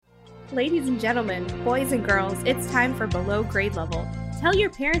Ladies and gentlemen, boys and girls, it's time for Below Grade Level. Tell your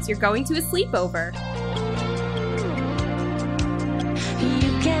parents you're going to a sleepover.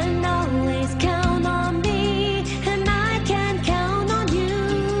 You can always count on me, and I can count on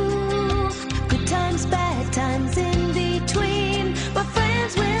you. Good times, bad times in between, my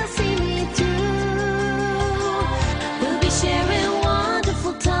friends will see me through. We'll be sharing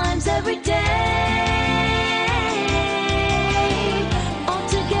wonderful times every day. All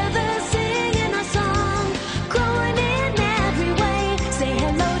together singing our song, growing in every way. Say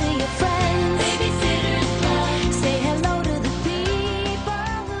hello to your friends, Babysitters Club. Say hello to the people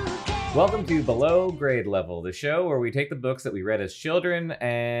who care. Welcome to Below Grade Level, the show where we take the books that we read as children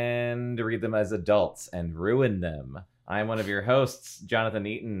and read them as adults and ruin them. I'm one of your hosts, Jonathan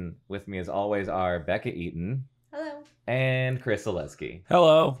Eaton. With me as always are Becca Eaton. Hello. And Chris Oleski.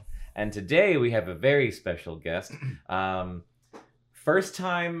 Hello. And today we have a very special guest. First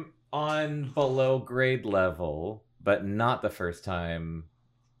time on Below Grade Level, but not the first time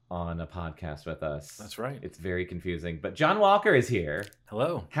on a podcast with us. That's right. It's very confusing. But John Walker is here.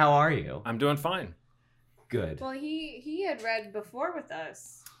 Hello. How are you? I'm doing fine. Good. Well, he had read before with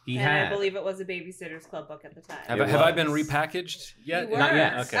us. He and had. I believe it was a Babysitter's Club book at the time. Have, It have I been was. repackaged yet? You were? Not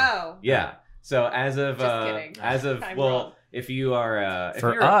yet. Okay. Oh. Yeah. So as of Just kidding. I'm well, wrong. if you are if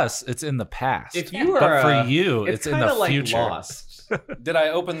For you're, us, it's in the past. if you are but for you, it's it's in kinda the like future. Lost. Did I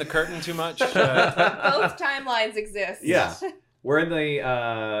open the curtain too much? Both timelines exist. Yeah. We're in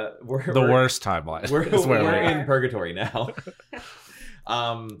the we're The worst timeline. We're, is where we're we are. in purgatory now.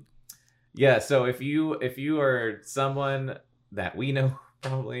 Yeah, so if you are someone that we know,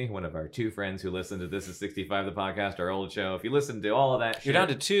 probably one of our two friends who listen to This Is 65, the podcast, our old show, if you listen to all of that shit, You're down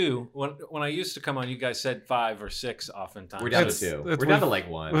to two. When I used to come on, you guys said 5 or 6 oftentimes. we're down It's- to two. it's- We're down to like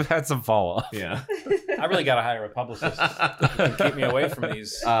one. We've had some follow up. Yeah. I really got to hire a publicist to keep me away from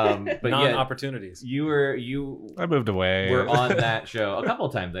these But yeah, non-opportunities. you I moved away. were on that show a couple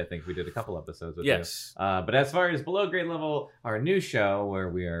times. I think we did a couple episodes with Yes. you. But as far as Below Grade Level, our new show where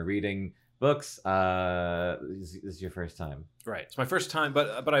we are reading books, this is your first time. Right. It's my first time,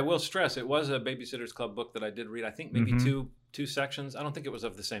 but I will stress it was a Babysitter's Club book that I did read. I think maybe Mhm. two sections. I don't think it was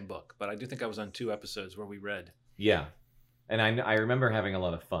of the same book, but I do think I was on 2 episodes where we read. Yeah, and I remember having a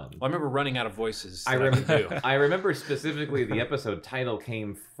lot of fun. Well, I remember running out of voices. I that could do. I remember specifically the episode title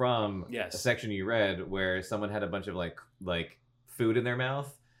came from Yes. a section you read where someone had a bunch of like food in their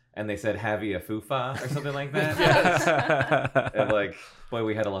mouth and they said "Have you a fufa" or something like that. And like, boy,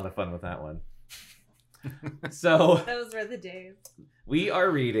 we had a lot of fun with that one. So Those were the days. we are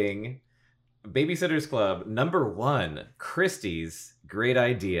reading Babysitter's Club #1, Christie's Great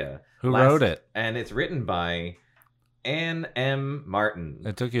Idea. Who wrote it? And it's written by Anne M. Martin.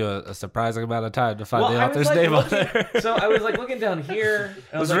 It took you a surprising amount of time to find Well, the I was, author's like, name on looking- there. So I was like looking down here.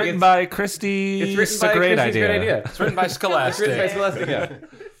 It was written by Christie. It's written by a great Christie's idea. Great Idea. It's written by It's Scholastic. written by Scholastic. Yeah.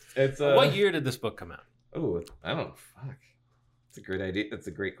 It's What year did this book come out? Oh, I don't. Fuck. It's a great idea. That's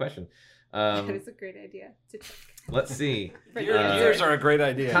a great question. That is a great idea to check. Let's see. For Your the years are a great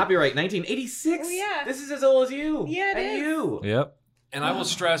idea. Copyright 1986. Oh, yeah. This is as old as you. Yeah, it and is. you. Yep. And I will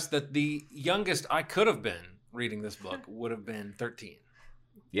stress that the youngest I could have been reading this book would have been 13.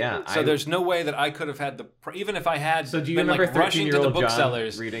 Yeah. So there's no way that I could have had even if I had So do you been remember like rushing to the 13-year-old John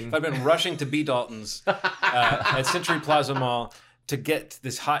booksellers, reading? if I'd been rushing to B. Dalton's at Century Plaza Mall to get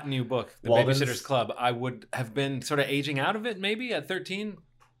this hot new book, The Walden's? Babysitter's Club, I would have been sort of aging out of it maybe at 13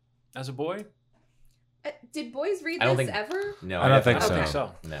 as a boy. Did boys read I don't this think- ever? No, I don't think I don't so. think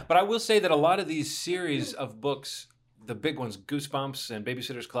so. No. But I will say that a lot of these series of books, the big ones, Goosebumps and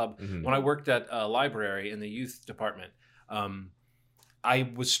Babysitter's Club, Mhm. when I worked at a library in the youth department,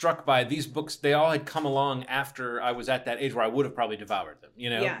 I was struck by these books. They all had come along after I was at that age where I would have probably devoured them,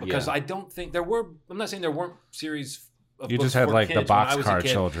 Yeah. because Yeah. I don't think there were, I'm not saying there weren't series of You books just had for like the kids when I was a boxcar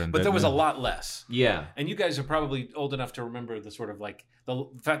kid, children. but there didn't was a you? lot less. Yeah. And you guys are probably old enough to remember the sort of like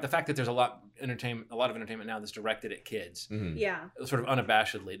the fact that there's a lot of entertainment now that's directed at kids, Mhm. Yeah. sort of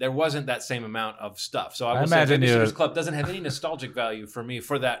unabashedly. There wasn't that same amount of stuff. So I I will say imagine Babysitter's you- Club doesn't have any nostalgic value for me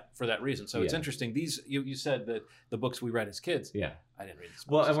for that reason. So it's Yeah. interesting. These you said that the books we read as kids. Yeah. I didn't read these books.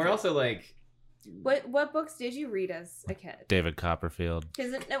 Well, and as we're kids. also like, What books did you read as a kid? David Copperfield.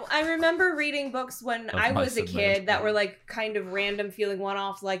 Because I remember reading books when Of I was a Mice and kid Men. that were like kind of random feeling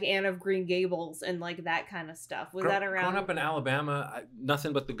one-offs, like Anne of Green Gables and like that kind of stuff. Was that around? Growing up in Alabama,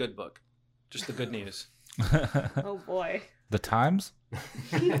 nothing but the good book, just the good news. Oh boy. The Times?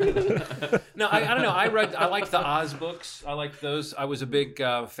 No, I don't know. I like the Oz books. I like those. I was a big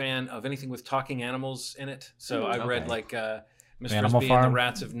fan of anything with talking animals in it. So I read Okay. like Miss Animal Frisbee and Farm? the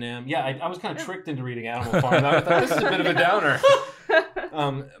Rats of Nim. Yeah, I was kind of tricked into reading Animal Farm. I thought this is a bit of a downer.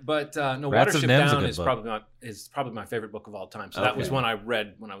 But no, Rats of Watership Nim's a Down good is book. probably my favorite book of all time. So that was Okay. one I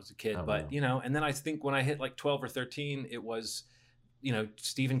read when I was a kid. Oh, But wow. and then I think when I hit like 12 or 13, it was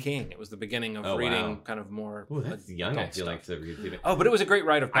Stephen King. It was the beginning of Oh, reading wow. kind of more. Ooh, that's young. I adult feel like stuff. to read Stephen. Oh, but it was a great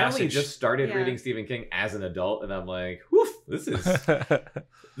rite of I passage. only just started Yeah. reading Stephen King as an adult, and I'm like, woof, this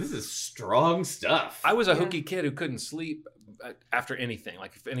is strong stuff. I was a Yeah. hooky kid who couldn't sleep after anything.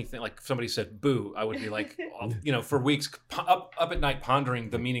 Like if anything, like if somebody said "boo," I would be like, for weeks up at night pondering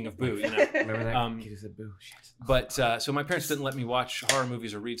the meaning of "boo." Remember that Um, kid who said boo? Shit. But so my parents didn't let me watch horror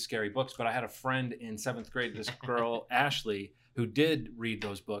movies or read scary books. But I had a friend in 7th grade, this girl Ashley, who did read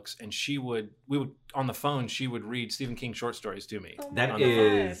those books, and we would on the phone. She would read Stephen King short stories to me. Oh my That God.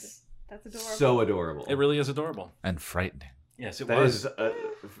 is That's adorable. so adorable. It really is adorable. And frightening. Yes, it That was. is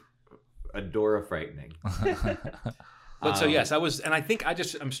adora frightening. But so yes, I was, and I think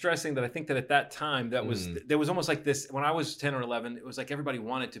I'm stressing that I think that at that time there was almost like this when I was 10 or 11. It was like everybody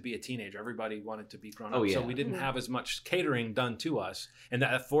wanted to be a teenager, everybody wanted to be grown up, Oh, yeah. so we didn't Mhm. have as much catering done to us, and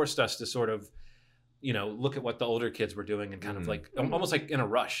that forced us to sort of, look at what the older kids were doing and kind of like almost like in a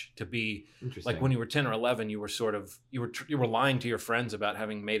rush to be Interesting. like when you were 10 or 11, you were sort of you were lying to your friends about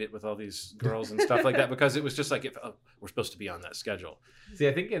having made it with all these girls and stuff like that because it was just like we're supposed to be on that schedule. See,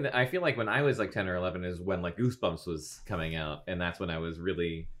 I feel like when I was like 10 or 11 is when like Goosebumps was coming out, and that's when I was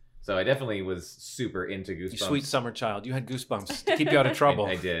really. So I definitely was super into You Goosebumps. sweet summer child, you had goosebumps to keep you out of trouble.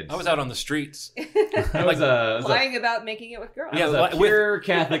 I did. I was out on the streets. I was a Lying about making it with girls. Yeah, I was a with- pure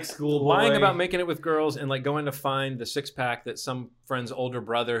Catholic school boy. Lying about making it with girls and like going to find the 6-pack that some friend's older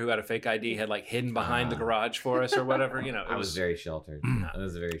brother who had a fake ID had like hidden behind the garage for us or whatever. I was very sheltered. I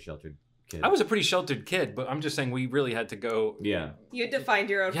was a very sheltered kid. I was a pretty sheltered kid, but I'm just saying we really had to go. Yeah. You had to find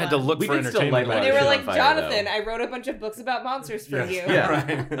your own You had fun. to look We for did still entertainment. light a lot And they of were shit like, on fire, Jonathan, though. I wrote a bunch of books about monsters for Yes. you. Yeah.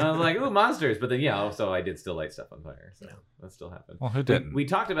 Right. And I was like, ooh, monsters. But then, also I did still light stuff on fire. So that still happened. Well, who didn't? We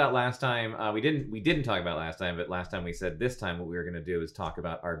talked about last time. We didn't talk about last time, but last time we said this time what we were going to do is talk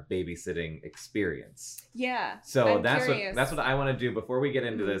about our babysitting experience. Yeah. So I'm that's curious. what I want to do before we get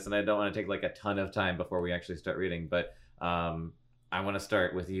into Mhm. this, and I don't want to take like a ton of time before we actually start reading. But I want to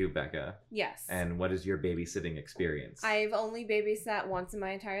start with you, Becca. Yes. And what is your babysitting experience? I've only babysat once in my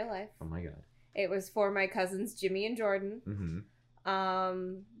entire life. Oh my god. It was for my cousins Jimmy and Jordan.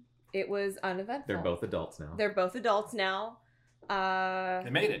 Mm-hmm. It was uneventful. They're both adults now. They're both adults now. They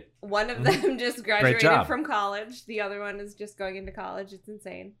made it. One of them just graduated job. from college. The other one is just going into college. It's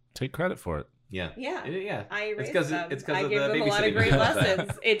insane. Take credit for it. Yeah. Yeah. Yeah. I It's raised 'cause them. it's 'cause I of gave the them a lot of babysitting great stuff.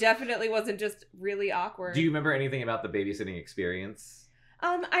 lessons. It definitely wasn't just really awkward. Do you remember anything about the babysitting experience?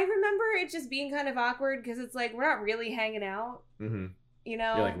 I remember it just being kind of awkward because it's like we're not really hanging out, Mm-hmm. you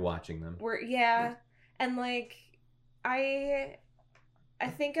know. You're like watching them. And like I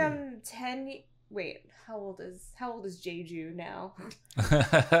think I'm 10. Wait, how old is Jeju now?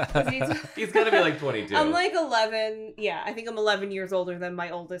 He's got to be like 22. I'm like 11. Yeah, I think I'm 11 years older than my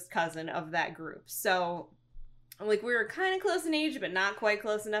oldest cousin of that group. So, like, we were kind of close in age, but not quite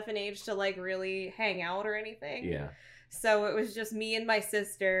close enough in age to, like, really hang out or anything. Yeah. So it was just me and my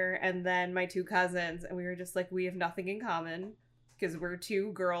sister and then my two cousins. And we were just like, we have nothing in common because we're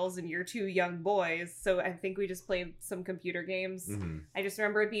two girls and you're two young boys. So I think we just played some computer games. Mm-hmm. I just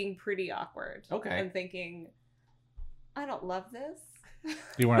remember it being pretty awkward. Okay. And thinking, I don't love this.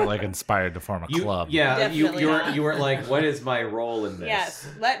 You weren't like inspired to form a club. Yeah, Definitely not. you weren't like, what is my role in this? Yes,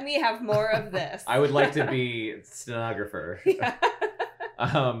 let me have more of this. I would like to be stenographer. Yeah.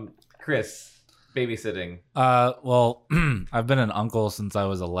 Chris, babysitting. Well, I've been an uncle since I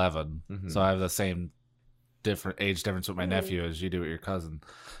was 11, Mhm. so I have the same different age difference with my Mhm. nephew as you do with your cousin,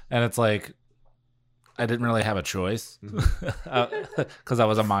 and it's like I didn't really have a choice because I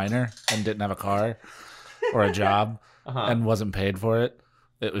was a minor and didn't have a car or a job Uh-huh. and wasn't paid for it.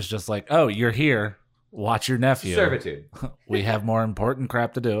 It was just like, oh, you're here. Watch your nephew. Servitude. We have more important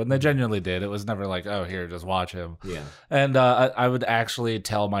crap to do. And they genuinely did. It was never like, oh, here, just watch him. Yeah. And I would actually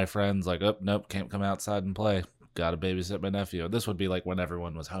tell my friends, like, oh, nope, can't come outside and play. Got to babysit my nephew. This would be like when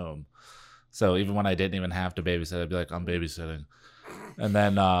everyone was home. So even when I didn't even have to babysit, I'd be like, I'm babysitting. And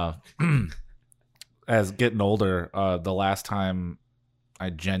then as getting older, the last time I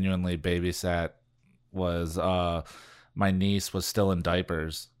genuinely babysat was my niece was still in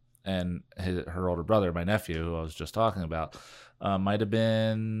diapers. And her older brother, my nephew, who I was just talking about, might have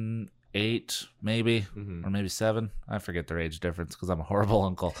been 8, maybe, Mhm. or maybe 7. I forget their age difference because I'm a horrible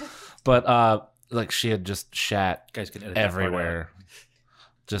uncle. But like she had just shat You guys can edit that part out. everywhere,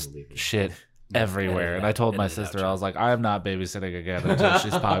 just Believe me. shit everywhere. And I told my sister, I was like, I am not babysitting again until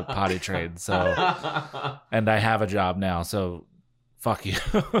she's potty trained. So, and I have a job now, so Fuck you.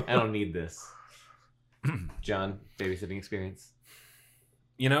 I don't need this. John, babysitting experience.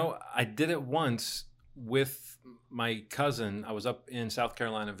 You know, I did it once with my cousin. I was up in South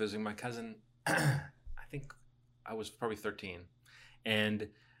Carolina visiting my cousin. I think I was probably 13. And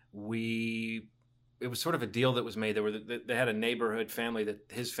it was sort of a deal that was made. They had a neighborhood family that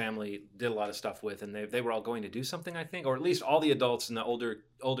his family did a lot of stuff with, and they were all going to do something, I think, or at least all the adults and the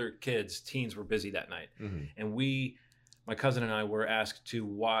older kids, teens, were busy that night. Mm-hmm. And my cousin and I were asked to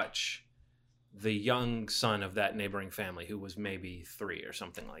watch the young son of that neighboring family, who was maybe 3 or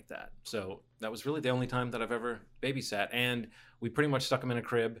something like that. So that was really the only time that I've ever babysat. And we pretty much stuck him in a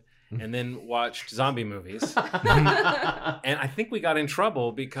crib and then watched zombie movies. And I think we got in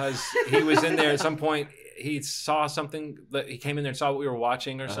trouble because he was in there at some point. He saw something that he came in there and saw what we were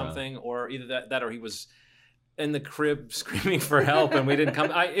watching or something, or either that or he was in the crib screaming for help, and we didn't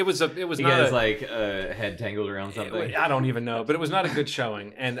come. It was You not guys like head tangled around something. I don't even know, but it was not a good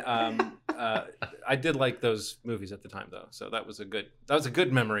showing. And I did like those movies at the time, though. So that was a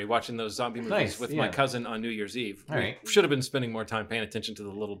good memory, watching those zombie movies with my cousin on New Year's Eve. All right. We should have been spending more time paying attention to the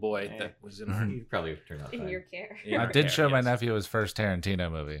little boy that was in our. You probably turned out In fine. your care. Yeah, I did show my yes. nephew his first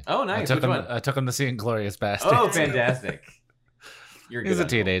Tarantino movie. Oh, nice. I Which took him. one? I took him to see Inglourious Basterds. Oh, fantastic. You're a He's good a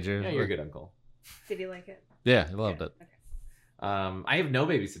uncle. teenager. Yeah, you're a good uncle. Did you like it? Yeah, he loved it. Okay. I have no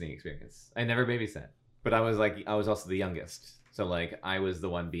babysitting experience. I never babysat, but I was also the youngest. So like I was the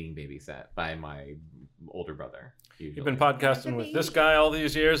one being babysat by my older brother. Usually. You've been podcasting with this guy all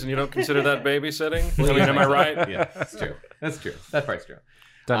these years, and you don't consider that babysitting? I Well, mean, am I right? Yeah, that's true. That's true. That part's true.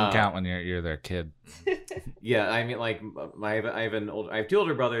 Doesn't count when you're their kid. Yeah, I mean, like I have 2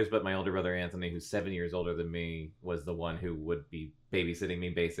 older brothers, but my older brother Anthony, who's 7 years older than me, was the one who would be babysitting me.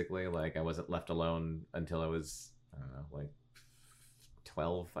 Basically, like I wasn't left alone until I was, I don't know, like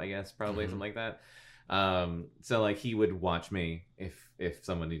 12, I guess, probably something like that. So like he would watch me if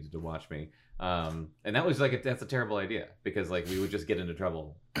someone needed to watch me. And that was like that's a terrible idea because like we would just get into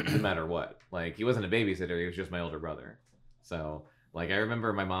trouble no matter what. Like he wasn't a babysitter; he was just my older brother. So like I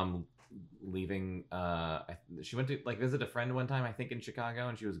remember my mom leaving. She went to like visit a friend one time, I think in Chicago,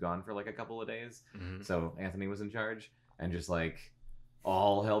 and she was gone for like a couple of days. Mhm. So Anthony was in charge, and just like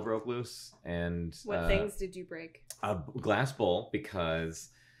all hell broke loose. And What things did you break? a glass bowl because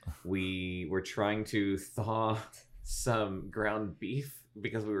we were trying to thaw some ground beef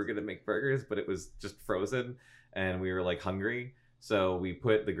because we were going to make burgers, but it was just frozen and we were like hungry. So we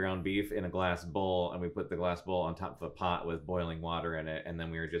put the ground beef in a glass bowl and we put the glass bowl on top of a pot with boiling water in it. And then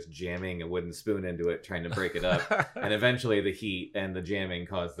we were just jamming a wooden spoon into it, trying to break it up. And eventually the heat and the jamming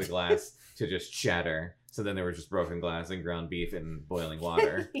caused the glass to just shatter. So then there was just broken glass and ground beef and boiling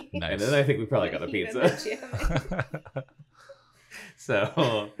water. And Nice. then I think we probably got a Even pizza. the jamming.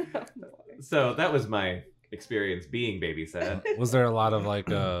 So that was my experience being babysat. Was there a lot of like,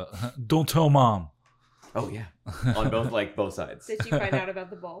 don't tell mom? Oh yeah, on both sides. Did you find out about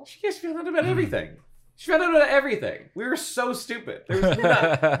the bowl? She just found out about everything. She found out about everything. We were so stupid. There was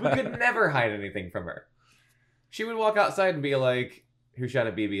we could never hide anything from her. She would walk outside and be like, "Who shot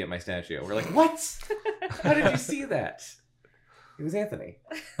a BB at my statue?" We're like, "What? How did you see that?" It was Anthony.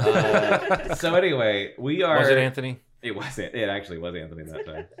 So anyway, we are. Was it Anthony? It wasn't. It actually was Anthony that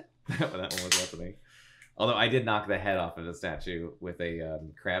time. that one was Anthony. Although I did knock the head off of the statue with a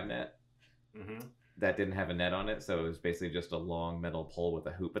crab net Mm-hmm. that didn't have a net on it, so it was basically just a long metal pole with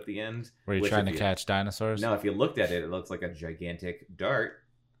a hoop at the end. Were you which trying if to catch dinosaurs? No, if you looked at it, it looks like a gigantic dart.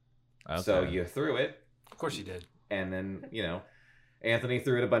 Okay. So you threw it, Of course you did. and then Anthony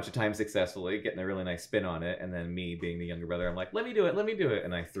threw it a bunch of times successfully, getting a really nice spin on it, and then me, being the younger brother, I'm like, let me do it,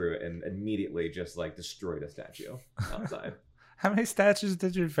 and I threw it, and immediately just like destroyed a statue outside. How many statues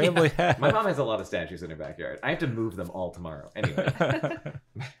did your family have? My mom has a lot of statues in her backyard. I have to move them all tomorrow. Anyway,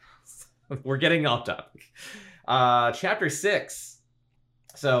 we're getting off topic. Chapter 6.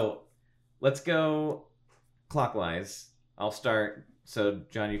 So let's go clockwise. I'll start. So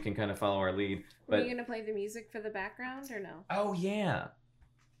John, you can kind of follow our lead. Were But you gonna play the music for the background or no? oh yeah,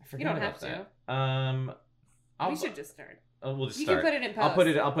 I forgot don't about have that. We should just start. We'll just You start. can put it in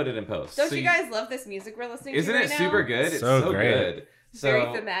post. I'll put it in post. Don't So you guys love this music we're listening Isn't to right it now? super good? It's So so great. good. It's So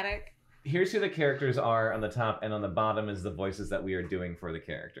very thematic. here's who the characters are on the top, and on the bottom is the voices that we are doing for the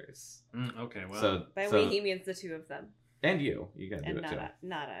characters. Okay, well. So, By so we, he means the two of them, and you gotta do and it not too.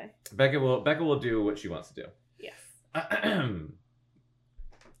 not I. Becca will do what she wants to do. Yes.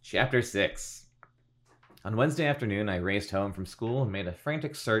 Chapter 6. On Wednesday afternoon, I raced home from school and made a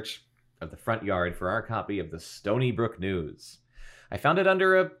frantic search of the front yard for our copy of the Stony Brook News. I found it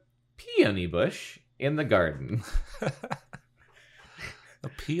under a peony bush in the garden. A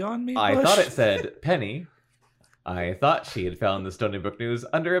pea on me? I bush? thought it said Penny, I thought she had found the Stony Brook News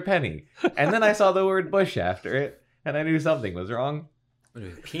under a penny, and then I saw the word bush after it, and I knew something was wrong.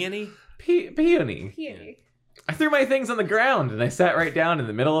 Peony? Peony. Peony. I threw my things on the ground, and I sat right down in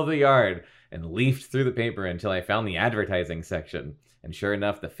the middle of the yard and leafed through the paper until I found the advertising section. And sure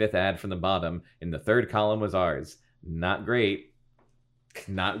enough, the 5th ad from the bottom in the 3rd column was ours. Not great.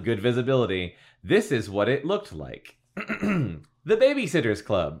 Not good visibility. This is what it looked like. The Babysitters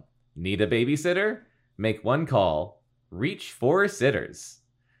Club. Need a babysitter? Make one call. Reach 4 sitters.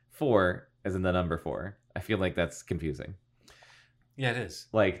 4 as in the number 4. I feel like that's confusing. Yeah, it is.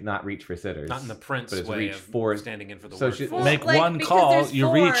 Like, not reach for sitters. Not in the Prince but it's way reach of for standing in for the so word. she- for. Make like, one because call, there's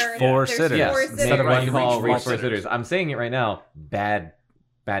you reach 4 there's sitters. Yes, four make sitters. one you call, reach reach 4 for sitters. sitters. I'm saying it right now. Bad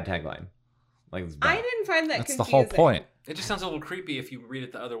tagline. Like it's I bad. didn't find that That's confusing. the whole point. It just sounds a little creepy if you read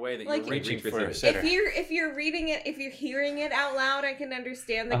it the other way that Like, you're reaching reach for for a sitters. sitter. If you're reading it, if you're hearing it out loud, I can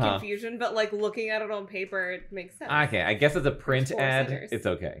understand the Uh-huh. confusion. But like looking at it on paper, it makes sense. Okay, I guess it's a print Four ad. sitters. It's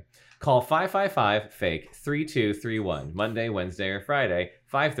okay. Call 555-FAKE-3231 Monday, Wednesday, or Friday,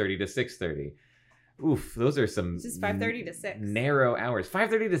 5:30 to 6:30. Oof, those are some It's just 5:30 to 6. narrow hours.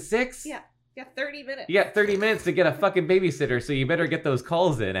 5:30 to 6? Yeah, you got 30 minutes. You got 30 minutes to get a fucking babysitter, so you better get those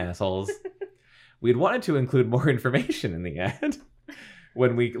calls in, assholes. We'd wanted to include more information in the ad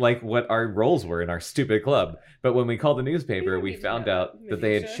when we, like, what our roles were in our stupid club. But when we called the newspaper, don't we need to found know out that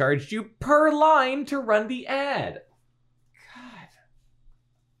they had minutia. charged you per line to run the ad. God.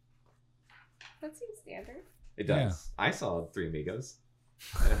 That seems standard. It does. I saw Three Amigos.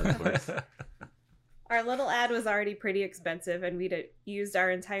 I know how this works. Our little ad was already pretty expensive, and we'd used our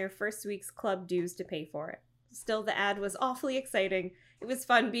entire first week's club dues to pay for it. Still, the ad was awfully exciting. It was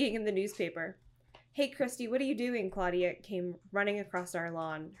fun being in the newspaper. Hey, Christy, what are you doing? Claudia came running across our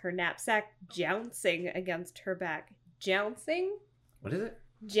lawn, her knapsack jouncing against her back. Jouncing? What is it?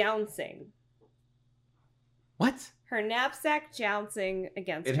 Jouncing. What? Her knapsack jouncing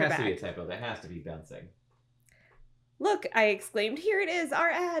against It her has back. to be a typo. That has to be bouncing. Look, I exclaimed, here it is, our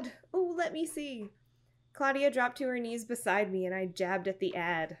ad. Oh, let me see. Claudia dropped to her knees beside me and I jabbed at the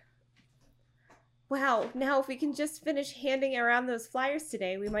ad. Wow, now if we can just finish handing around those flyers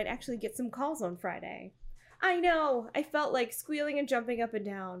today, we might actually get some calls on Friday. I know, I felt like squealing and jumping up and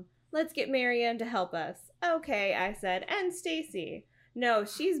down. Let's get Marianne to help us. Okay, I said, and Stacy. No,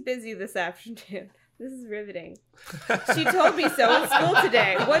 she's busy this afternoon. This is riveting. She told me so at school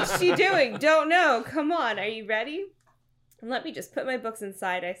today. What's she doing? Don't know. Come on, are you ready? Let me just put my books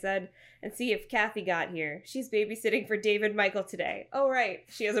inside, I said, and see if Kathy got here. She's babysitting for David Michael today. Oh, right.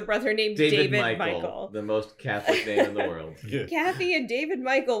 She has a brother named David Michael. The most Catholic name in the world. Kathy and David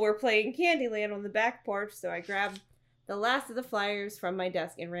Michael were playing Candyland on the back porch, so I grabbed the last of the flyers from my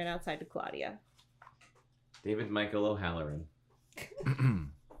desk and ran outside to Claudia. David Michael O'Halloran.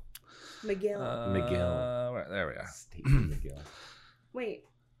 McGill. Miguel. There we are. Stacy McGill. Wait.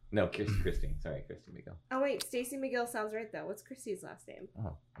 No, Christy. Sorry, Christy McGill. Oh, wait. Stacy McGill sounds right, though. What's Christy's last name?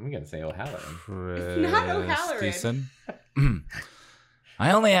 Oh, I'm going to say O'Halloran. It's not O'Halloran. Christison.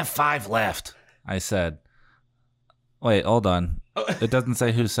 I only have 5 left, I said. Wait, hold on. Oh. It doesn't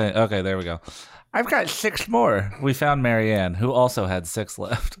say who's saying. Okay, there we go. I've got 6 more. We found Marianne, who also had 6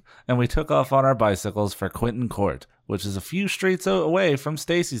 left, and we took off on our bicycles for Quinton Court, which is a few streets away from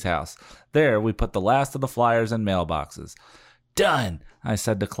Stacy's house. There, we put the last of the flyers in mailboxes. Done, I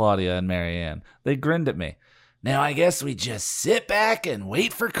said to Claudia and Marianne. They grinned at me. Now I guess we just sit back and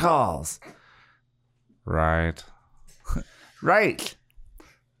wait for calls. Right. Right.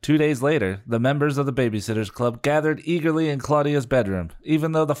 2 days later, the members of the Babysitters Club gathered eagerly in Claudia's bedroom,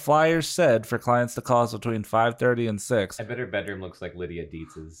 even though the flyers said for clients to call us between 5:30 and 6. I bet her bedroom looks like Lydia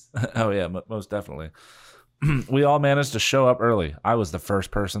Dietz's. Oh, yeah, most definitely. We all managed to show up early. I was the first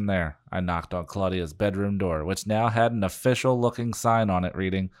person there. I knocked on Claudia's bedroom door, which now had an official-looking sign on it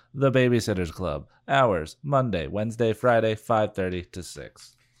reading, The Babysitters Club. Hours, Monday, Wednesday, Friday, 5:30 to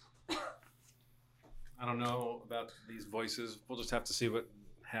 6. I don't know about these voices. We'll just have to see what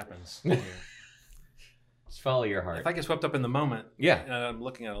happens here. Just follow your heart. If I get swept up in the moment, Yeah. I'm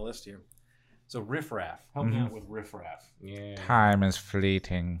looking at a list here. So riffraff. Help me out with riffraff. Yeah. Time is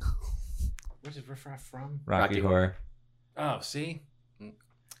fleeting. Where's riffraff from? Rocky Horror. Oh, see?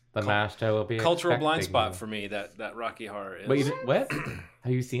 The master will be Cultural blind expecting spot you. for me, that Rocky Horror is. Wait, you did, what?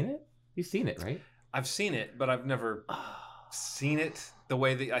 Have you seen it? You've seen it, right? I've seen it, but I've never seen it the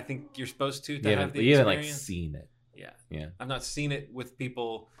way that I think you're supposed to You have haven't, the you haven't experience. seen it. Yeah. Yeah. I've not seen it with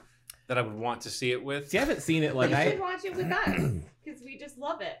people that I would want to see it with. See, I haven't seen it like You should I. watch it with us, because we just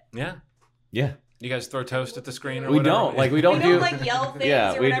love it. Yeah. Yeah. You guys throw toast at the screen or We whatever? don't. Like, we don't we do. don't like yell things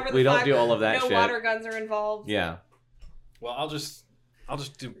Yeah, or we- whatever. we the don't fuck. do all of that no shit. water guns are involved. Yeah. Well, I'll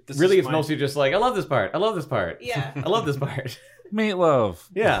just do this. Really, is it's my- mostly just like, I love this part. I love this part. Yeah. I love this part. Meatloaf.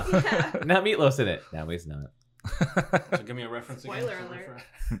 Yeah. Yeah. Now Meatloaf's in it. Now he's not. So give me a reference again. Spoiler alert.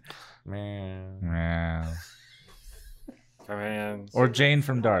 Man. Yeah. Man. Or Jane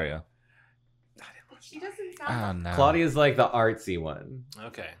from Daria. She doesn't Oh sound. no. Claudia's like the artsy one.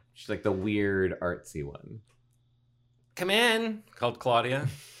 Okay. She's like the weird artsy one. Come in, called Claudia.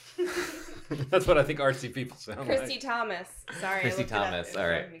 That's what I think artsy people sound Christy like. Thomas. Sorry. I Christy looked it up. Thomas, It was all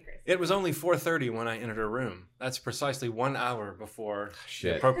right. driving me crazy. It was only 4:30 when I entered her room. That's precisely 1 hour before the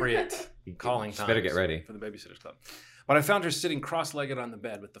Shit. appropriate calling She time. better get ready. for the Babysitters Club. But I found her sitting cross-legged on the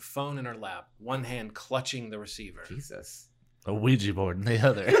bed with the phone in her lap, one hand clutching the receiver. Jesus. A Ouija board in the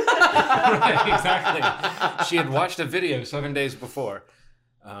other. Right, exactly. She had watched a video 7 days before.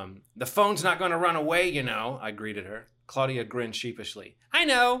 The phone's not going to run away, you know, I greeted her. Claudia grinned sheepishly. I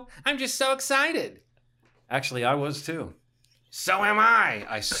know. I'm just so excited. Actually, I was too. So am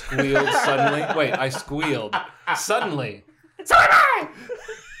I squealed suddenly. Wait, I squealed. Suddenly. So am I!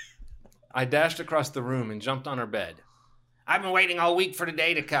 I dashed across the room and jumped on her bed. I've been waiting all week for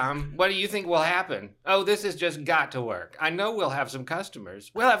today to come. What do you think will happen? Oh, this has just got to work. I know we'll have some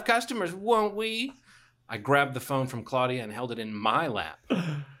customers. We'll have customers, won't we? I grabbed the phone from Claudia and held it in my lap.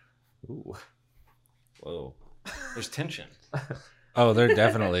 Ooh. Whoa. There's tension. Oh, there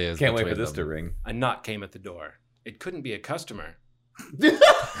definitely is. Can't wait for between this to them. ring. A knock came at the door. It couldn't be a customer.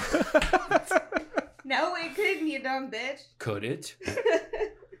 No, it couldn't, you dumb bitch. Could it?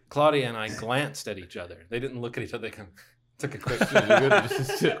 Claudia and I glanced at each other. They didn't look at each other. They took a quick,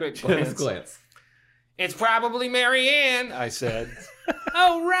 quick glance. glance. It's probably Mary Ann, I said.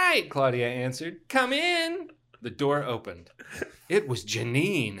 Oh, right, Claudia answered. Come in. The door opened. It was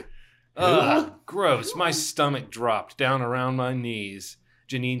Janine. Ugh, gross. My stomach dropped down around my knees.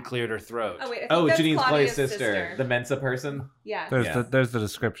 Janine cleared her throat. Oh, wait. I think Oh, that's Janine's Claudia's Claudia's sister. The Mensa person. Yeah. There's Yeah. there's the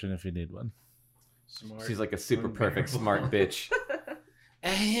description if you need one. Smart. She's like a super perfect Unbearable. smart bitch.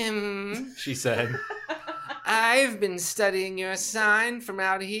 Ahem, she said. I've been studying your sign from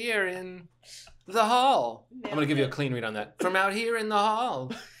out here in the hall. I'm going to give you a clean read on that. From out here in the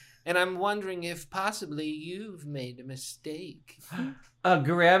hall. And I'm wondering if possibly you've made a mistake. A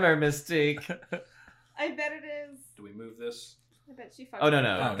grammar mistake. I bet it is. Do we move this? I bet she fucked Oh, no, up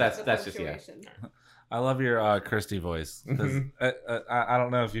no. with That's the just, yeah. punctuation. I love your Christy voice. 'Cause, I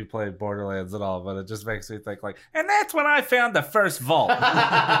don't know if you played Borderlands at all, but it just makes me think like, and that's when I found the first vault.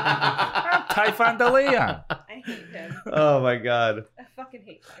 I'm Typhon DeLeon. I hate him. Oh my god. I fucking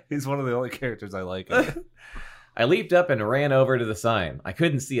hate him. He's one of the only characters I like. I leaped up and ran over to the sign. I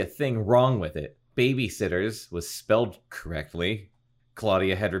couldn't see a thing wrong with it. Babysitters was spelled correctly.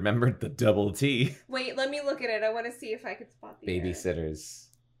 Claudia had remembered the double T. Wait, let me look at it. I want to see if I could spot the error. Babysitters.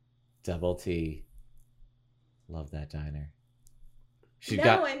 Double T. Love that diner. She No,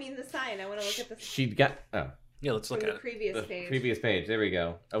 got I mean the sign. I want to look at the she'd got Yeah, let's from look the at it. previous the page. previous page. There we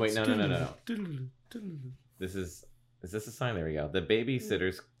go. Oh wait, no. This is this a sign? There we go. The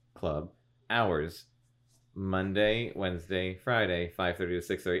Babysitters Club. Hours. Monday, Wednesday, Friday, 5:30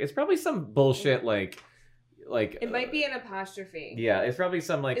 to 6:30. It's probably some bullshit like It might be an apostrophe. yeah, it's probably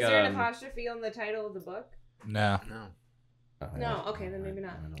some like Is there an apostrophe on the title of the book? No. No. No, okay, then maybe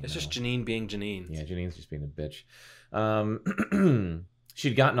not. It's just Janine being Janine. Yeah, Janine's just being a bitch.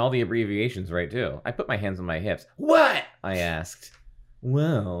 She'd gotten all the abbreviations right, too. I put my hands on my hips. What? I asked.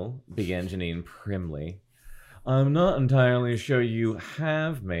 Well, began Janine primly, I'm not entirely sure you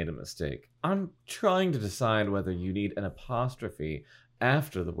have made a mistake. I'm trying to decide whether you need an apostrophe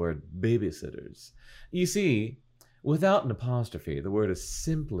after the word babysitters. You see, without an apostrophe, the word is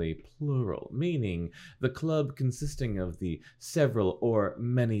simply plural, meaning the club consisting of the several or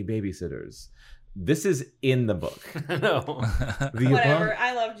many babysitters. This is in the book. No. The Whatever.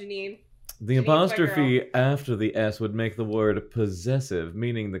 I love Janine. the Janine's my apostrophe after the S would make the word possessive,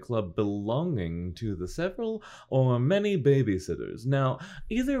 meaning the club belonging to the several or many babysitters. Now,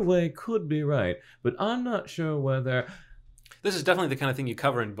 either way could be right, but I'm not sure whether... This is definitely the kind of thing you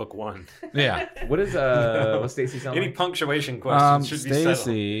cover in book one. Yeah. What is, what's Stacy sound Any like? punctuation questions should be settled.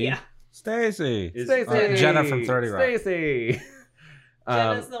 Stacy. Yeah. Stacy. Is- Stacy! Jenna from 30 Rock. Stacy!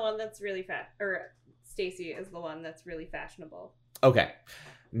 Jenna's the one that's really fat, or Stacy is the one that's really fashionable. Okay.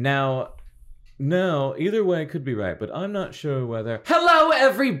 Now, no, either way could be right, but I'm not sure whether... Hello,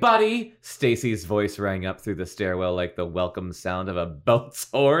 everybody! Stacy's voice rang up through the stairwell like the welcome sound of a boat's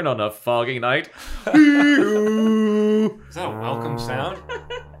horn on a foggy night. Is that a welcome sound?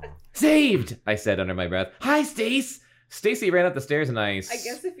 Saved! I said under my breath. Hi, Stace! Stacy ran up the stairs and I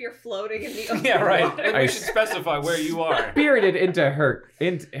guess if you're floating in the open Yeah, right. water. And we should specify where you are. spirited into her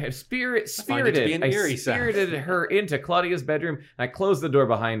spirited an eerie sound. spirited her into Claudia's bedroom, and I closed the door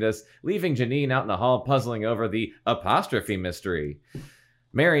behind us, leaving Janine out in the hall puzzling over the apostrophe mystery.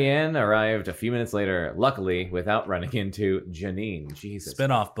 Marianne arrived a few minutes later, luckily without running into Janine. Jesus.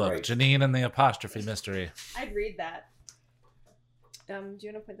 Spin-off book, Christ. Janine and the apostrophe mystery. I'd read that. Do you want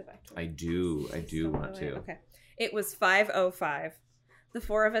to point the back to me? I do want to. Okay. It was 5:05. The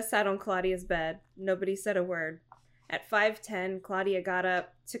four of us sat on Claudia's bed. Nobody said a word. At 5:10, Claudia got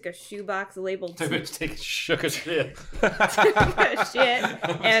up, took a shoebox labeled Shook a shit. took a shit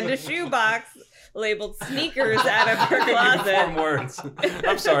and a shoebox labeled sneakers out of her closet. Form words.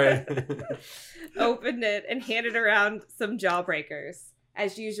 I'm sorry. Opened it and handed around some jawbreakers.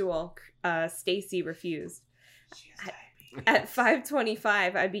 As usual, Stacy refused. At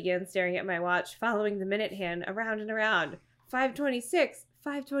 5:25, I began staring at my watch, following the minute hand around and around. 5:26,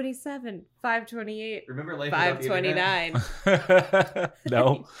 5:27, 5:28, Remember life without the internet? 5:29.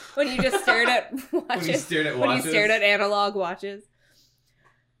 No. When you just stared at watches. When you stared at When you watches? stared at analog watches.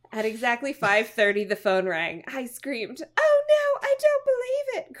 At exactly 5:30, the phone rang. I screamed, "Oh no, I don't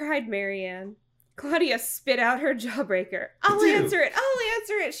believe it!" cried Marianne. Claudia spit out her jawbreaker. I'll Dude. answer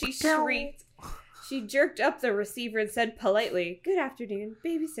it, she shrieked. She jerked up the receiver and said politely, "Good afternoon,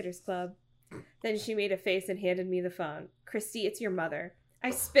 Babysitter's Club." Then she made a face and handed me the phone. "Christy, it's your mother."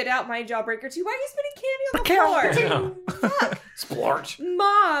 I spit out my jawbreaker too. Why are you spitting candy on the floor? Fuck. Splorch.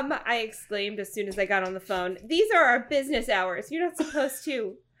 Mom, I exclaimed as soon as I got on the phone. These are our business hours. You're not supposed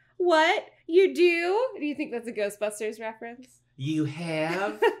to. What? You do? Do you think that's a Ghostbusters reference? You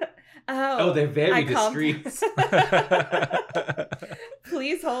have? Oh, they're very I calmed- discreet.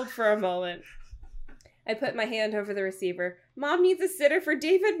 Please hold for a moment. I put my hand over the receiver. Mom needs a sitter for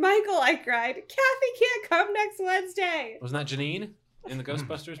David Michael, I cried. Kathy can't come next Wednesday. Wasn't that Janine in the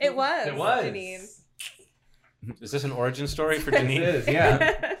Ghostbusters? It movie? was. It was. Janine. Is this an origin story for It Janine? is,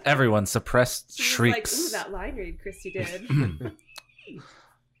 yeah. Everyone suppressed She was shrieks. like, ooh, that line read Christy did.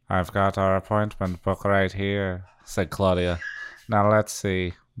 I've got our appointment book right here, said Claudia. Now let's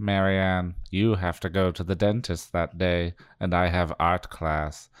see. Marianne, you have to go to the dentist that day, and I have art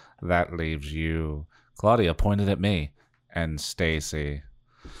class. That leaves you. Claudia pointed at me. And Stacy.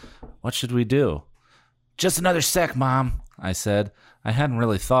 What should we do? Just another sec, Mom, I said. I hadn't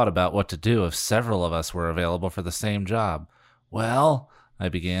really thought about what to do if several of us were available for the same job. Well, I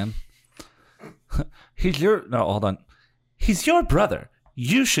began. He's your brother.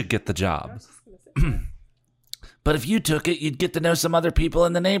 You should get the I job. was just gonna say. But if you took it, you'd get to know some other people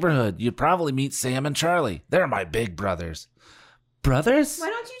in the neighborhood. You'd probably meet Sam and Charlie. They're my big brothers. Brothers? Why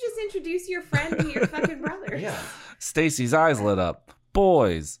don't you just introduce your friend to your fucking brothers? Yeah. Stacy's eyes lit up.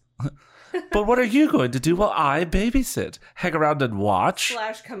 Boys. But what are you going to do while I babysit? Hang around and watch?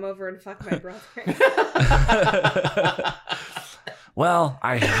 / come over and fuck my brother. Well,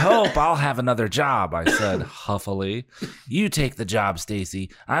 I hope I'll have another job, I said huffily. You take the job,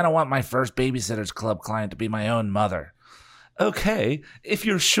 Stacy. I don't want my first Babysitter's Club client to be my own mother. Okay, if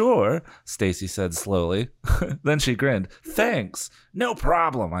you're sure, Stacy said slowly. Then she grinned. Thanks. No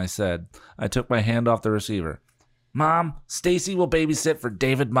problem, I said. I took my hand off the receiver. Mom, Stacy will babysit for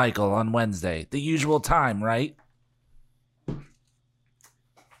David Michael on Wednesday. The usual time, right? This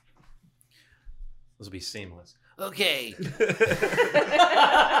will be seamless. Okay.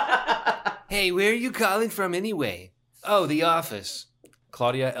 Hey, where are you calling from anyway? Oh, the office.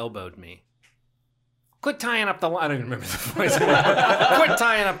 Claudia elbowed me. Quit tying up the line. I don't even remember the voice. Quit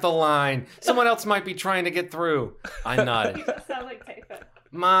tying up the line. Someone else might be trying to get through. I nodded. You sound like Typho.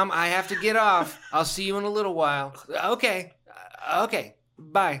 Mom, I have to get off. I'll see you in a little while. Okay. Okay.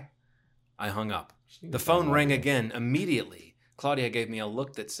 Bye. I hung up. The phone rang again immediately. Claudia gave me a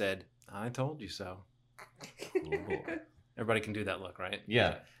look that said, I told you so. Oh, boy. Everybody can do that look, right?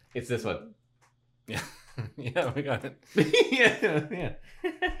 Yeah. It's this one. Yeah. Yeah, we got it. yeah.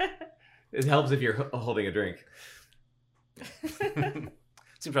 It helps if you're holding a drink.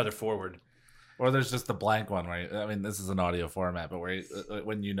 Seems rather forward. Or there's just the blank one, right? I mean, this is an audio format, but where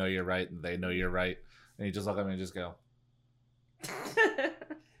when you know you're right and they know you're right, and you just look at me and just go,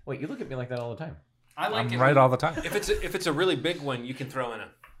 Wait, you look at me like that all the time. I like I'm it. right all the time. If it's a really big one, you can throw in a.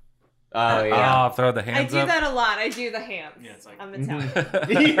 Oh, yeah. I'll throw the I hands do up. that a lot. I do the hands. Yeah, it's like- I'm Italian.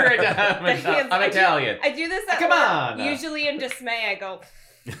 You're Italian. The hands- I'm Italian. I do this at Come work. on. Usually in dismay, I go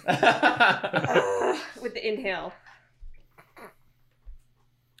with the inhale.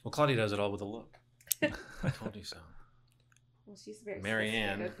 Well, Claudia does it all with a look. I told you so. Well, she's very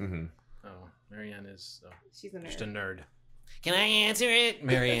Marianne. sophisticated. Mhm. Oh, Marianne is She's a nerd. just a nerd. Can I answer it?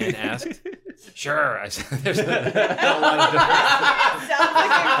 Marianne asked. Sure, I said. There's a lot of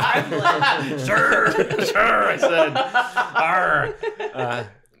different. Sure, I said. Arr.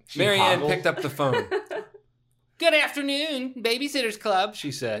 Marianne hobbled. picked up the phone. Good afternoon, Babysitter's Club,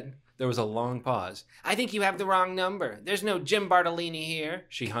 she said. There was a long pause. I think you have the wrong number. There's no Jim Bartolini here.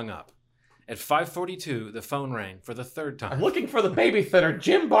 She hung up. At 5:42, the phone rang for the third time. I'm looking for the babysitter,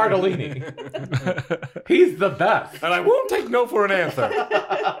 Jim Bartolini. He's the best. And I won't take no for an answer.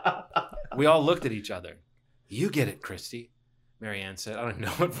 We all looked at each other. You get it, Christy, Marianne said. I don't know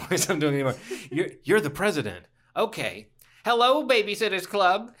what voice I'm doing anymore. You're the president. Okay. Hello, Babysitter's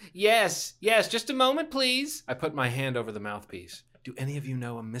Club. Yes, just a moment, please. I put my hand over the mouthpiece. Do any of you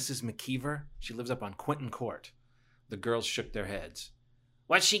know a Mrs. McKeever? She lives up on Quinton Court. The girls shook their heads.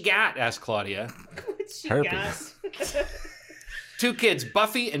 What's she got? Asked Claudia. What she Herpes. got? 2 kids,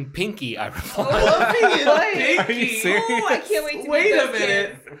 Buffy and Pinky, I replied. Are you serious? Oh, I can't wait to Wait meet a those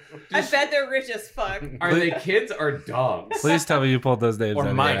minute. kids. I bet they're rich as fuck. Are they kids or dogs? Please tell me you pulled those names Or out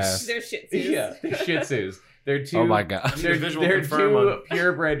of your mice. ass. They're shih tzus. Yeah, they're Shih Tzus. They're two. Oh my god. They're, Visual they're confirm two on-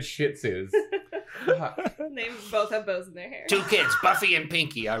 purebred Shih Tzus. They both have bows in their hair. 2 kids, Buffy and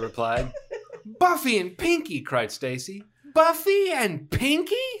Pinky, I replied. Buffy and Pinky, cried Stacy. Buffy and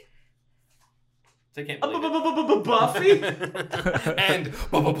Pinky? They can't believe it. Buffy? And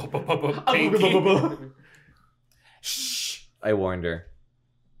Pinky. Shh. I warned her.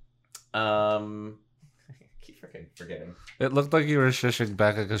 I keep forgetting. It looked like you were shushing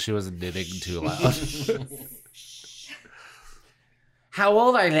Becca because she was knitting too loud. How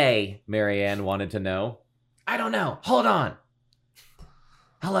old are they? Marianne wanted to know. I don't know. Hold on.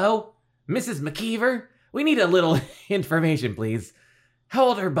 Hello? Mrs. McKeever? We need a little information, please. How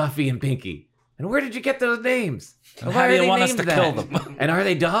old are Buffy and Pinky? And where did you get those names? And Why how are do you they want us named to that? kill them? And are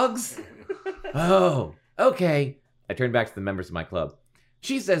they dogs? Oh, okay. I turned back to the members of my club.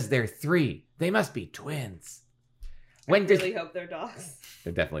 She says they're 3. They must be twins. I When does really hope they're dogs.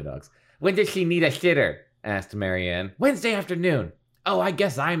 They're definitely dogs. When does she need a sitter? Asked Marianne. Wednesday afternoon. Oh, I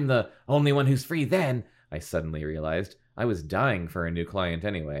guess I'm the only one who's free then. I suddenly realized I was dying for a new client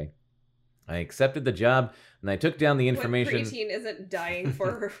anyway. I accepted the job and I took down the information. What preteen isn't dying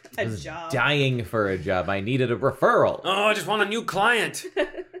for I a was job? dying for a job. I needed a referral. Oh, I just want a new client.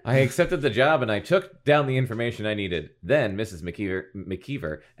 I accepted the job and I took down the information I needed. Then Mrs.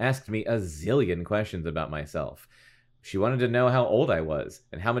 McKeever asked me a zillion questions about myself. She wanted to know how old I was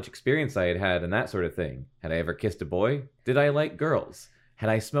and how much experience I had had and that sort of thing. Had I ever kissed a boy? Did I like girls?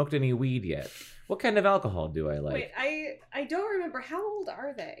 Had I smoked any weed yet? What kind of alcohol do I like? Wait, I don't remember. How old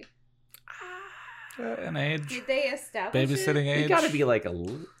are they? An age. Did they establish Babysitting it? You age. gotta be like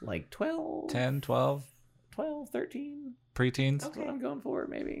 12, 10, 12, 12, 13. preteens. That's what I'm going for,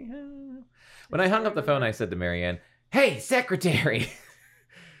 maybe. When I hung up the phone, I said to Marianne, "Hey, secretary.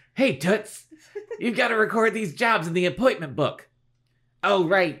 Hey, Toots. You've got to record these jobs in the appointment book." "Oh,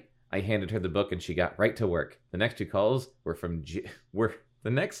 right." I handed her the book and she got right to work. The next 2 calls were from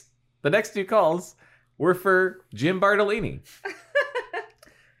the next 2 calls were for Jim Bartolini.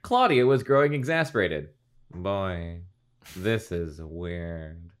 Claudia was growing exasperated. "Boy, this is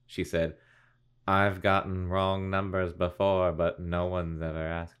weird," she said. "I've gotten wrong numbers before, but no one's ever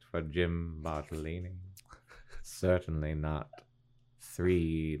asked for Jim Bartolini. Certainly not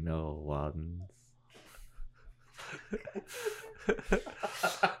 3 no ones."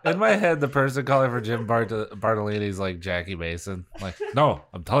 In my head, the person calling for Jim Bartolini is like Jackie Mason. Like, no,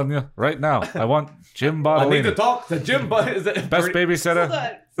 I'm telling you right now, I want Jim Bartolini. talk to Jim Best babysitter.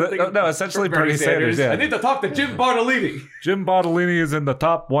 Hold on. No, essentially Bernie Sanders. Yeah. to talk to Jim Bartolini. Jim Bartolini is in the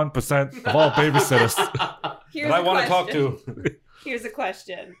top 1% of all babysitters. Here's That I a want to talk question. to. Here's a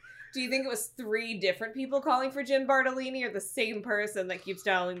question. Do you think it was 3 different people calling for Jim Bartolini, or the same person that keeps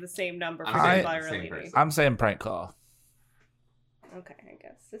dialing the same number for I'm Jim saying same Bartolini? person. I'm saying prank call. Okay, I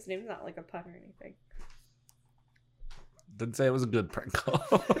guess. His name's not like a pun or anything. Didn't say it was a good prank call.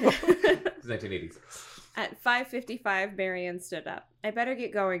 It's 1986. At 5:55, Marianne stood up. "I better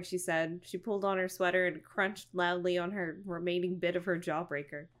get going," she said. She pulled on her sweater and crunched loudly on her remaining bit of her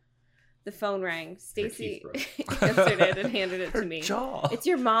jawbreaker. The phone rang. Stacy answered it and handed it to me. Jaw. "It's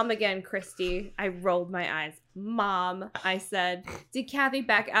your mom again, Christy." I rolled my eyes. "Mom," I said. "Did Kathy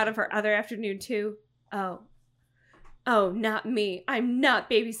back out of her other afternoon too?" Oh, not me. I'm not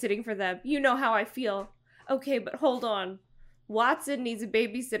babysitting for them. You know how I feel." "Okay, but hold on. Watson needs a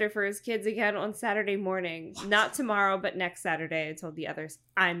babysitter for his kids again on Saturday morning. Not tomorrow, but next Saturday," I told the others.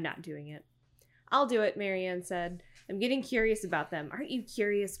 "I'm not doing it." "I'll do it," Marianne said. "I'm getting curious about them. Aren't you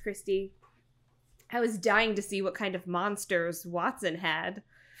curious, Christy?" I was dying to see what kind of monsters Watson had.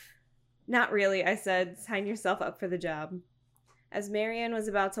 "Not really," I said. "Sign yourself up for the job." As Marianne was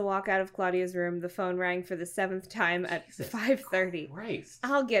about to walk out of Claudia's room, the phone rang for the 7th time at 5:30. Christ.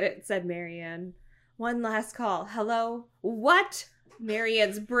 I'll get it, said Marianne. One last call. Hello? What?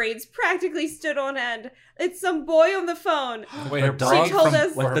 Marianne's braids practically stood on end. It's some boy on the phone. Wait, The her dog She brains? told from,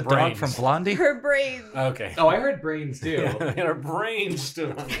 us- like Or the her dog brains? from Blondie? Her braids Okay. Oh, I heard brains too. And her brains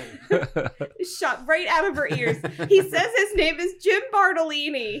stood on it. shot right out of her ears. He says his name is Jim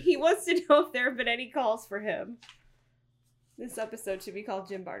Bartolini. He wants to know if there have been any calls for him. This episode should be called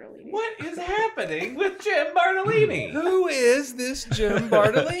Jim Bartolini. What is happening with Jim Bartolini? Who is this Jim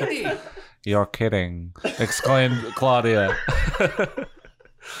Bartolini? You're kidding, exclaimed Claudia.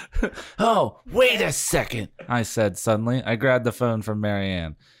 Oh, wait a second, I said suddenly. I grabbed the phone from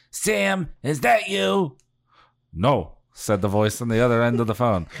Marianne. Sam, is that you? No, said the voice on the other end of the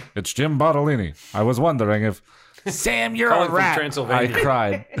phone. It's Jim Bartolini. I was wondering if... Sam, you're Calling a from rat, I Transylvania.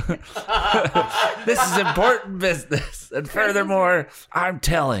 cried. This is important business. And furthermore, I'm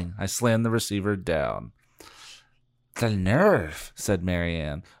telling. I slammed the receiver down. The nerve, said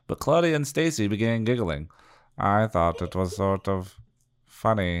Marianne. But Claudia and Stacy began giggling. I thought it was sort of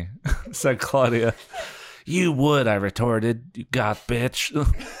funny, said Claudia. You would, I retorted. You got bitch.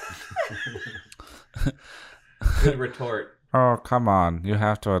 Good retort. Oh, come on. You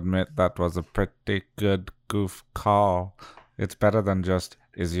have to admit that was a pretty good goof call. It's better than just,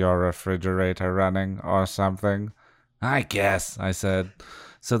 is your refrigerator running or something? I guess, I said.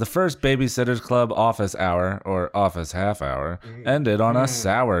 So the first Babysitters Club office hour, or office half hour, ended on a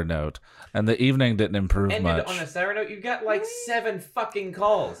sour note, and the evening didn't improve Ended much. on a sour note. You got like 7 fucking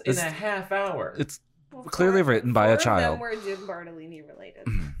calls in It's- a half hour. It's Well, clearly written by a 4 of child. them were Jim Bartolini related.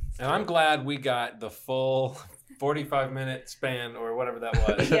 And I'm glad we got the full 45-minute span or whatever that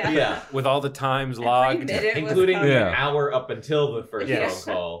was. Yeah. Yeah. With all the times Every logged. minute was Including counted. Yeah. an hour up until the first Yes.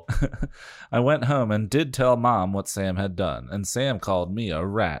 phone call. I went home and did tell Mom what Sam had done, and Sam called me a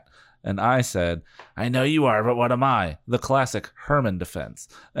rat. And I said, I know you are, but what am I? The classic Herman defense.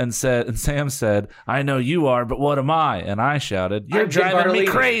 And Sam said, I know you are, but what am I? And I shouted, You're I'm Jim driving me Bartolini."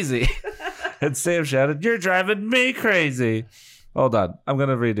 crazy. And Sam shouted, You're driving me crazy. Hold on. I'm going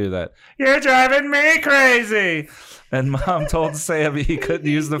to redo that. You're driving me crazy. And Mom told Sam he couldn't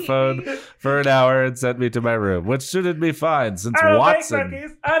use the phone for an hour and sent me to my room, which suited me fine since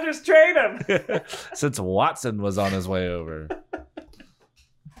Watson... I just trade them. since Watson was on his way over.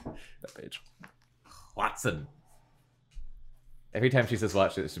 That page. Watson. Every time she says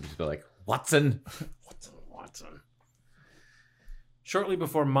Watson, it should just be like, Watson. Watson. Shortly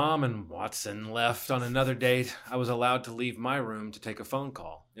before Mom and Watson left on another date, I was allowed to leave my room to take a phone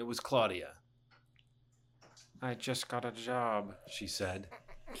call. It was Claudia. I just got a job, she said.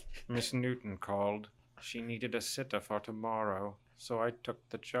 Miss Newton called. She needed a sitter for tomorrow, so I took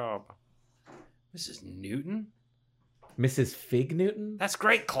the job. Mrs. Newton? Mrs. Fig Newton? That's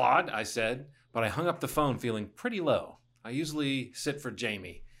great, Claude, I said, but I hung up the phone feeling pretty low. I usually sit for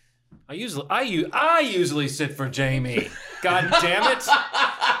Jamie. I usually sit for Jamie. God damn it.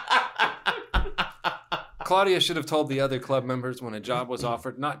 Claudia should have told the other club members when a job was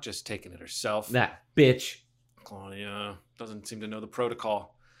offered, not just taken it herself. That bitch. Claudia doesn't seem to know the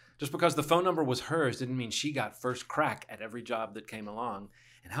protocol. Just because the phone number was hers didn't mean she got first crack at every job that came along.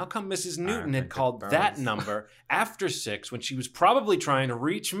 And how come Mrs. Newton had called that number after 6 when she was probably trying to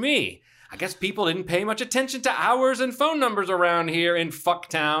reach me? I guess people didn't pay much attention to hours and phone numbers around here in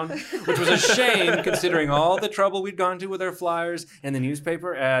Fucktown, which was a shame considering all the trouble we'd gone to with our flyers and the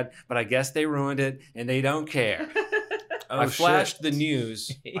newspaper ad, but I guess they ruined it and they don't care. I flashed the news.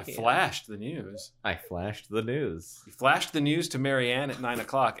 I flashed the news. I flashed the news. He flashed the news to Marianne at 9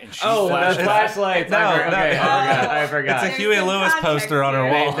 o'clock, and she Oh, flashed the it. flashlights. No, I forgot. It's a There's Huey some Lewis context poster on her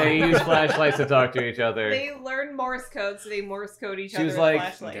here. wall. They use flashlights to talk to each other. They learn Morse code, so they Morse code each She other was with like-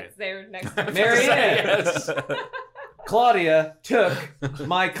 flashlights. Okay. They're next to Marianne. Yes. Claudia took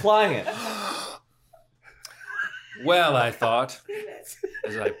my client. Well, I thought,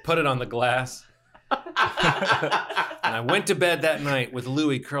 as I put it on the glass. And I went to bed that night with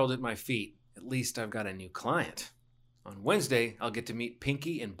Louie curled at my feet. At least I've got a new client. On Wednesday, I'll get to meet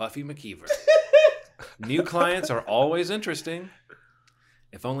Pinky and Buffy McKeever. New clients are always interesting.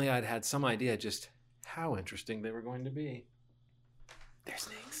 If only I'd had some idea just how interesting they were going to be. They're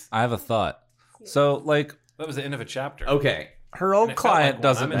snakes. I have a thought. So, like, That was the end of a chapter. Okay. her And old it felt client like one.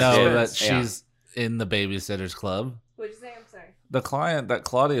 doesn't I'm know in that suspense. she's in the Babysitters Club. What'd you say? I'm sorry. The client that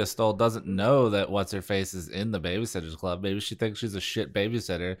Claudia stole doesn't know that What's-Her-Face is in the Babysitters Club. Maybe she thinks she's a shit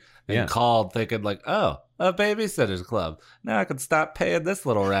babysitter and Yeah. called thinking like, oh, a Babysitters Club. Now I can stop paying this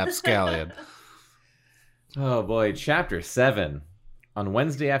little rapscallion. Oh boy, chapter 7. On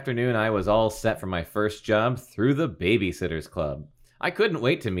Wednesday afternoon, I was all set for my first job through the Babysitters Club. I couldn't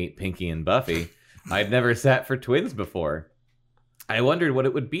wait to meet Pinky and Buffy. I'd never sat for twins before. I wondered what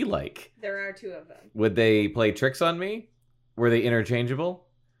it would be like. There are 2 of them. Would they play tricks on me? Were they interchangeable?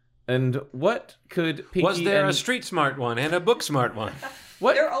 And what could Pinky Was there and... a street smart one and a book smart one?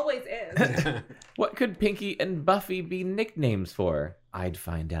 What... There always is. What could Pinky and Buffy be nicknames for? I'd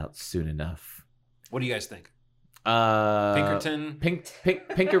find out soon enough. What do you guys think? Pinkerton,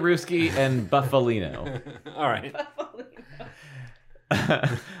 Pinkarooski, and Buffalino. All right.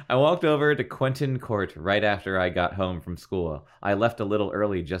 I walked over to Quentin Court right after I got home from school. I left a little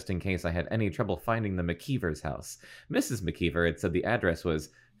early just in case I had any trouble finding the McKeever's house. Mrs. McKeever had said the address was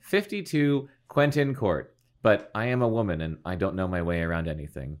 52 Quentin Court, but I am a woman and I don't know my way around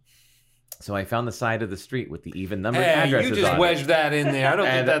anything. So I found the side of the street with the even numbered addresses you just on wedged it. that in there. I don't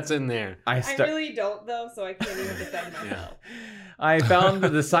think And that's in there. I really don't, though, so I can't even defend myself. I found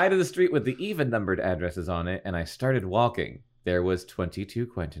the side of the street with the even numbered addresses on it, and I started walking. There was 22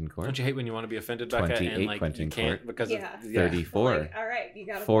 Quentin Court. Don't you hate when you want to be offended, Becca, 28 and like Quentin you can't Court. because Yeah. of 34. Like, all right, you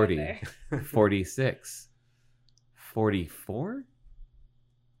got a 40. point there. 46. 44?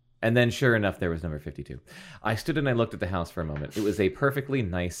 And then, sure enough, there was number 52. I stood and I looked at the house for a moment. It was a perfectly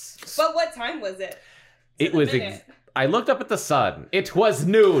nice... But what time was it? It was... I looked up at the sun. It was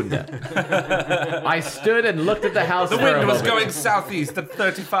noon. I stood and looked at the house The for a wind was moment. going southeast at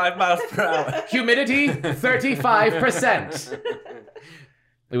 35 miles per hour. Humidity, 35%.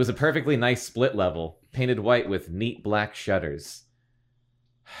 It was a perfectly nice split level, painted white with neat black shutters.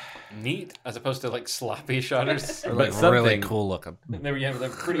 Neat, as opposed to like sloppy shutters. They're But like something- really cool looking. There we have the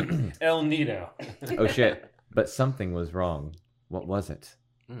pretty El Nido. Oh shit. But something was wrong. What was it?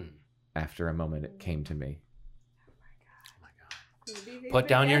 Hmm. After a moment, it came to me. Put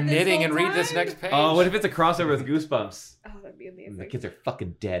down your knitting and read this next page. Oh, what if it's a crossover with Goosebumps? Oh, that'd be amazing. And the kids are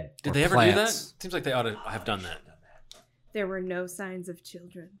fucking dead. Did Or they ever do that? plants. Seems like they ought to have done that. There were no signs of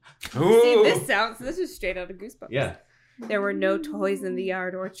children. Ooh. See, this is straight out of Goosebumps. Yeah. There were no toys in the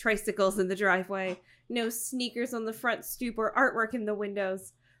yard or tricycles in the driveway, no sneakers on the front stoop or artwork in the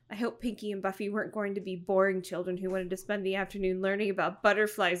windows. I hope Pinky and Buffy weren't going to be boring children who wanted to spend the afternoon learning about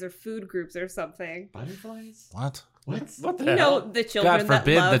butterflies or food groups or something. Butterflies? What? What the You hell? know, the children God that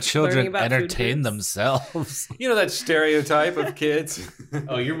forbid love the children learning about food entertain groups. themselves. You know that stereotype of kids?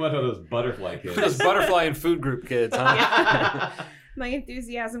 Oh, you're one of those butterfly Those kids. butterfly and food group kids, huh? My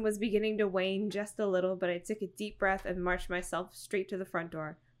enthusiasm was beginning to wane just a little, but I took a deep breath and marched myself straight to the front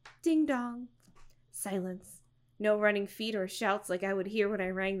door. Ding dong. Silence. No running feet or shouts like I would hear when I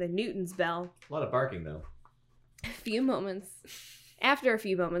rang the Newton's bell. A lot of barking, though. After a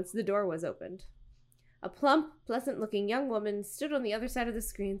few moments, the door was opened. A plump, pleasant-looking young woman stood on the other side of the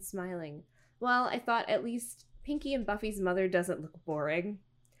screen, smiling. Well, I thought at least Pinky and Buffy's mother doesn't look boring.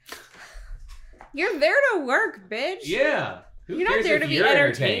 You're there to work, bitch! Yeah. Who You're not cares there if to be you're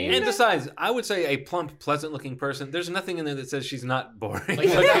entertained. And besides, I would say a plump, pleasant-looking person. There's nothing in there that says she's not boring. Like,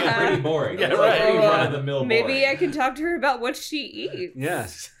 that's pretty boring. Yeah, That's right. pretty run-of-the-mill Maybe boring. I can talk to her about what she eats.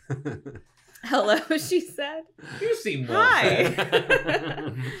 Yes. Hello, she said. You seem well Hi.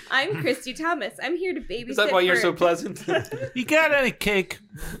 fed. I'm Christy Thomas. I'm here to babysit. Is that why you're for- so pleasant? You got any cake?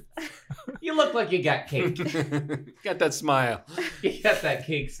 You look like you got cake. Got that smile. You got that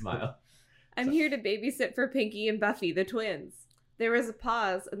cake smile. I'm here to babysit for Pinky and Buffy, the twins. There was a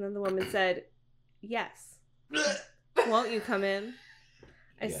pause, and then the woman said, "Yes. Won't you come in?"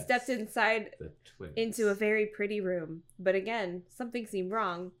 I Yes. stepped inside The twins. into a very pretty room, but again, something seemed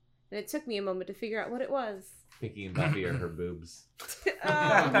wrong, and it took me a moment to figure out what it was. Pinky and Buffy are her boobs.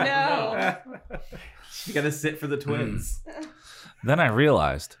 Oh no! You gotta sit for the twins. Then I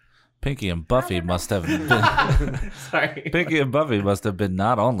realized Pinky and Buffy must have been Sorry. Pinky and Buffy must have been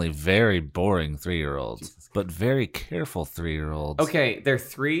not only very boring 3-year-olds, but very careful 3-year-olds. Okay, they're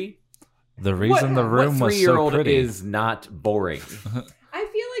 3. The reason the room what was so 3-year-old pretty. is not boring. I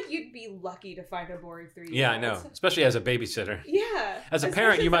feel like you'd be lucky to find a boring 3-year-old. Yeah, I know. Especially as a babysitter. Yeah. As a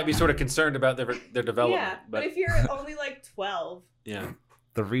parent, you might be sort of concerned about their development. Yeah, but if you're only like 12. yeah.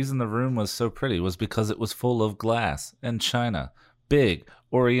 The reason the room was so pretty was because it was full of glass and china, big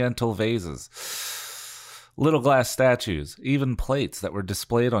oriental vases, little glass statues, even plates that were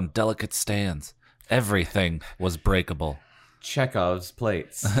displayed on delicate stands. Everything was breakable. Chekhov's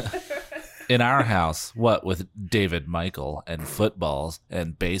plates. In our house, what with David Michael and footballs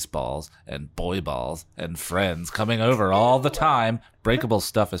and baseballs and boy balls and friends coming over all the time, breakable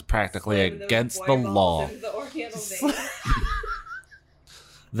stuff is practically Slam those against the boy balls law. into the Oriental vase.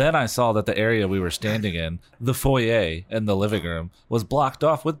 Then I saw that the area we were standing in, the foyer and the living room, was blocked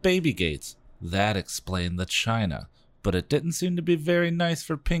off with baby gates. That explained the china. but it didn't seem to be very nice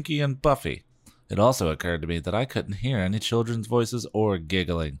for Pinky and Buffy. It also occurred to me that I couldn't hear any children's voices or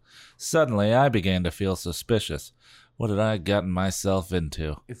giggling. Suddenly, I began to feel suspicious. What had I gotten myself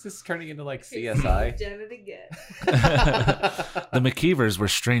into? Is this turning into like CSI? Done it again. The McKeevers were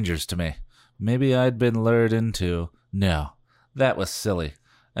strangers to me. Maybe I'd been lured into... No, that was silly.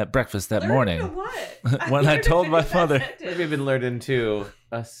 At breakfast that morning, What? when I told my mother... Maybe been lured into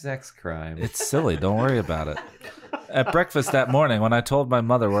a sex crime. It's silly, don't worry about it. At breakfast that morning, when I told my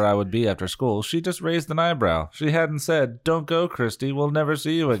mother where I would be after school, she just raised an eyebrow. She hadn't said, "Don't go, Christy, we'll never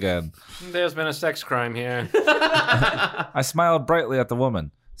see you again." There's been a sex crime here. I smiled brightly at the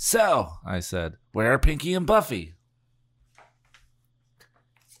woman. "So," I said, "where are Pinky and Buffy?"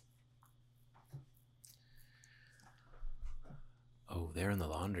 Oh, they're in the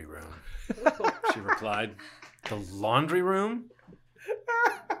laundry room, she replied. The laundry room?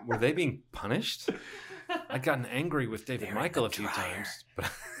 Were they being punished? I'd gotten angry with David Michael a few times, but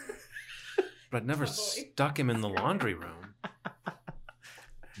I'd never stuck him in the laundry room.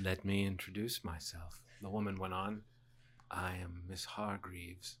 Let me introduce myself, the woman went on. I am Miss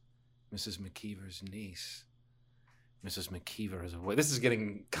Hargreaves, Mrs. McKeever's niece. Mrs. McKeever is away. This is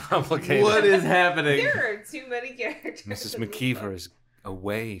getting complicated. What is happening? There are too many characters. Mrs. McKeever is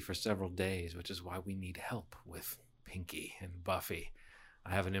away for several days, which is why we need help with Pinky and Buffy.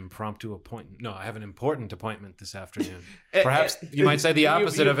 I have an impromptu appointment. No, I have an important appointment this afternoon. Perhaps you might say the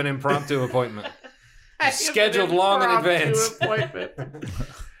opposite of an impromptu appointment. Scheduled long in advance. Which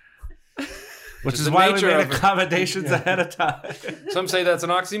Just is the why we nature made of it. accommodations ahead of time. Some say that's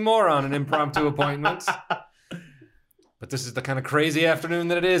an oxymoron, an impromptu appointment. But this is the kind of crazy afternoon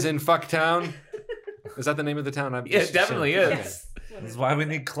that it is in Fucktown. Is that the name of the town? Yeah, it definitely is. Yes. This is why we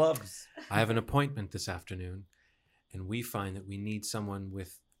need clubs. I have an appointment this afternoon, and we find that we need someone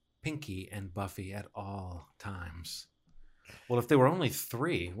with Pinky and Buffy at all times. Well, if they were only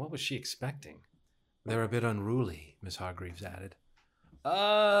 3, what was she expecting? They're a bit unruly, Miss Hargreaves added.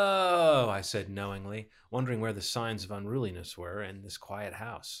 Oh, I said knowingly, wondering where the signs of unruliness were in this quiet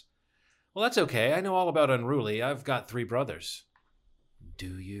house. Well, that's okay. I know all about unruly. I've got 3 brothers.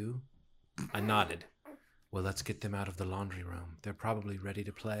 Do you? I nodded. Well, let's get them out of the laundry room. They're probably ready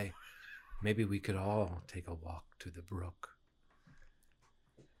to play. Maybe we could all take a walk to the brook.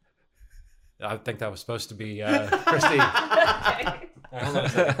 I think that was supposed to be Christy. Hold on a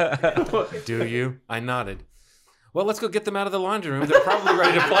second. Do you? I nodded. Well, let's go get them out of the laundry room. They're probably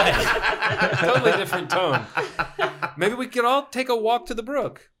ready to play. Totally different tone. Maybe we could all take a walk to the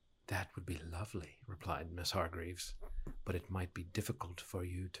brook. That would be lovely, replied Miss Hargreaves. But it might be difficult for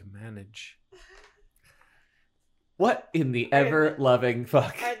you to manage. What in the ever-loving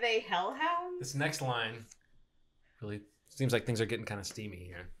fuck? Are they hellhounds? This next line really seems like things are getting kind of steamy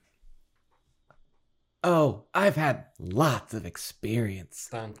here. Oh, I've had lots of experience.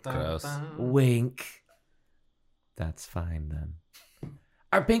 Dun, dun, Gross. dun. Wink. That's fine then.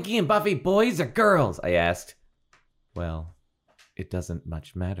 Are Pinky and Buffy boys or girls? I asked. Well, it doesn't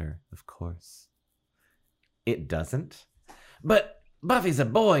much matter, of course. It doesn't? But Buffy's a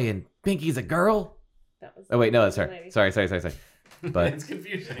boy and Pinky's a girl? That was Oh, wait, no, lady. sorry. But It's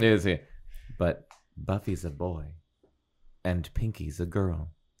confusing. it is here. But Buffy's a boy and Pinky's a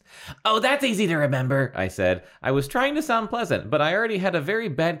girl. Oh, that's easy to remember, I said. I was trying to sound pleasant, but I already had a very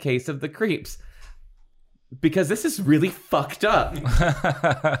bad case of the creeps. Because this is really fucked up.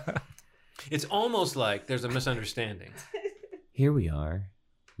 It's almost like there's a misunderstanding. Here we are,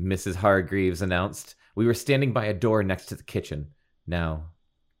 Mrs. Hargreaves announced. We were standing by a door next to the kitchen. Now,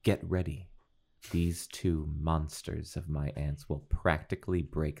 get ready. These 2 monsters of my aunts will practically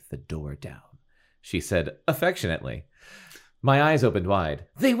break the door down, she said affectionately. My eyes opened wide.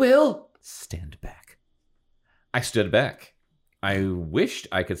 They will? Stand back. I stood back. I wished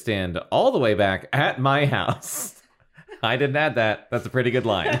I could stand all the way back at my house. I didn't add that. That's a pretty good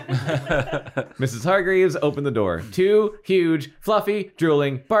line. Mrs. Hargreaves opened the door. 2 huge, fluffy,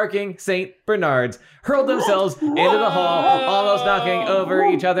 drooling, barking St. Bernards hurled themselves into the hall, almost knocking over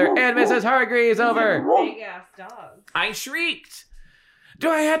each other and Mrs. Hargreaves over. Big ass dogs. I shrieked. Do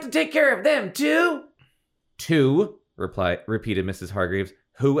I have to take care of them too? 2, repeated Mrs. Hargreaves.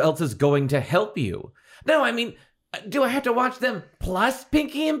 Who else is going to help you? No, I mean, do I have to watch them plus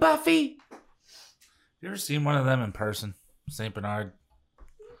Pinky and Buffy? You ever seen one of them in person? St. Bernard?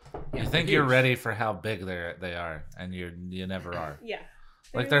 Yeah, You think they're you're huge. ready for how big they are, and you never are. Yeah.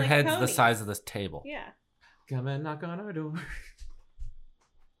 Like They're their head's the ponies. size of this table. Yeah. Come and knock on our door.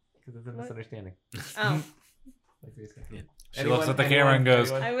 Because it's a misunderstanding. Oh, Like we said. Yeah. She looks at the camera and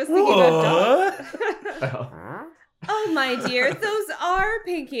goes, I was thinking of dogs. Oh. Oh, my dear, those are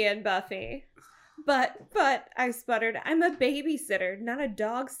Pinky and Buffy. But, I sputtered, I'm a babysitter, not a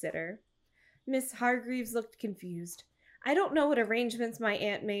dog sitter. Miss Hargreaves looked confused. I don't know what arrangements my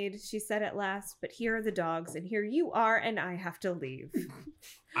aunt made, she said at last, but here are the dogs, and here you are, and I have to leave.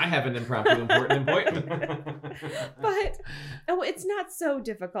 I have an impromptu important appointment. But, oh, it's not so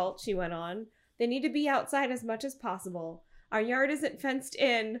difficult, she went on. They need to be outside as much as possible. Our yard isn't fenced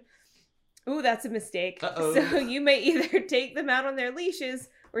in. Ooh, that's a mistake. Uh-oh. So you may either take them out on their leashes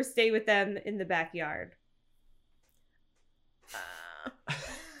or stay with them in the backyard.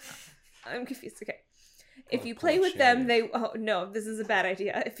 I'm confused. Okay. If you play with them, oh no, this is a bad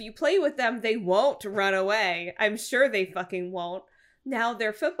idea. If you play with them, they won't run away. I'm sure they fucking won't. Now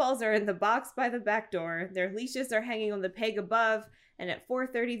their footballs are in the box by the back door. Their leashes are hanging on the peg above. And at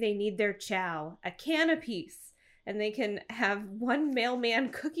 4:30, they need their chow, a can apiece. And they can have one mailman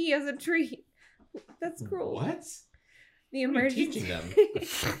cookie as a treat. That's cruel. What? The What are you emergency teaching them?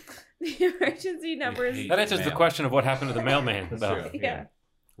 The emergency numbers. That answers the Mail. question of what happened to the mailman. That's though. true. Yeah.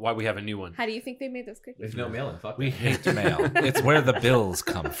 Why we have a new one. How do you think they made those cookies? There's no mail-in. Fuck We that. hate mail. It's where the bills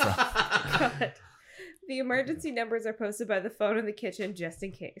come from. God. The emergency numbers are posted by the phone in the kitchen just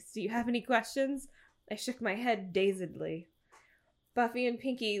in case. Do you have any questions? I shook my head dazedly. Buffy and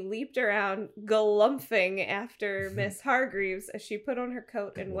Pinky leaped around, galumphing after Miss Hargreaves as she put on her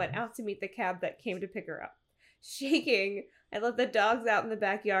coat and went out to meet the cab that came to pick her up. Shaking, I let the dogs out in the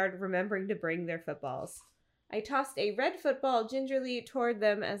backyard, remembering to bring their footballs. I tossed a red football gingerly toward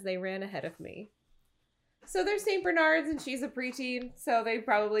them as they ran ahead of me. So they're St. Bernards and she's a preteen, so they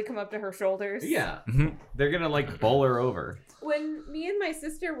probably come up to her shoulders. Yeah. Mhm. They're gonna like bowl her over. When me and my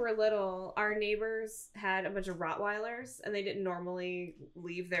sister were little, our neighbors had a bunch of Rottweilers, and they didn't normally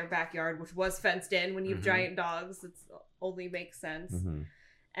leave their backyard, which was fenced in. When you have Mhm. giant dogs, it only makes sense. Mm-hmm.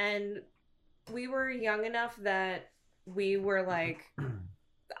 And we were young enough that we were like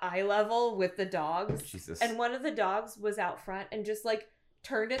eye level with the dogs. Jesus. And one of the dogs was out front and just like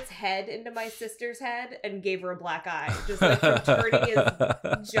turned its head into my sister's head and gave her a black eye. Just like from turning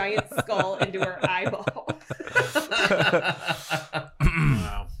his giant skull into her eyeball.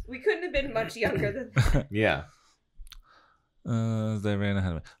 Wow. We couldn't have been much younger than that. Yeah. They ran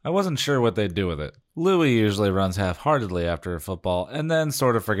ahead of me. I wasn't sure what they'd do with it. Louie usually runs half-heartedly after a football and then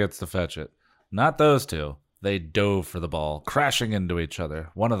sort of forgets to fetch it. Not those two. They dove for the ball, crashing into each other.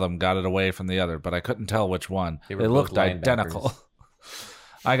 One of them got it away from the other, but I couldn't tell which one. They They, were looked both identical.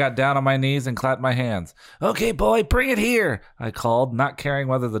 I got down on my knees and clapped my hands. Okay, boy, bring it here, I called, not caring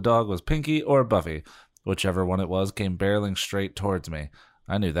whether the dog was Pinky or Buffy. Whichever one it was came barreling straight towards me.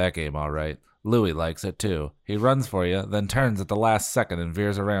 I knew that game all right. Louie likes it too. He runs for you, then turns at the last second and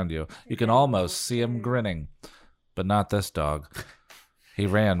veers around you. You can almost see him grinning. But not this dog. He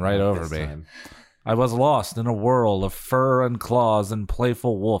ran right over This me. time. I was lost in a whirl of fur and claws and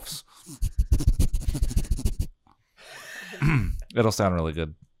playful woofs. It'll sound really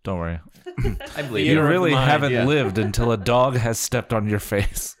good. Don't worry. I believe You Theater of the really mind, haven't yeah. lived until a dog has stepped on your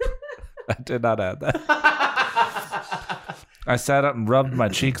face. I did not add that. I sat up and rubbed my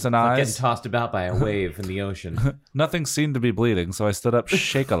cheeks and Like getting eyes. tossed about by a wave in the ocean. Nothing seemed to be bleeding, so I stood up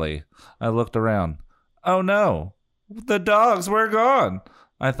shakily. I looked around. Oh no, the dogs were gone.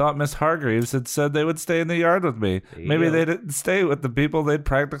 I thought Miss Hargreaves had said they would stay in the yard with me. There you Maybe go. they didn't stay with the people they'd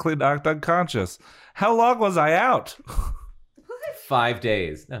practically knocked unconscious. How long was I out? 5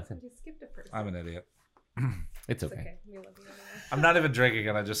 days. Nothing. You skipped a person. I'm an idiot. It's It's okay. okay. We love you anyway. I'm not even drinking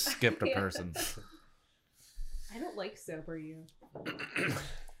and I just skipped a Yeah. person. I don't like sober you.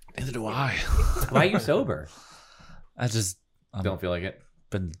 Neither do I. Why are you sober? I just Don't feel like it.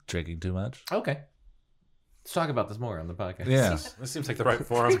 been drinking too much. Okay. Let's talk about this more on the podcast. Yeah. This seems like the right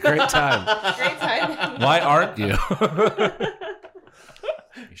forum. Great time. Great time. Why aren't you?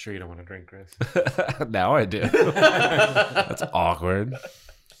 You sure you don't want to drink, Chris? Now I do. That's awkward.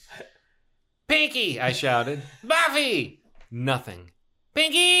 Pinky! I shouted. Buffy! Nothing.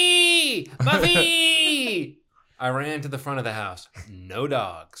 Pinky! Buffy! I ran to the front of the house. No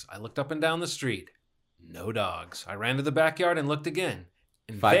dogs. I looked up and down the street. No dogs. I ran to the backyard and looked again.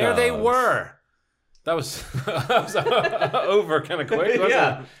 And 5 there they dogs. were. That was, over kind of quick, wasn't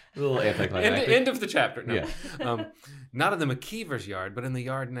Yeah. it? A little anticlimactic. End of the chapter. No. Yeah. Not in the McKeever's yard, but in the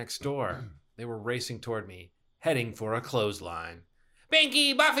yard next door. They were racing toward me, heading for a clothesline.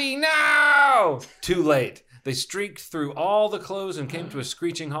 Pinky, Buffy, no! Too late. They streaked through all the clothes and came to a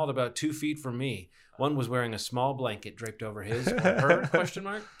screeching halt about 2 feet from me. One was wearing a small blanket draped over his or her question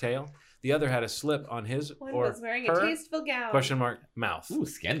mark tail. The other had a slip on his One or was wearing her a tasteful gown. question mark mouth. Ooh,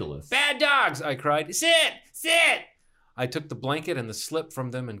 scandalous. Bad dogs, I cried. Sit! Sit! I took the blanket and the slip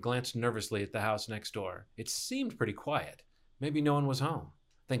from them and glanced nervously at the house next door. It seemed pretty quiet. Maybe no one was home.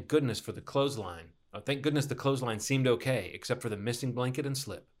 Thank goodness for the clothesline. Thank goodness the clothesline seemed okay, except for the missing blanket and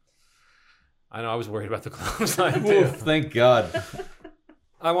slip. I know, I was worried about the clothesline too. Oof, thank God.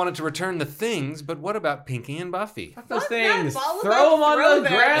 I wanted to return the things, but what about Pinky and Buffy? Fuck those Fuck things. that, ball Throw them on throw the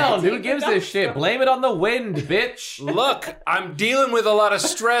them. ground. Who Take gives it a up. shit? Blame it on the wind, bitch. Look, I'm dealing with a lot of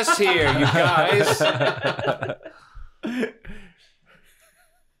stress here, you guys.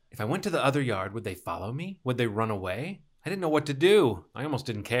 If I went to the other yard, would they follow me? Would they run away? I didn't know what to do. I almost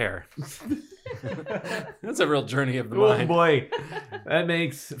didn't care. That's a real journey of the Oh mind. boy. That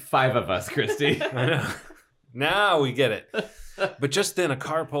makes 5 of us, Christy. I know. Now we get it. But just then, a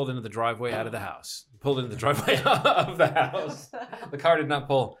car pulled into the driveway out of the house. Pulled into the driveway of the house. The car did not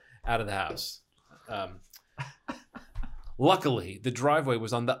pull out of the house. Luckily, the driveway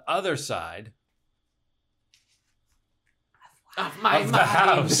was on the other side Of of the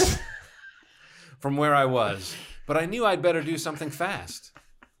house from where I was. But I knew I'd better do something fast.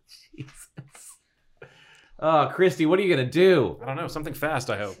 Oh, Christy, what are you going to do? I don't know, something fast,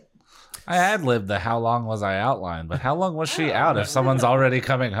 I hope. I had lived the how long was I outline, but how long was she out if someone's already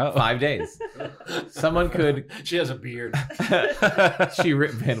coming home? 5 days. Someone could... She has a beard. She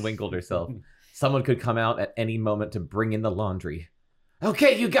Rip Van Winkled herself. Someone could come out at any moment to bring in the laundry.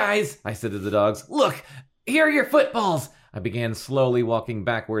 Okay, you guys, I said to the dogs. Look, here are your footballs. I began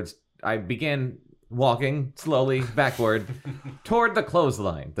walking slowly backward toward the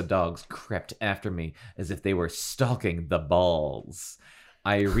clothesline. The dogs crept after me as if they were stalking the balls.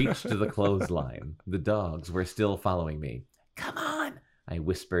 I reached the clothesline. The dogs were still following me. Come on, I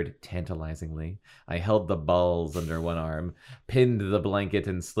whispered tantalizingly. I held the balls under one arm, pinned the blanket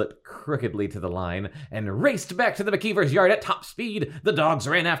and slipped crookedly to the line, and raced back to the McKeever's yard at top speed. The dogs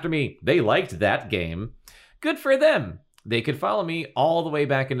ran after me. They liked that game. Good for them. They could follow me all the way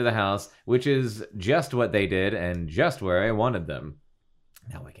back into the house, which is just what they did and just where I wanted them.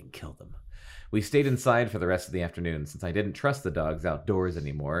 Now I can kill them. We stayed inside for the rest of the afternoon since I didn't trust the dogs outdoors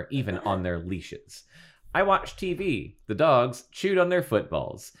anymore, even on their leashes. I watched TV. The dogs chewed on their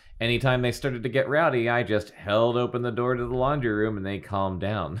footballs. Anytime they started to get rowdy, I just held open the door to the laundry room and they calmed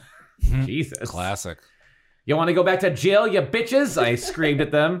down. Jesus. Classic. You want to go back to jail, you bitches? I screamed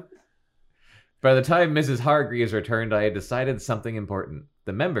at them. By the time Mrs. Hargreaves returned, I had decided something important.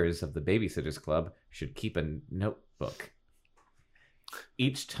 The members of the Babysitters Club should keep a notebook.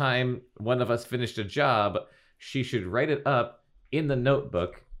 Each time one of us finished a job, she should write it up in the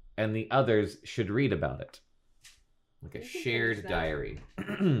notebook, and the others should read about it. Like a We can shared finish that. diary.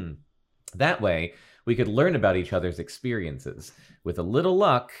 That way, we could learn about each other's experiences. With a little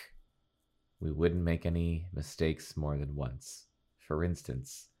luck, we wouldn't make any mistakes more than once. For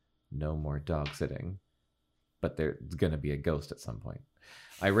instance, no more dog sitting. But there's going to be a ghost at some point.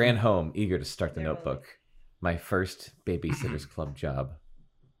 I ran home, eager to start the There will notebook. My first Babysitters Club job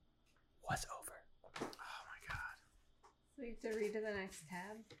was over. So you have to read to the next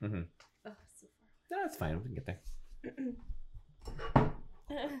tab. Mhm. Oh, so No, it's fine. We can get there. far.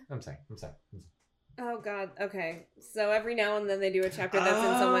 I'm sorry. Oh God. Okay. So every now and then they do a chapter that's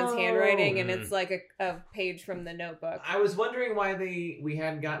in someone's handwriting, and it's like a page from the notebook. I was wondering why we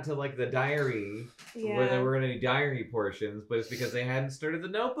hadn't gotten to like the diary where there Yeah. were any diary portions, but it's because they hadn't started the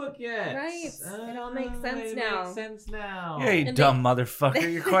notebook yet. Right. It all makes sense it now. Makes sense now. Yeah, you And dumb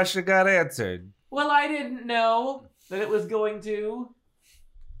motherfucker. Your question got answered. Well, I didn't know that it was going to.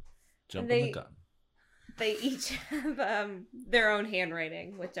 Jump They- in the gun. They each have their own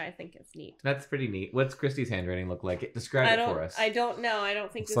handwriting, which I think is neat. That's pretty neat. What's Christy's handwriting look like? Describe I it don't. for us. I don't know. I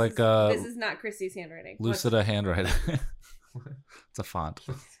don't think It's this like, this is not Christy's handwriting. Lucida handwriting. It's a font.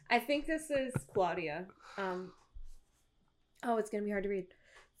 I think this is Claudia. Oh, it's gonna be hard to read.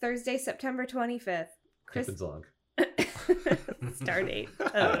 Thursday, September 25th. Captain's log. Star date.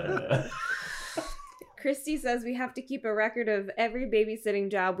 Christy says we have to keep a record of every babysitting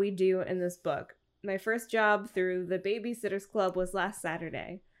job we do in this book. My first job through the Babysitters Club was last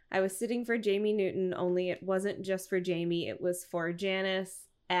Saturday. I was sitting for Jamie Newton, only it wasn't just for Jamie, it was for Janice,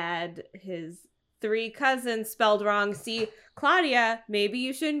 Ad, his 3 cousins spelled wrong. See, Claudia, maybe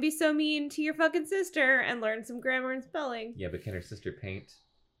you shouldn't be so mean to your fucking sister and learn some grammar and spelling. Yeah, but can her sister paint?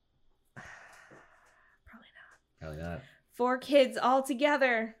 Probably not. Probably not. 4 kids all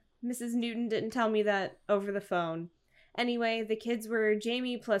together. Mrs. Newton didn't tell me that over the phone. Anyway, the kids were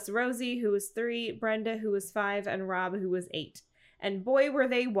Jamie plus Rosie, who was 3, Brenda, who was 5, and Rob, who was 8. And boy, were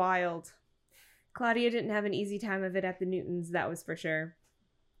they wild. Claudia didn't have an easy time of it at the Newtons, that was for sure.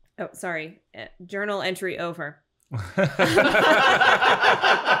 Oh, sorry. Journal entry over.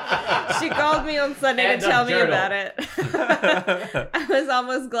 She called me on Sunday End to of tell me journal. about it. I was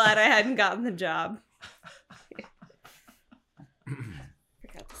almost glad I hadn't gotten the job.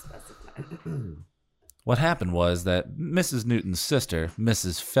 Forgot What happened was that Mrs. Newton's sister,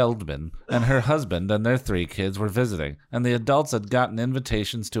 Mrs. Feldman, and her husband and their 3 kids were visiting, and the adults had gotten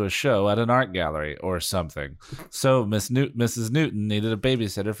invitations to a show at an art gallery or something. So Mrs. Newton needed a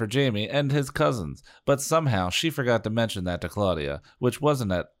babysitter for Jamie and his cousins, but somehow she forgot to mention that to Claudia, which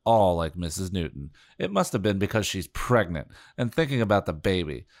wasn't at all like Mrs. Newton. It must have been because she's pregnant and thinking about the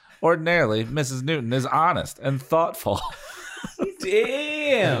baby. Ordinarily, Mrs. Newton is honest and thoughtful.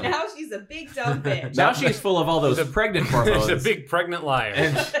 Damn. Now she's a big dumb bitch. Now she's full of all those pregnant hormones. There's a big pregnant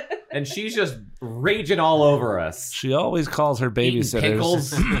liar. and she's just raging all over us. She always calls her Eating babysitters.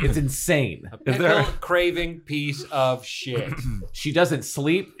 pickles. It's insane. Pickle craving piece of shit. She doesn't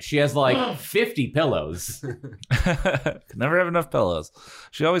sleep. She has like 50 pillows. Can never have enough pillows.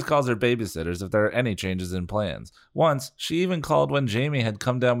 She always calls her babysitters if there are any changes in plans. Once, she even called when Jamie had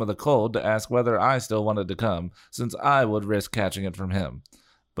come down with a cold to ask whether I still wanted to come, since I would risk catching it from him.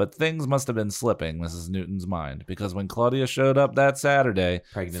 But things must have been slipping Mrs. Newton's mind, because when Claudia showed up that Saturday,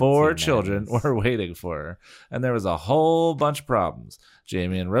 Pregnancy 4 children madness. were waiting for her, and there was a whole bunch of problems.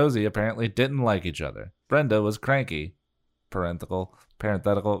 Jamie and Rosie apparently didn't like each other. Brenda was cranky, parenthetical,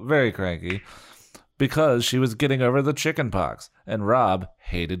 very cranky, because she was getting over the chicken pox, and Rob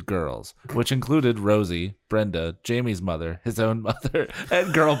hated girls, which included Rosie, Brenda, Jamie's mother, his own mother,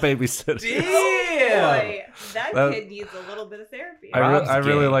 and girl babysitter. Boy, that kid needs a little bit of therapy. I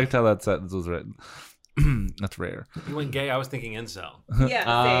really gay. liked how that sentence was written. That's rare. You went gay, I was thinking incel. Yeah,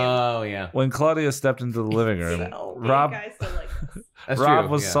 Oh, yeah. When Claudia stepped into the living room, same. So, Rob guys still like this. That's Rob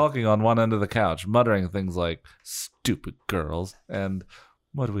true, was yeah. sulking on one end of the couch, muttering things like "stupid girls" and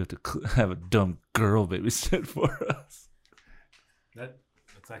 "why do we have to have a dumb girl babysit for us?"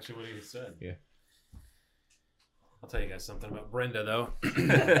 That's actually what he said. Yeah. I'll tell you guys something about Brenda, though.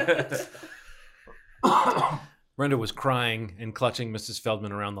 Brenda was crying and clutching Mrs.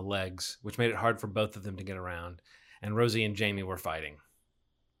 Feldman around the legs, which made it hard for both of them to get around. And Rosie and Jamie were fighting.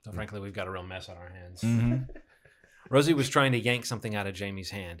 So frankly, we've got a real mess on our hands. Mm-hmm. Rosie was trying to yank something out of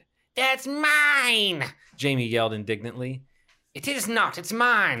Jamie's hand. "That's mine!" Jamie yelled indignantly. "It is not, it's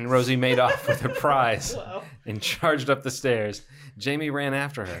mine!" Rosie made off with her prize Whoa. and charged up the stairs. Jamie ran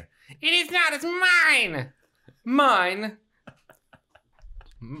after her. "It is not, it's mine!" "Mine?"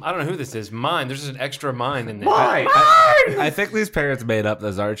 I don't know who this is. Mine. There's just an extra mine in there. Why? I think these parents made up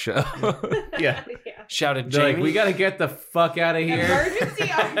this art show. Yeah. Yeah. Shouted They're Jamie. like, we got to get the fuck out of here.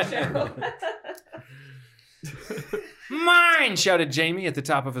 Emergency art show. "Mine!" shouted Jamie at the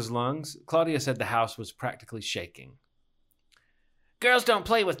top of his lungs. Claudia said the house was practically shaking. "Girls don't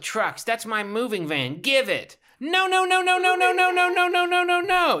play with trucks. That's my moving van. Give it." "No, no, no, no, no, no, no, no, no, no, no, no,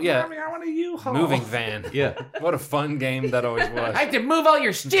 no." Yeah. I want a U-Haul. Moving van. Yeah. What a fun game that always was. I have to move all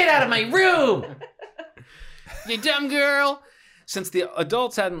your shit out of my room. You dumb girl. Since the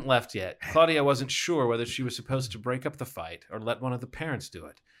adults hadn't left yet, Claudia wasn't sure whether she was supposed to break up the fight or let one of the parents do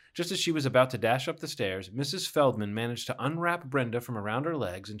it. Just as she was about to dash up the stairs, Mrs. Feldman managed to unwrap Brenda from around her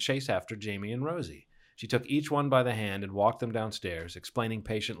legs and chase after Jamie and Rosie. She took each one by the hand and walked them downstairs, explaining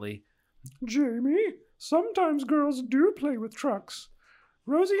patiently, "Jamie, sometimes girls do play with trucks.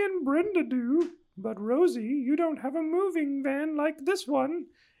 Rosie and Brenda do. But Rosie, you don't have a moving van like this one.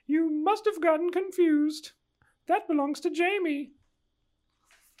 You must have gotten confused. That belongs to Jamie."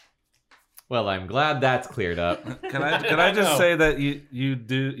 Well, I'm glad that's cleared up. Can I just say that you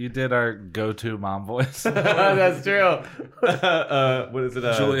did our go-to mom voice? That's true. What is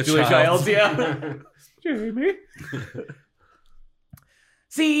it? Julia Childs. Childs. Yeah. Jamie?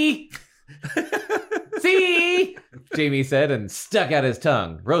 See? See? Jamie said and stuck out his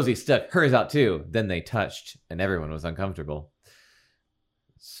tongue. Rosie stuck hers out too. Then they touched, and everyone was uncomfortable.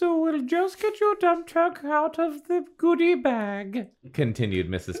 So we'll just get your dump truck out of the goodie bag. Continued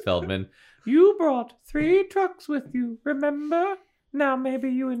Mrs. Feldman. You brought 3 trucks with you, remember? Now maybe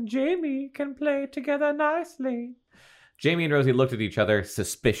you and Jamie can play together nicely. Jamie and Rosie looked at each other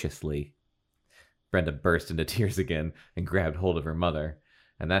suspiciously. Brenda burst into tears again and grabbed hold of her mother.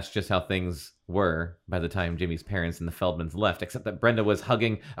 And that's just how things were by the time Jamie's parents and the Feldmans left, except that Brenda was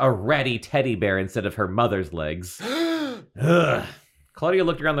hugging a ratty teddy bear instead of her mother's legs. Ugh. Claudia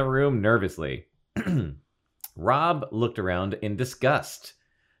looked around the room nervously. Rob looked around in disgust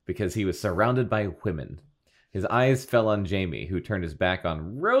because he was surrounded by women. His eyes fell on Jamie, who turned his back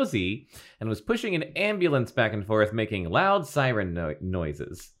on Rosie and was pushing an ambulance back and forth, making loud siren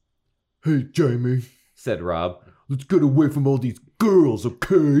noises. "Hey, Jamie, Said Rob. let's get away from all these girls,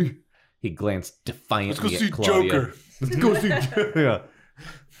 okay? He glanced defiantly Let's go see at Claudia. Joker. Let's go see Joker.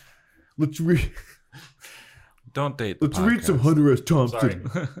 Let's read. Don't date. The Let's read some podcast. Hunter S. Sorry.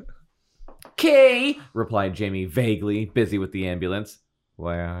 Thompson. "Okay," replied Jamie vaguely, busy with the ambulance.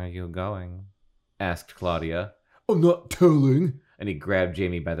 "Where are you going?" asked Claudia. I'm not telling. And he grabbed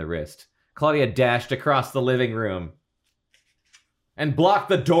Jamie by the wrist. Claudia dashed across the living room and blocked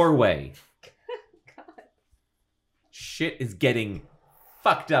the doorway. God. Shit is getting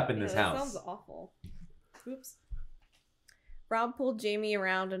fucked up in this that house. Sounds awful. Oops. Rob pulled Jamie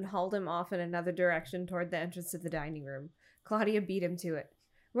around and hauled him off in another direction toward the entrance to the dining room. Claudia beat him to it.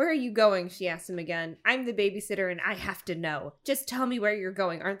 Where are you going? She asked him again. I'm the babysitter and I have to know. Just tell me where you're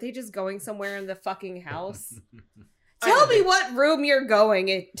going. Aren't they just going somewhere in the fucking house? Tell me what room you're going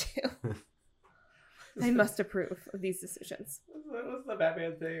into. I must approve of these decisions. What's the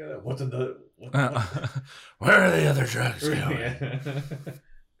Batman thing? What's in the... Where are the other drugs going?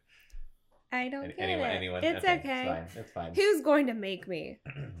 I don't get anyone. it. It's okay. It's fine. Who's going to make me?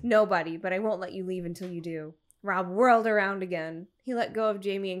 Nobody, but I won't let you leave until you do. Rob whirled around again. He let go of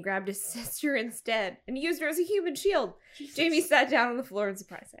Jamie and grabbed his sister instead and used her as a human shield. Jesus. Jamie sat down on the floor in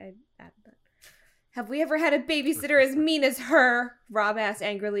surprise. I added that. Have we ever had a babysitter as mean as her? Rob asked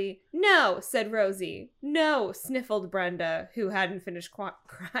angrily. No, said Rosie. No, sniffled Brenda, who hadn't finished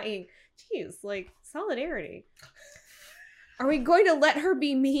crying. Jeez, like, solidarity. Are we going to let her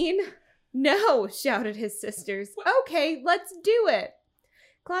be mean? No, shouted his sisters. Okay, let's do it.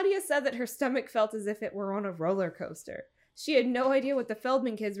 Claudia said that her stomach felt as if it were on a roller coaster. She had no idea what the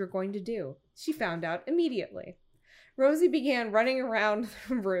Feldman kids were going to do. She found out immediately. Rosie began running around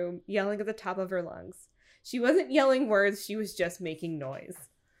the room, yelling at the top of her lungs. She wasn't yelling words, she was just making noise.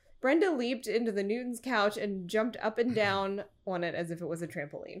 Brenda leaped into the Newton's couch and jumped up and down on it as if it was a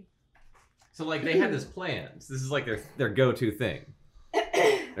trampoline. So, like, they had this plan. So this is like their go-to thing.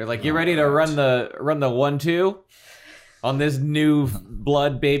 They're like, you ready to run the 1-2 on this new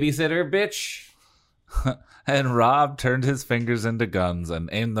blood babysitter, bitch? And Rob turned his fingers into guns and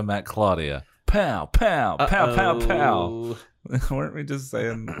aimed them at Claudia. Pow, pow, pow, pow, pow. Weren't we just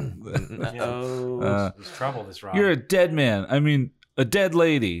saying that? There's trouble, this Rob. You're a dead man. I mean, a dead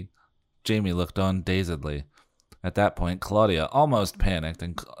lady. Jamie looked on dazedly. At that point, Claudia almost panicked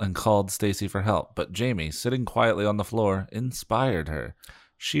and called Stacy for help, but Jamie, sitting quietly on the floor, inspired her.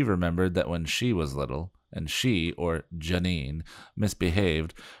 She remembered that when she was little, and she, or Janine,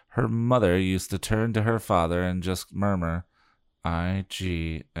 misbehaved, her mother used to turn to her father and just murmur,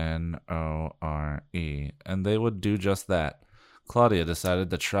 Ignore, and they would do just that. Claudia decided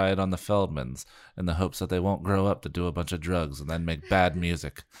to try it on the Feldmans, in the hopes that they won't grow up to do a bunch of drugs and then make bad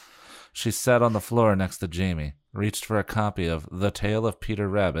music. She sat on the floor next to Jamie, reached for a copy of The Tale of Peter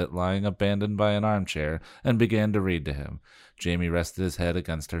Rabbit lying abandoned by an armchair, and began to read to him. Jamie rested his head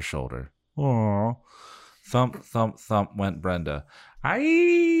against her shoulder. Aww. Thump, thump, thump went Brenda.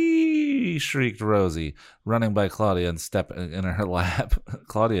 Aye! Shrieked Rosie, running by Claudia and stepping in her lap.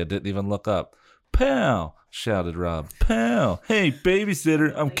 Claudia didn't even look up. Pow! Shouted Rob. Pow! Hey,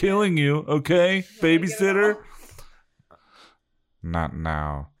 babysitter, I'm killing you, okay? Babysitter? Not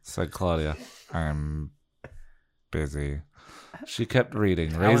now, said Claudia. I'm busy. She kept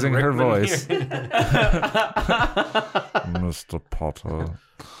reading, raising her voice. Mr. Potter.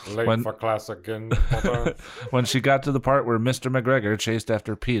 Late for class again, Potter. When she got to the part where Mr. McGregor chased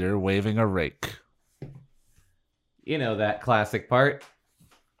after Peter, waving a rake. You know that classic part.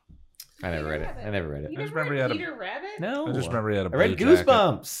 I never read it. You I just never remember read he had a- Peter Rabbit? No. I just remember he had a I read blue jacket.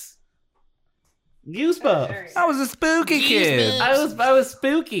 Goosebumps. Goosebumps. I was a spooky kid. I was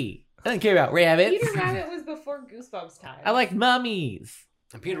spooky. I didn't care about rabbits. Peter Rabbit was before Goosebumps time. I like mummies.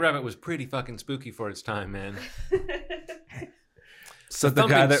 And Peter Rabbit was pretty fucking spooky for its time, man. So the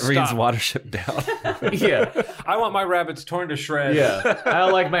guy that Thumping reads stopped. Watership Down. Yeah. I want my rabbits torn to shreds. Yeah. I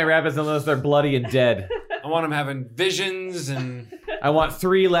don't like my rabbits unless they're bloody and dead. I want them having visions, and I want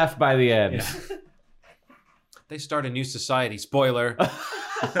 3 left by the end. Yeah. They start a new society. Spoiler.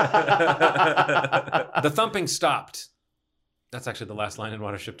 The thumping stopped. That's actually the last line in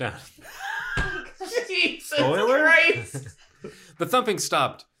Watership Down. Jesus Spoiler? Christ. The thumping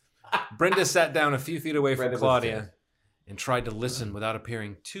stopped. Brenda sat down a few feet away from Brenda was Claudia dead. and tried to listen without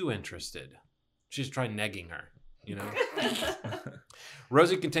appearing too interested. She just tried negging her, you know?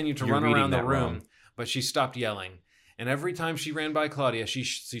 Rosie continued to You're run reading around the that room, wrong. but she stopped yelling. And every time she ran by Claudia, she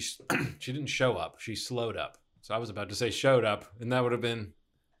didn't show up. She slowed up. So I was about to say showed up, and that would have been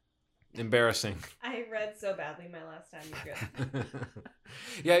embarrassing. I read so badly my last time. You're good.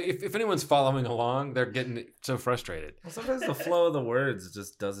 Yeah, if anyone's following along, they're getting so frustrated. Well, sometimes the flow of the words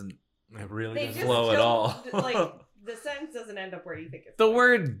just doesn't. It really They does. just flow at don't- all. Like, the sentence doesn't end up where you think it's The going.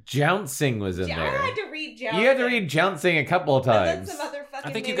 word jouncing was in I there. had to read Jones. You had to read jouncing a couple of And then times. some other fucking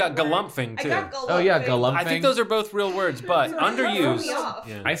I think you native got word. galumphing, I too. got galumphing. Oh yeah, galumphing. I think those are both real words, but Right, throw underused. me off.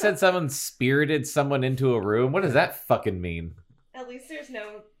 Yeah. I said someone spirited someone into a room. What does that fucking mean? At least there's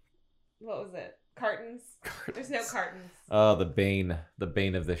no, what was it? Cartons. There's no cartons. Oh, the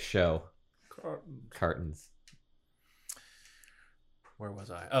bane of this show. Cartons. Where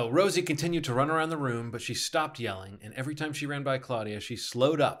was I? Oh, Rosie continued to run around the room, but she stopped yelling, and every time she ran by Claudia, she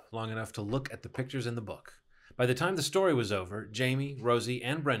slowed up long enough to look at the pictures in the book. By the time the story was over, Jamie, Rosie,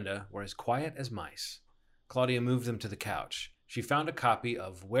 and Brenda were as quiet as mice. Claudia moved them to the couch. She found a copy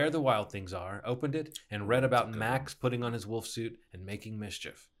of Where the Wild Things Are, opened it, and read about Max putting on his wolf suit and making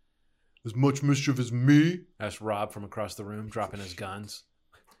mischief. As much mischief as me? Asked Rob from across the room, dropping his guns.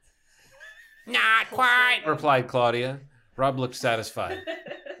 Not quite, replied Claudia. Rob looked satisfied.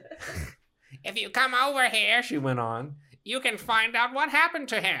 If you come over here, she went on, you can find out what happened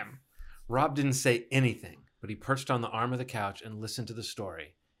to him. Rob didn't say anything, but he perched on the arm of the couch and listened to the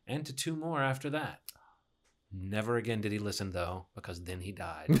story, and to 2 more after that. Never again did he listen, though, because then he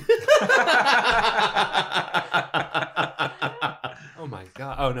died. Oh, my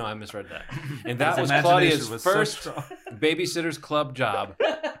God. Oh, no, I misread that. And that was Claudia's first Babysitter's Club job,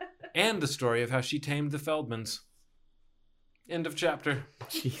 and the story of how she tamed the Feldmans. End of chapter.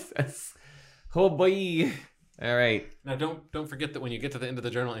 Jesus. Oh, boy. All right. Now, don't forget that when you get to the end of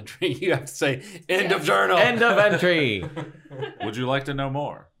the journal entry, you have to say, end of journal. End of entry. Would you like to know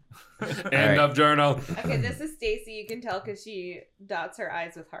more? End of journal. Okay, this is Stacy. You can tell because she dots her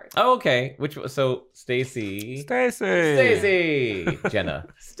eyes with hearts. Oh, okay. So Stacy. Jenna.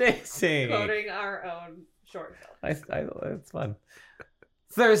 Stacy. Quoting our own short film. It's fun.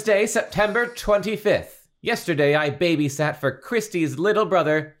 Thursday, September 25th. Yesterday, I babysat for Christy's little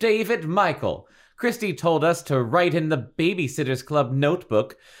brother, David Michael. Christy told us to write in the Babysitters Club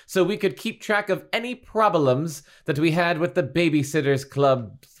notebook so we could keep track of any problems that we had with the Babysitters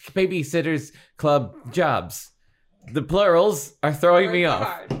Club jobs. The plurals are throwing me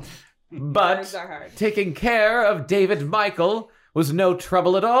off. But taking care of David Michael was no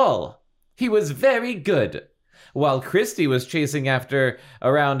trouble at all. He was very good. While Christy was chasing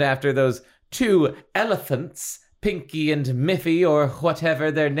around after those 2 elephants, Pinky and Miffy, or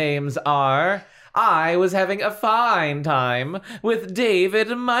whatever their names are, I was having a fine time with David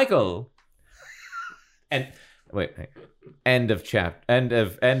Michael. And wait. End of journal. End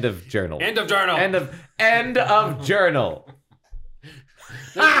of journal. End of journal.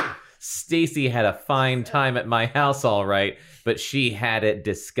 Stacy had a fine time at my house, all right, but she had it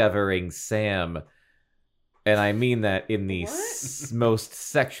discovering Sam. And I mean that in the most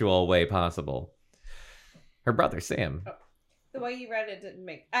sexual way possible. Her brother, Sam. Oh, the way you read it didn't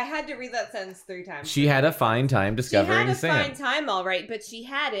make... I had to read that sentence 3 times. She had a fine time discovering Sam. She had a fine time, all right, but she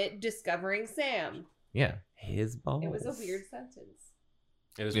had it discovering Sam. Yeah. His balls. It was a weird sentence.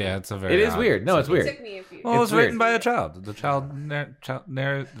 It is Yeah, weird. it's a very. It is weird. No, it's weird. It took me a few... Well, it was weird. written by a child. The child's the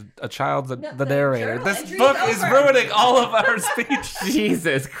the narrator. journal This entry's book is over. ruining all of our speech.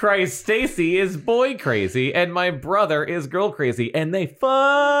 Jesus Christ, Stacy is boy crazy and my brother is girl crazy and they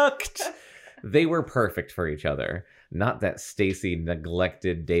fucked. They were perfect for each other. Not that Stacy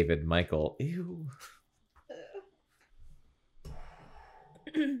neglected David Michael. Ew.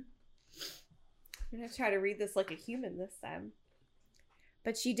 I'm going to try to read this like a human this time.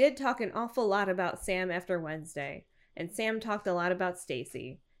 But she did talk an awful lot about Sam after Wednesday, and Sam talked a lot about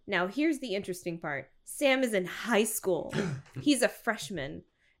Stacy. Now, here's the interesting part. Sam is in high school. He's a freshman,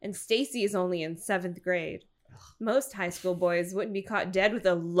 and Stacy is only in 7th grade. Most high school boys wouldn't be caught dead with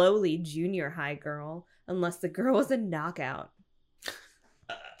a lowly junior high girl unless the girl was a knockout.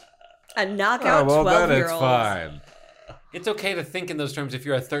 A knockout 12-year-old. Well, then it's fine. It's okay to think in those terms if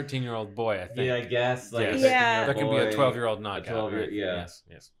you're a 13-year-old boy, I think. Yeah, I guess. Like, Yeah. There can be a 12-year-old knockout. Right? Yeah.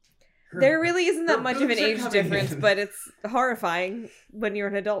 Yes. There really isn't that much of an boobs are age coming difference, in. but it's horrifying when you're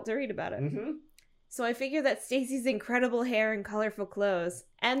an adult to read about it. Mm-hmm. So I figure that Stacy's incredible hair and colorful clothes,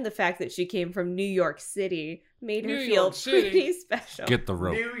 and the fact that she came from New York City, made her New feel York City. pretty special. Get the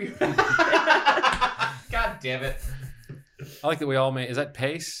rope. God damn it. I like that we all made... Is that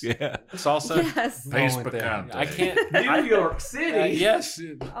pace? Yeah. Salsa? Yes. I Pace went there. picante. I can't... New York City. yes.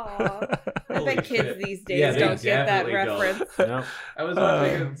 Aw. I Holy bet kids shit. these days Yeah, they don't get that definitely don't. reference. No. I was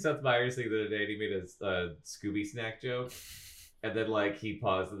watching Seth Meyers thing the other day and he made a Scooby snack joke. And then, like, he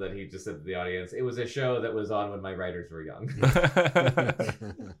paused and then he just said to the audience, it was a show that was on when my writers were young.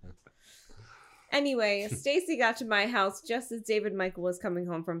 Anyway, Stacy got to my house just as David Michael was coming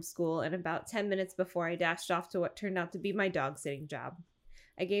home from school, and about 10 minutes before I dashed off to what turned out to be my dog sitting job.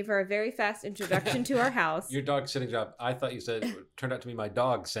 I gave her a very fast introduction to our house. Your dog sitting job. I thought you said it turned out to be my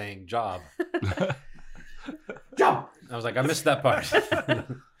dog saying job. Job! I was like, I missed that part.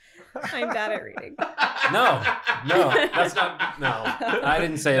 I'm bad at reading. No, that's not. No, I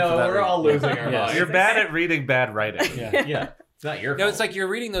didn't say it for that we're reason. all losing our Yes. minds. You're bad at reading bad writing. Yeah. Yeah. It's not your fault. No, it's like you're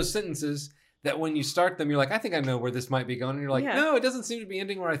reading those sentences that when you start them, you're like, I think I know where this might be going. And you're like, Yeah. no, it doesn't seem to be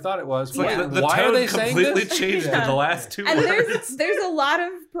ending where I thought it was. It's like Yeah. the Why are tone they saying completely this? changed in Yeah. the last 2 And words. there's a lot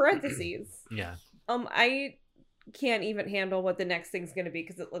of parentheses. Yeah. I can't even handle what the next thing's going to be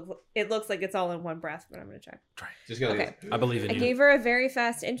because it looks like it's all in one breath, but I'm going to check. Just go. Okay. I believe in I you. gave her a very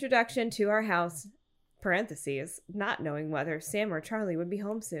fast introduction to our house, parentheses, not knowing whether Sam or Charlie would be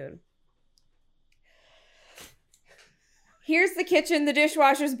home soon. Here's the kitchen. The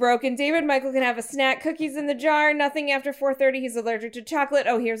dishwasher's broken. David Michael can have a snack. Cookies in the jar. Nothing after 4:30. He's allergic to chocolate.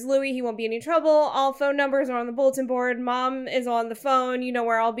 Oh, here's Louie. He won't be any trouble. All phone numbers are on the bulletin board. Mom is on the phone. You know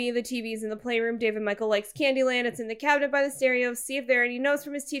where I'll be. The TV's in the playroom. David Michael likes Candyland. It's in the cabinet by the stereo. See if there are any notes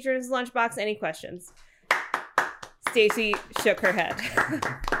from his teacher in his lunchbox. Any questions? Stacy shook her head.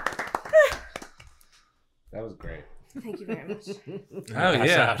 That was great. Thank you very much. Oh Pass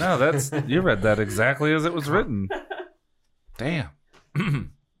yeah, out. no, that's you read that exactly as it was written. Damn.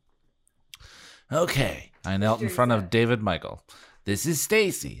 Okay, I knelt in front of David Michael. This is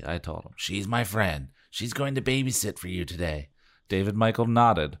Stacy, I told him. She's my friend. She's going to babysit for you today. David Michael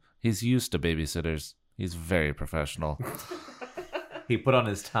nodded. He's used to babysitters. He's very professional. He put on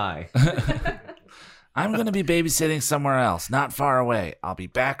his tie. I'm going to be babysitting somewhere else, not far away. I'll be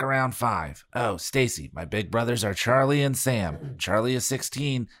back around 5. Oh, Stacy, my big brothers are Charlie and Sam. Charlie is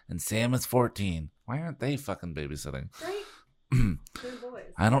 16 and Sam is 14. Why aren't they fucking babysitting? Right? Good boys.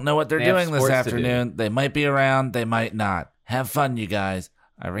 I don't know what they're They have doing this sports to do. afternoon. They might be around, they might not. Have fun, you guys.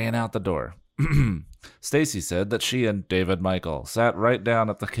 I ran out the door. Stacy said that she and David Michael sat right down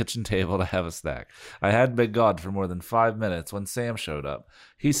at the kitchen table to have a snack. I hadn't been gone for more than 5 minutes when Sam showed up.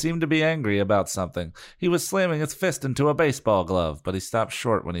 He seemed to be angry about something. He was slamming his fist into a baseball glove, but he stopped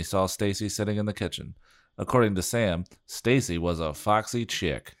short when he saw Stacy sitting in the kitchen. According to Sam, Stacy was a foxy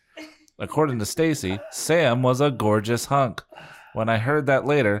chick. According to Stacy, Sam was a gorgeous hunk. When I heard that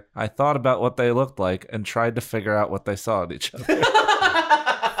later, I thought about what they looked like and tried to figure out what they saw in each other.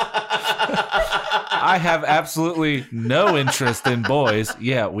 I have absolutely no interest in boys.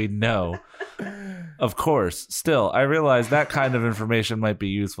 Yeah, we know. Of course. Still, I realize that kind of information might be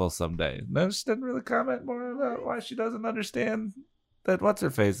useful someday. No, she didn't really comment more about why she doesn't understand that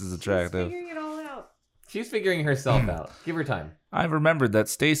what's-her-face is attractive. Figuring it all out. She's figuring herself out. Give her time. I remembered that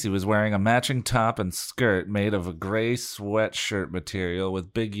Stacy was wearing a matching top and skirt made of a gray sweatshirt material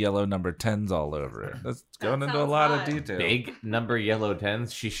with big yellow number 10s all over it. That's going into a sounds lot hot. of detail. Big number yellow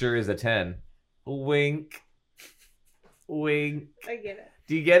 10s. She sure is a 10. Wink. Wink. I get it.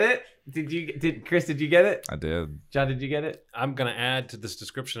 Do you get it? Did Chris, did you get it? I did. John, did you get it? I'm going to add to this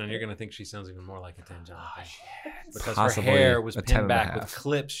description, and you're going to think she sounds even more like a 10, Jonathan. Because Possibly her hair was a 10 pinned and a back with half.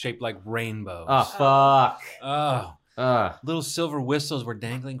 clips shaped like rainbows. Oh, fuck. Oh, little silver whistles were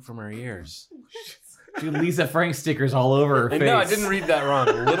dangling from her ears. Dude, Lisa Frank stickers all over her And face. no, I didn't read that wrong.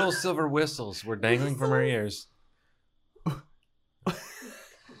 Little silver whistles were dangling from her ears.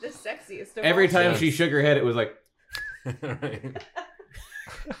 The sexiest of Every all. time Yes. she shook her head, it was like, Right.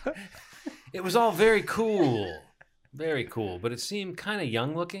 It was all very cool. Very cool. But it seemed kind of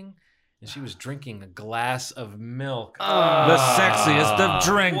young looking. And she was drinking a glass of milk. The sexiest of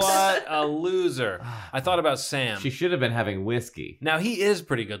drinks. What a loser. I thought about Sam. she should have been having whiskey. Now, he is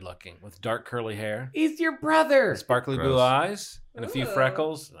pretty good looking with dark curly hair, He's your brother. sparkly blue Gross. eyes, and a few Ooh.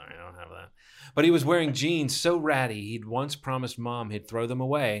 freckles. I don't have that. But he was wearing jeans so ratty, he'd once promised Mom he'd throw them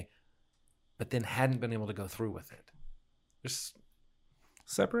away, but then hadn't been able to go through with it. Just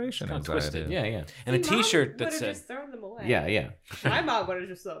Separation Kinda anxiety. twisted. Yeah, yeah. and a See, Mom T-shirt that would've said, just thrown them away. Yeah, yeah. My mom would have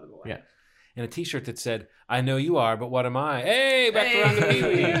just thrown them away. Yeah. and a T-shirt that said, "I know you are, but what am I?" Hey, back around to Pee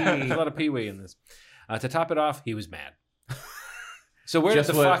Wee. There's a lot of Pee Wee in this. To top it off, he was mad. So where Just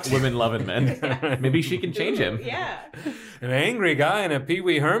did the what fox? women love in men. Maybe she can change him. Yeah. An angry guy in a Pee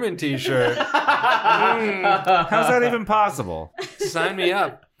Wee Herman T-shirt. How's that even possible? Sign me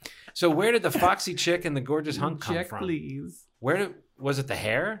up. So where did the foxy chick and the gorgeous hunk come Check, from? please. Was it the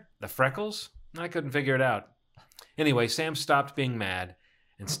hair? The freckles? I couldn't figure it out. Anyway, Sam stopped being mad,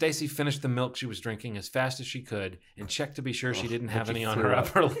 and Stacy finished the milk she was drinking as fast as she could and checked to be sure she didn't have but any you on threw her up.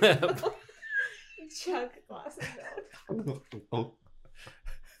 upper lip. Chug a glass of milk.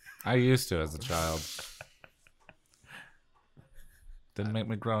 I used to as a child. Didn't make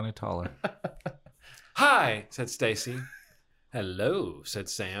me grow any taller. Hi, said Stacy. Hello, said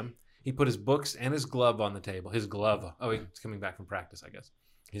Sam. He put his books and his glove on the table. His glove. Oh, he's coming back from practice, I guess.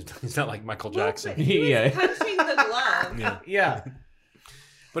 He's not like Michael Jackson. He was Yeah. punching the glove. Yeah. Yeah.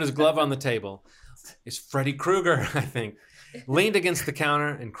 Put his glove on the table. It's Freddy Krueger, I think. Leaned against the counter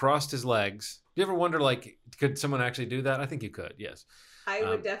and crossed his legs. Do you ever wonder, like, could someone actually do that? I think you could, yes. I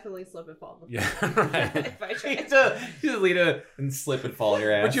would definitely slip and fall. Yeah, right. If I tried. You just lean it and slip and fall on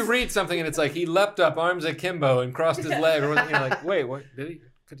your ass. But you read something and it's like he leapt up, arms akimbo, and crossed his leg. Or you're like, wait, what? Did he?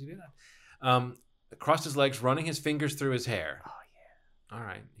 Could you do that? Crossed his legs, running his fingers through his hair. Oh yeah. All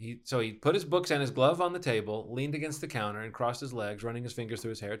right. So he put his books and his glove on the table, leaned against the counter, and crossed his legs, running his fingers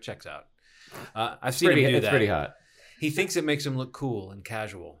through his hair. Checks out. I've seen him do that. It's pretty hot. He thinks it makes him look cool and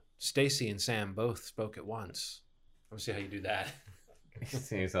casual. Stacy and Sam both spoke at once. Let me see how you do that.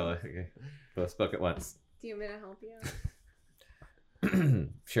 Both spoke at once. Do you want me to help you?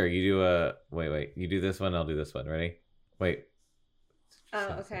 Sure, you do wait. You do this one, I'll do this one. Ready? Wait.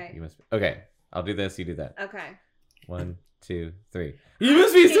 Oh, okay. You must okay. I'll do this, you do that. Okay. 1, 2, 3. You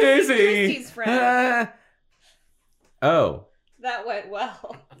must be Stacy! Christy's friend. Oh. That went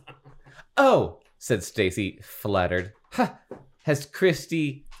well. Oh, said Stacy, flattered. Ha! Has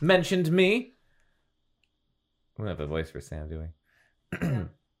Christy mentioned me? We don't have a voice for Sam, do we?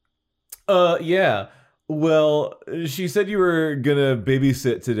 Yeah. Well, she said you were gonna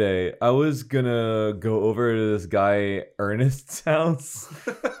babysit today. I was gonna go over to this guy Ernest's house.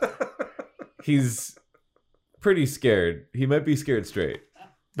 He's pretty scared. He might be scared straight.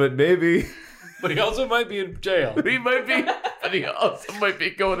 But maybe... But he also might be in jail. He might be... But he also might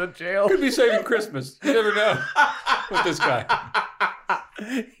be going to jail. Could be saving Christmas. You never know with this guy.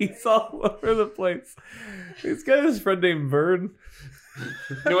 He's all over the place. He's got his friend named Vern.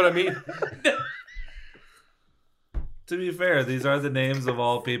 You know what I mean? To be fair, these are the names of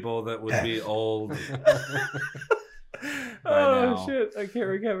all people that would be old. Oh, shit. I can't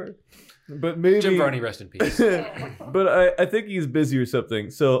recover. But maybe... Jim Varney, rest in peace. But I think he's busy or something,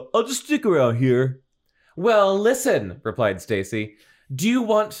 so I'll just stick around here. Well, listen, replied Stacy. Do you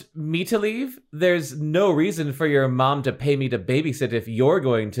want me to leave? There's no reason for your mom to pay me to babysit if you're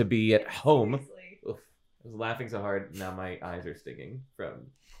going to be at home. Oof, I was laughing so hard, now my eyes are stinging from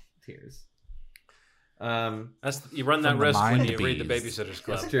tears. You run that risk when you read the Bees. Babysitter's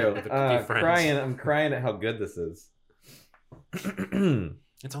Club. That's true. I'm crying at how good this is.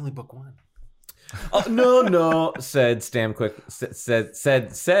 It's only book 1. Oh, no, said Sam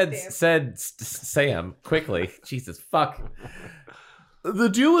Sam quickly. Jesus fuck. The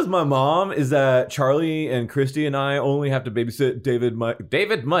deal with my mom is that Charlie and Christy and I only have to babysit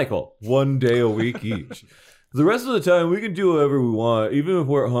David Michael 1 day a week each. The rest of the time we can do whatever we want, even if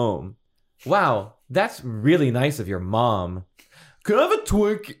we're at home. Wow, that's really nice of your mom. Can I have a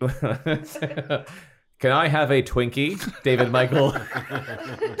Twinkie? Can I have a Twinkie? David Michael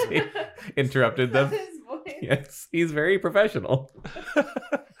interrupted them. His voice. Yes, he's very professional.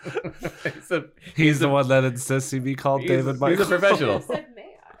 He's the one that insists he be called David Michael. He's a professional. I said,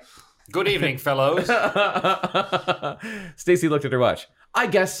 may I? Good evening, fellows. Stacy looked at her watch. I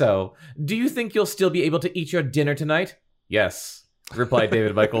guess so. Do you think you'll still be able to eat your dinner tonight? Yes, replied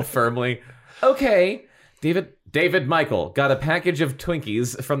David Michael firmly. Okay. David Michael got a package of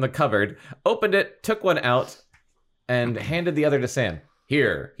Twinkies from the cupboard, opened it, took one out, and handed the other to Sam.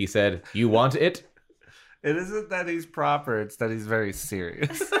 Here, he said. You want it? It isn't that he's proper, it's that he's very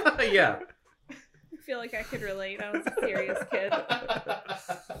serious. Yeah. I feel like I could relate. I was a serious kid.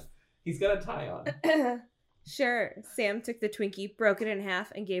 He's got a tie on. Sure. Sam took the Twinkie, broke it in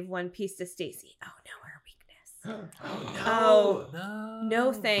half, and gave one piece to Stacy. Oh, no, her weakness. Oh,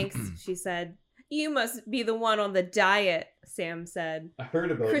 No thanks, she said. You must be the one on the diet, Sam said. I heard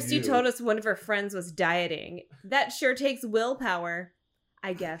about Christy told us one of her friends was dieting. That sure takes willpower.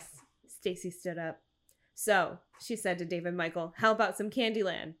 I guess. Stacy stood up. So, she said to David Michael, how about some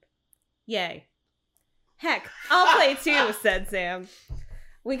Candyland? Yay. Heck, I'll play too, said Sam.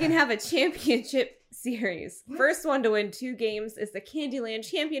 We can have a championship series. First one to win 2 games is the Candyland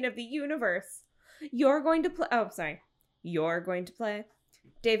champion of the universe. You're going to play. Oh, sorry. You're going to play?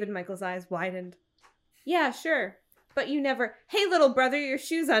 David Michael's eyes widened. Yeah, sure. But you never... Hey, little brother, your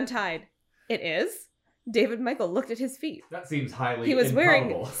shoe's untied. It is? David Michael looked at his feet. That seems highly He was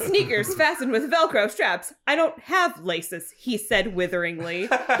wearing improbable. sneakers fastened with Velcro straps. I don't have laces, he said witheringly.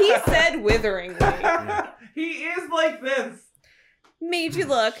 He said witheringly. He is like this. Made you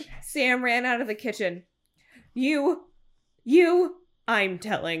look. Sam ran out of the kitchen. You, I'm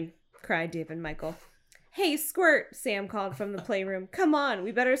telling, cried David Michael. Hey, Squirt, Sam called from the playroom. Come on,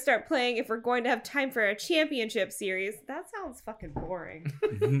 we better start playing if we're going to have time for a championship series. That sounds fucking boring.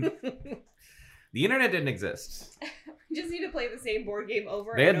 The internet didn't exist. We just need to play the same board game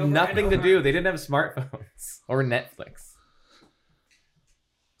over They and had over nothing and to over. do. They didn't have smartphones or Netflix.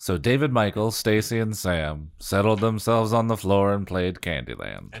 So David, Michael, Stacy, and Sam settled themselves on the floor and played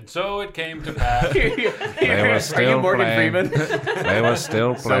Candyland. And so it came to pass. They were still Morgan playing. Freeman. They were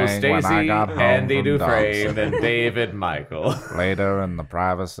still So playing when I Stacy, got home Andy from Dufresne, Dawson. and David Michael. Later in the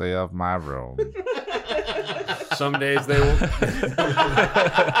privacy of my room. Some days they will.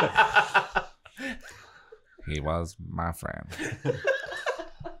 He was my friend.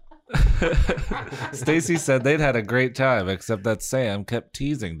 Stacy said they'd had a great time, except that Sam kept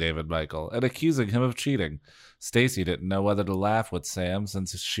teasing David Michael and accusing him of cheating. Stacy didn't know whether to laugh with Sam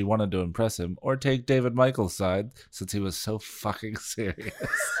since she wanted to impress him, or take David Michael's side since he was so fucking serious.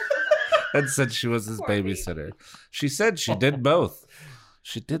 And said she was his Poor babysitter. She said she did both.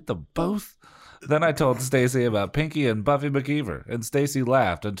 She did them both? Then I told Stacy about Pinky and Buffy McKeever, and Stacy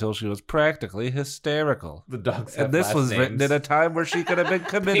laughed until she was practically hysterical. The dogs have And this last was names. written in a time where she could have been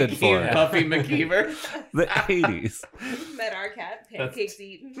committed Pinky for and it. Buffy McKeever. The 80s. Met our cat, pancakes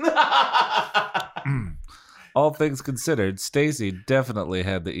eaten. All things considered, Stacy definitely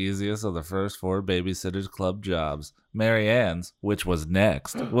had the easiest of the first 4 Babysitters Club jobs. Mary Ann's, which was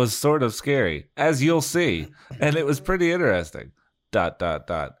next, was sort of scary, as you'll see, and it was pretty interesting. ...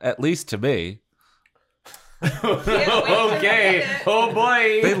 At least to me. Okay. Oh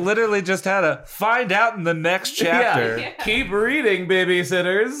boy. They literally just had a find out in the next chapter. Yeah. Keep reading,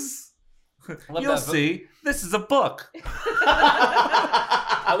 babysitters. You'll see. This is a book.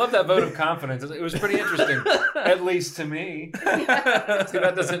 I love that vote of confidence. It was pretty interesting, at least to me. See,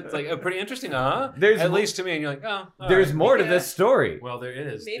 that doesn't like pretty interesting, huh? There's at mo- least to me, and you're like, oh, all There's right. more to Yeah. this story. Well, there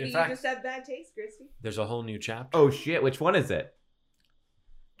is. Maybe In you fact, just have bad taste, Christy. there's a whole new chapter. Oh shit! Which one is it?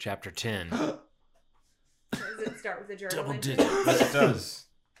 Chapter 10. Does it start with a journal entry? Yes, it does.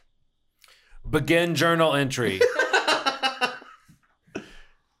 Begin journal entry.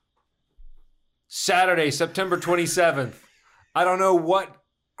 Saturday, September 27th. I don't know what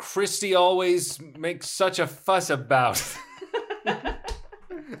Christy always makes such a fuss about.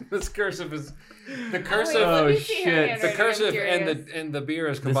 This cursive is the cursive. let me Oh, see her shit. handwriting, The I'm cursive curious. and the beer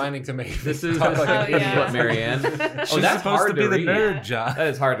is combining to make This is talk like Oh, an idiot. yeah. what, Marianne? Oh, She's that's supposed hard to be the read. nerd, John. That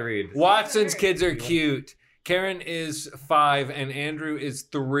is hard to read. Watson's kids are cute. Karen is 5 and Andrew is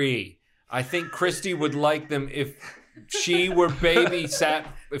 3. I think Christy would like them if she were babysat.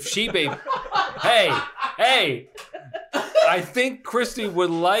 If she baby. Hey. I think Christy would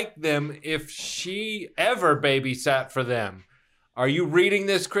like them if she ever babysat for them. Are you reading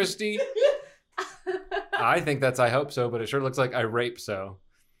this, Christy? I think that's I hope so, but it sure looks like I rape so.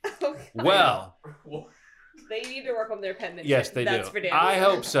 Well. They need to work on their penmanship. Yes, they That's do. for damn I sure.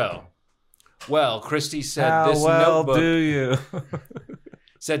 hope so. Well, Christy said How this well notebook do you?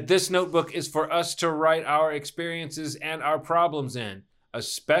 said this notebook is for us to write our experiences and our problems in,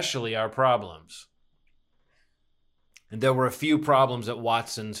 especially our problems. And there were a few problems at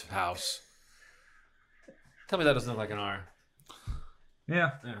Watson's house. Tell me that doesn't look like an R.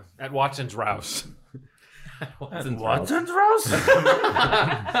 Yeah. Yeah. At Watson's house. Watson's Watson's Rose?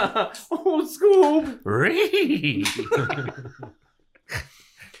 Oh, Scoob. Read.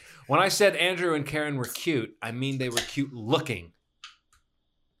 When I said Andrew and Karen were cute, I mean they were cute looking.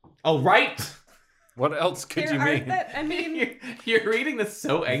 Oh, right. What else could There you aren't mean? that, I mean, You're reading this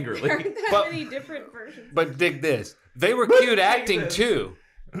so there angrily. aren't that But- many different versions. But dig this. They were cute acting this. too.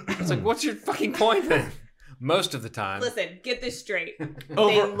 It's like, what's your fucking point then? Most of the time. Listen, get this straight. They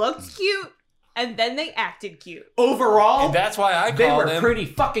Over- looked cute, and then they acted cute. Overall, And that's why I they call were them pretty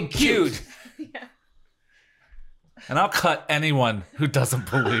fucking cute. Yeah. And I'll cut anyone who doesn't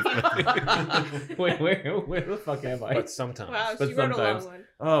believe me. Wait, where the fuck am I? But sometimes. Wow, But she wrote a sometimes- long one.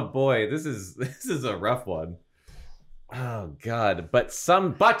 Oh boy, this is a rough one. Oh god, but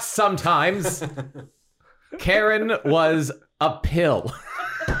sometimes Karen was a pill.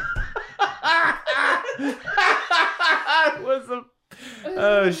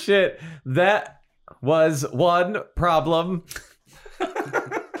 Oh shit. That was one problem.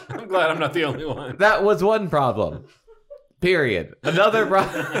 I'm glad I'm not the only one. That was one problem. Period. Another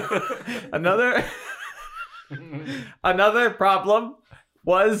problem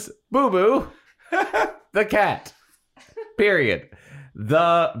was Boo Boo, the cat. Period.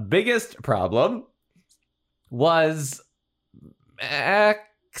 The biggest problem was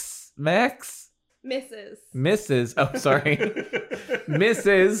Mrs. Oh, sorry.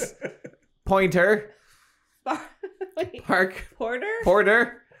 Mrs. Pointer Wait, Porter.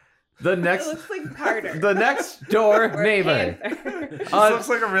 Porter? The It next looks like Parter. the next door Or neighbor. Panther. This looks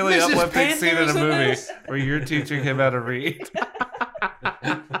like a really Mrs. uplifting scene in a Panther's in movie this? where you're teaching him how to read. She's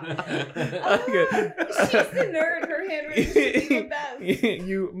the nerd. Her handwriting should be the best.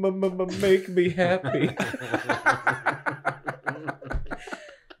 You make me happy.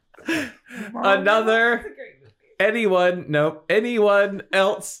 Another anyone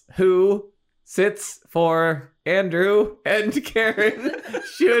else who sits for Andrew and Karen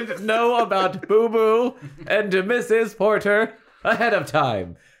should know about Boo Boo and Mrs. Porter ahead of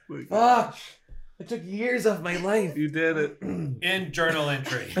time. Fuck. It took years of my life. You did it. In journal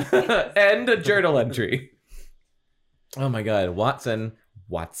entry. And a journal entry. Oh my god, Watson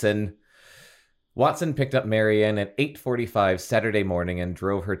picked up Marianne at 8:45 Saturday morning and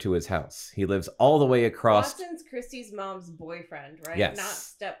drove her to his house. He lives all the way across... Watson's Christy's mom's boyfriend, right? Yes. Not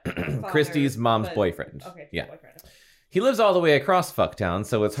stepfather. Christy's mom's but- boyfriend. Okay, Yeah. boyfriend. He lives all the way across Fucktown,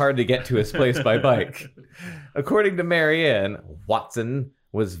 so it's hard to get to his place by bike. According to Marianne, Watson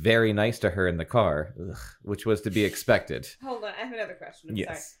was very nice to her in the car, which was to be expected. Hold on, I have another question. I'm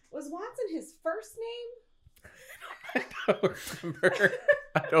Yes. sorry. Was Watson his first name?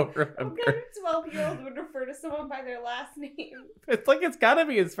 I don't What remember. kind of 12-year-old would refer to someone by their last name? It's like it's gotta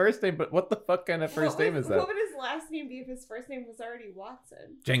be his first name, but what the fuck kind of first name is that? What would his last name be if his first name was already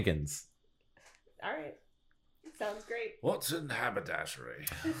Watson? Jenkins. All right. Sounds great. What's in haberdashery?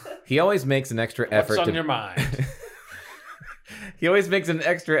 He always makes an extra effort What's on to your mind? He always makes an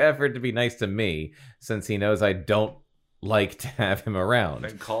extra effort to be nice to me, since he knows I don't like to have him around.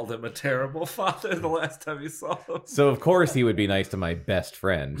 And called him a terrible father the last time you saw him. So of course he would be nice to my best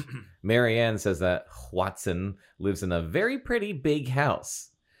friend. Marianne says that Watson lives in a very pretty big house.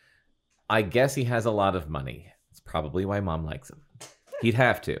 I guess he has a lot of money. It's probably why Mom likes him. He'd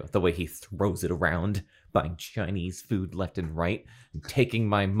have to, the way he throws it around, buying Chinese food left and right, and taking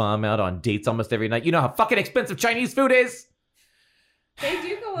my mom out on dates almost every night. You know how fucking expensive Chinese food is? They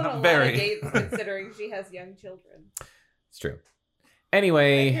do go on Not a very. lot of dates considering she has young children. It's true. My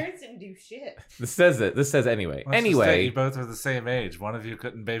Anyway, parents didn't do shit. this says anyway. Let's just say Anyway, you both were the same age. One of you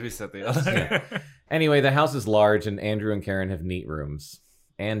couldn't babysit the other. Anyway, the house is large and Andrew and Karen have neat rooms.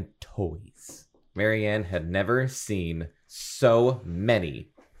 And toys. Marianne had never seen so many.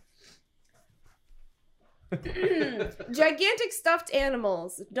 Gigantic stuffed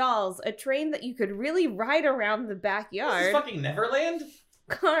animals, dolls, a train that you could really ride around the backyard, fucking Neverland?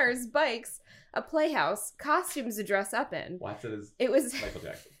 cars, bikes, a playhouse, costumes to dress up in. Watson is It was Michael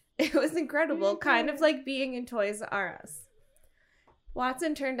Jackson. it was incredible, kind of like being in Toys R Us.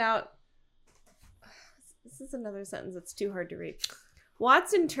 Watson turned out This is another sentence that's too hard to read.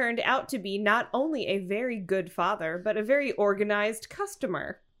 Watson turned out to be not only a very good father, but a very organized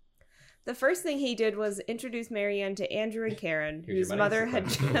customer. The first thing he did was introduce Marianne to Andrew and Karen, Here's whose your money. mother had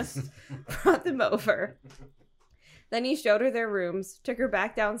just brought them over. Then he showed her their rooms, took her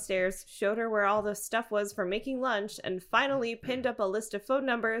back downstairs, showed her where all the stuff was for making lunch, and finally pinned up a list of phone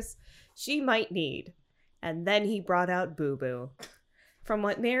numbers she might need. And then he brought out Boo Boo. From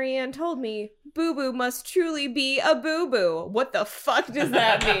what Marianne told me, Boo Boo must truly be a boo-boo. What the fuck does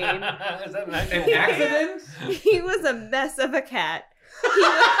that mean? Is that an An accident? He was a mess of a cat.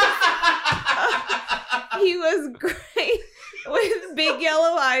 He was great with big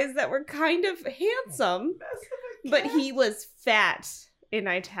yellow eyes that were kind of handsome, but he was fat in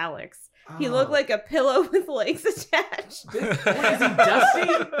italics. He looked like a pillow with legs attached. What is he, Dusty?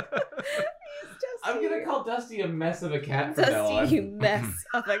 He's I'm gonna call Dusty a mess of a cat from now on. Dusty, you mess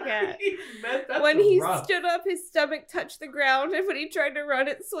of a cat. That's When he rough. stood up, his stomach touched the ground, and when he tried to run,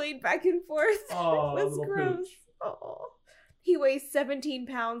 it swayed back and forth. Oh, It was little gross. pooch. Oh. He weighs 17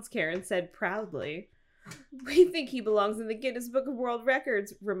 pounds, Karen said proudly. We think he belongs in the Guinness Book of World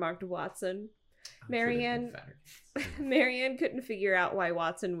Records, remarked Watson. Marianne couldn't figure out why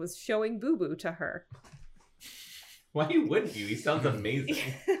Watson was showing Boo Boo to her. Why wouldn't you? He sounds amazing.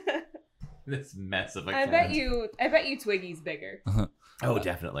 This mess of a I cat. bet you Twiggy's bigger. Oh,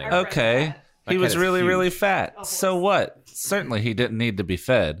 definitely. Our friend Okay. Pat. My He cat was is really, huge. really fat. A So horse. what? Certainly he didn't need to be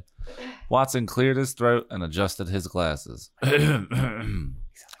fed. Watson cleared his throat and adjusted his glasses.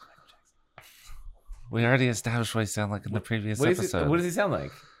 We already established what he sounded like in the previous What episode. does he sound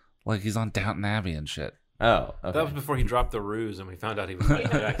like? Like he's on Downton Abbey and shit. Oh, okay. That was before he dropped the ruse and we found out he was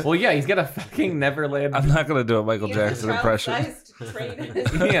Michael Jackson. Well, yeah, he's got a fucking Neverland. I'm not gonna do a Michael He has Jackson a impression. child-sized train in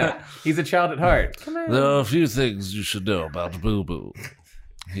his Yeah, he's a child at heart. There are a few things you should know about Boo Boo,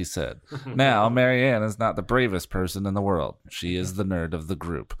 he said. Now, Marianne is not the bravest person in the world. She is the nerd of the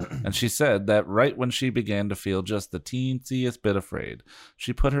group. And she said that right when she began to feel just the teensiest bit afraid,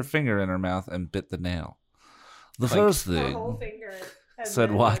 she put her finger in her mouth and bit the nail. The Like- first The thing whole finger. and Said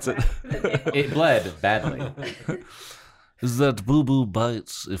then Watson. the nail. It bled badly. is that Boo Boo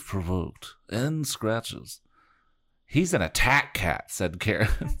bites if provoked and scratches. He's an attack cat, said Karen.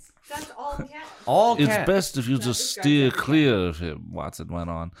 That's all cats. All It's cats. best if you That just describes steer every cat. clear of him, Watson went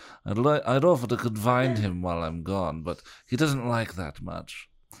on. I'd offer to confine him while I'm gone, but he doesn't like that much.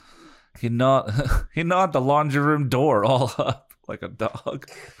 He gnawed the laundry room door all up like a dog.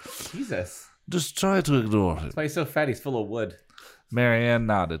 Jesus. Just try to ignore it. That's why he's so fat. He's full of wood. Marianne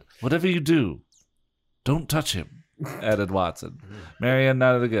nodded. Whatever you do, don't touch him, added Watson. Marianne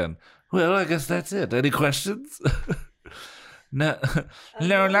nodded again. Well, I guess that's it. Any questions? No,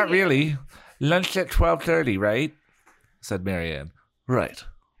 not really. Lunch at 12:30, right? Said Marianne. Right.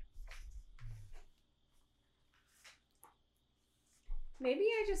 Maybe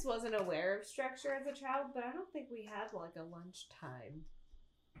I just wasn't aware of structure as a child, but I don't think we had like a lunch time.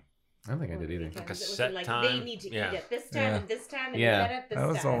 I don't think I did either. Because Like a it wasn't set like time? they need to Yeah. eat at this time Yeah. and this time and Yeah. eat at this I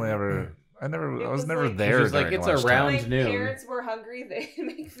was time. only ever. I It was was never like- there. It's just like, during it's lunchtime. around My noon. parents were hungry. They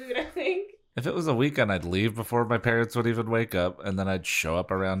make food, I think. If it was a weekend, I'd leave before my parents would even wake up, and then I'd show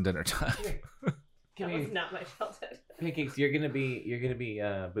up around dinner time. Come That was here. not my childhood. Pancakes, you're gonna be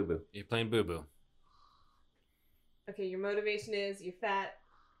Boo Boo. You're playing Boo Boo. Okay, your motivation is you're fat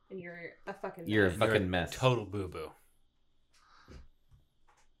and you're a fucking You're a mess. fucking You're a mess. Total Boo Boo.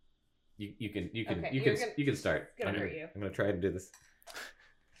 You can Okay, you can start. it's gonna hurt you. I'm gonna try to do this.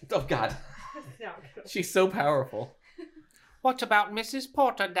 Oh God, No. she's so powerful. What about Mrs.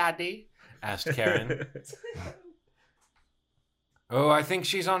 Porter, Daddy? Asked Karen. Oh, I think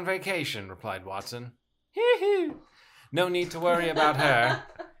she's on vacation, replied Watson. Hee-hee. No need to worry about her.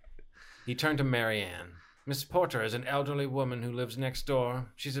 He turned to Marianne. Miss Porter is an elderly woman who lives next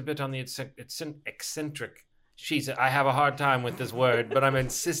door. She's a bit on the eccentric. I have a hard time with this word, but I'm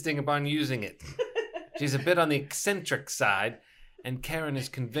insisting upon using it. She's a bit on the eccentric side, and Karen is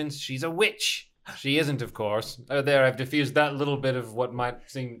convinced she's a witch. She isn't, of course. Oh, there, I've diffused that little bit of what might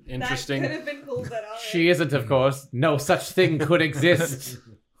seem interesting. That could have been cool, but all right. She isn't, of course. No such thing could exist.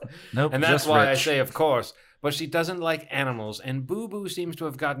 Nope, And that's just why I rich. say, of course. But she doesn't like animals, and Boo Boo seems to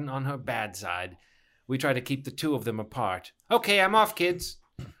have gotten on her bad side. We try to keep the two of them apart. Okay, I'm off, kids.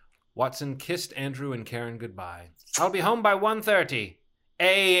 Watson kissed Andrew and Karen goodbye. I'll be home by 1:30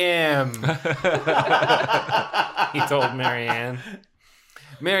 a.m., he told Marianne.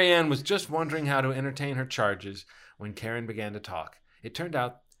 Marianne was just wondering how to entertain her charges when Karen began to talk. It turned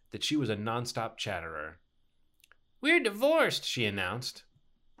out that she was a nonstop chatterer. We're divorced, she announced.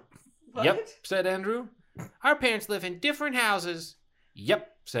 What? Yep, said Andrew. Our parents live in different houses. Yep,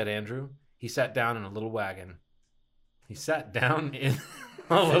 said Andrew. He sat down in a little wagon. Sat down in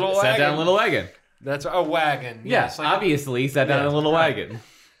a little wagon. That's a wagon. Yes, like obviously sat down in a little wagon.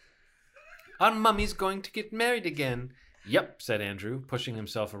 Our mummy's going to get married again. Yep, said Andrew, pushing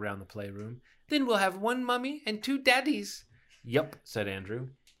himself around the playroom. Then we'll have one mummy and two daddies. Yep, said Andrew.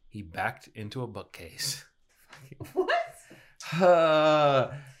 He backed into a bookcase. What?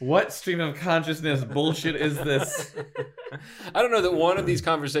 What stream of consciousness bullshit is this? I don't know that one of these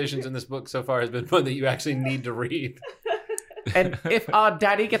conversations in this book so far has been one that you actually need to read. And if our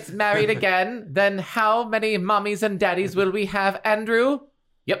daddy gets married again, then how many mummies and daddies will we have, Andrew?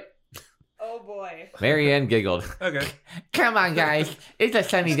 Yep. Oh boy. Marianne giggled. Okay. Come on, guys. It's a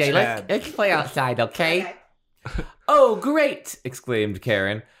sunny day. Let's play outside, okay? Oh, great! Exclaimed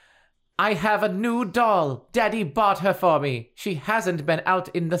Karen. I have a new doll. Daddy bought her for me. She hasn't been out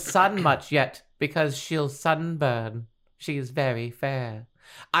in the sun much yet because she'll sunburn. She's very fair.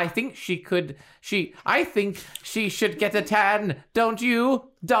 I think she should get a tan, don't you?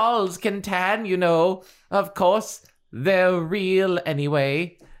 Dolls can tan, you know. Of course, they're real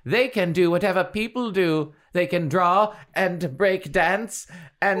anyway. They can do whatever people do. They can draw and break dance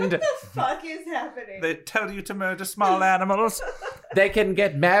and What the fuck is happening? They tell you to murder small animals. they can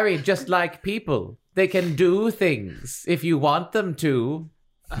get married just like people. They can do things if you want them to.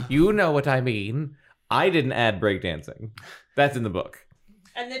 You know what I mean. I didn't add breakdancing. That's in the book.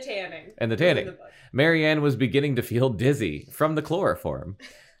 And the tanning. And the It's in tanning. the book. Marianne was beginning to feel dizzy from the chloroform.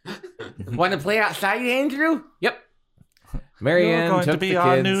 Want to play outside, Andrew? Yep. Marianne You're going took to be the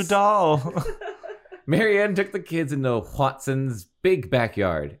our kids. new doll. Marianne took the kids into Watson's big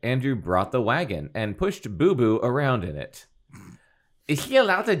backyard. Andrew brought the wagon and pushed Boo Boo around in it. Is she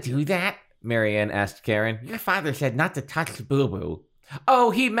allowed to do that? Marianne asked Karen. Your father said not to touch Boo Boo.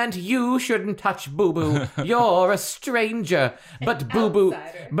 Oh, he meant you shouldn't touch Boo Boo. You're a stranger. But Boo Boo,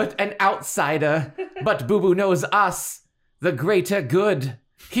 outsider. but an outsider. But Boo Boo knows us, the greater good.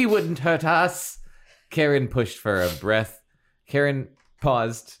 He wouldn't hurt us. Karen pushed for a breath. Karen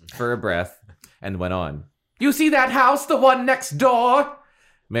paused for a breath and went on. You see that house, the one next door?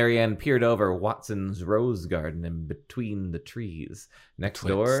 Marianne peered over Watson's rose garden in between the trees. Next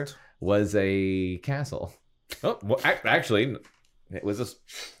door Twist. was a castle. Oh, well, actually, it was a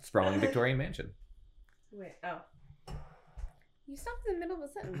sprawling Victorian mansion. Wait, oh. You stopped in the middle of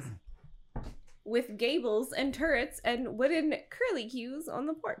a sentence. With gables and turrets and wooden curlicues on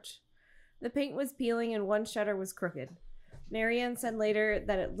the porch. The paint was peeling and one shutter was crooked. Marianne said later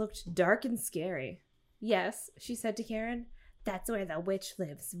that it looked dark and scary. Yes, she said to Karen, that's where the witch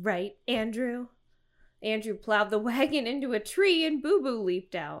lives, right, Andrew? Andrew plowed the wagon into a tree and Boo Boo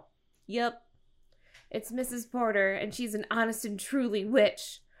leaped out. Yup. It's Mrs. Porter, and she's an honest and truly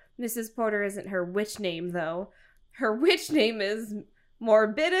witch. Mrs. Porter isn't her witch name, though. Her witch name is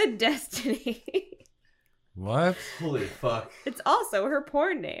Morbida Destiny. What? Holy fuck. It's also her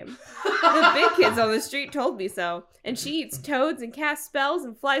porn name. The big kids on the street told me so. And she eats toads and casts spells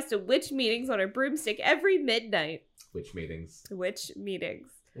and flies to witch meetings on her broomstick every midnight. Witch meetings. Witch meetings.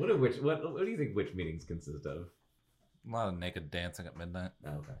 What do you think witch meetings consist of? A lot of naked dancing at midnight. Oh,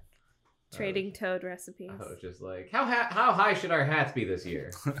 okay. Trading toad recipes. I was just like, how high should our hats be this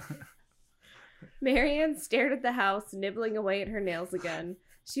year? Marianne stared at the house, nibbling away at her nails again.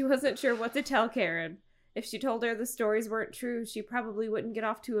 She wasn't sure what to tell Karen. If she told her the stories weren't true, she probably wouldn't get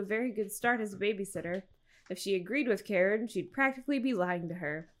off to a very good start as a babysitter. If she agreed with Karen, she'd practically be lying to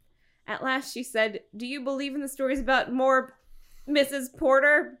her. At last she said, do you believe in the stories about more Mrs.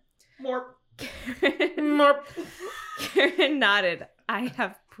 Porter? More. Karen nodded. I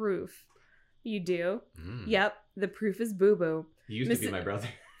have proof. You do? Yep, the proof is Boo Boo. He used to be my brother.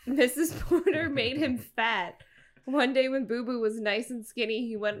 Mrs. Porter made him fat. One day when Boo Boo was nice and skinny,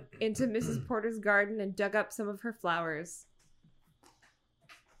 he went into Mrs. Porter's garden and dug up some of her flowers.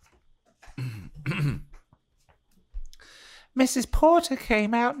 Mrs. Porter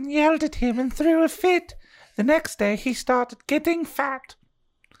came out and yelled at him and threw a fit. The next day he started getting fat.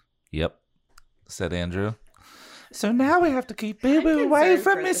 Yep, said Andrew. So now we have to keep Boo Boo away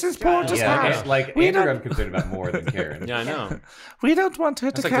from Mrs. Porter's house. Yeah, like We Andrew, don't- I'm concerned about more than Karen. Yeah, I know. We don't want her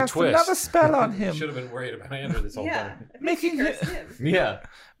That's to like the cast twist. another spell on him. Should have been worried about Andrew this whole time. Making him, Yeah.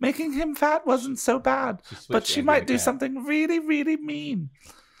 making him fat wasn't so bad, She switched but she Andrew might to do cat. something really, really mean.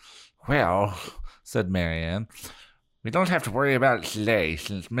 Well, said Marianne, we don't have to worry about it today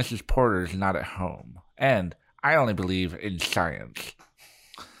since Mrs. Porter's not at home. And I only believe in science.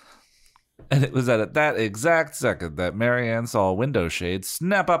 And it was at that exact second that Marianne saw a window shade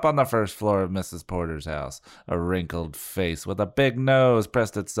snap up on the first floor of Mrs. Porter's house. A wrinkled face with a big nose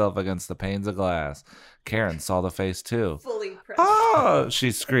pressed itself against the panes of glass. Karen saw the face too. Fully pressed. Oh,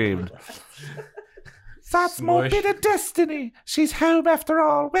 she screamed. That's Smush. Morbida Destiny. She's home after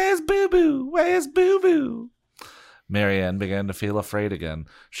all. Where's Boo Boo? Where's Boo Boo? Marianne began to feel afraid again.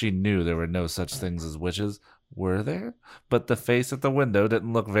 She knew there were no such things as witches. Were there? But the face at the window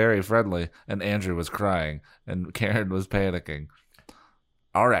didn't look very friendly, and Andrew was crying, and Karen was panicking.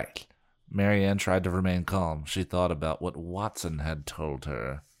 All right. Marianne tried to remain calm. She thought about what Watson had told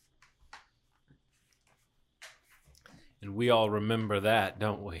her. And we all remember that,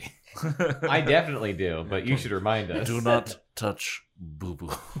 don't we? I definitely do, but you should remind us. Do not touch Boo Boo.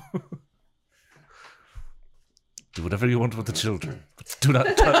 Do whatever you want with the children, but do not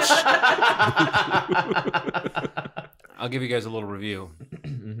touch. I'll give you guys a little review.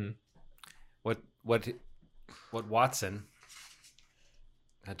 Mhm. What Watson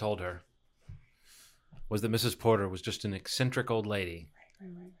had told her was that Mrs. Porter was just an eccentric old lady.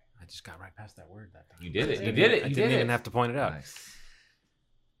 I just got right past that word that time. You did it. You did it. I You didn't did even it. have to point it out. Nice.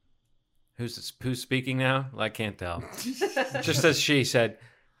 Who's speaking now? I can't tell. Just as she said,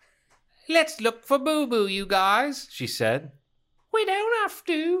 "Let's look for Boo Boo, you guys," she said. "We don't have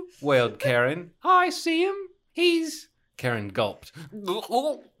to," wailed Karen. "I see him. He's..." Karen gulped.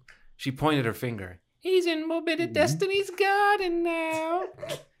 She pointed her finger. "He's in Morbida Destiny's garden now."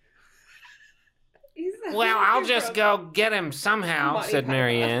 "Well, I'll just go get him somehow," Monty said Python.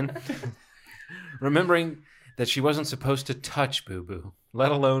 Marianne, remembering that she wasn't supposed to touch Boo Boo,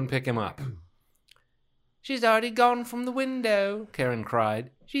 let alone pick him up. "She's already gone from the window," Karen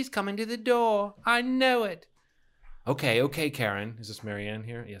cried. "She's coming to the door. I know it." Okay, Karen. Is this Marianne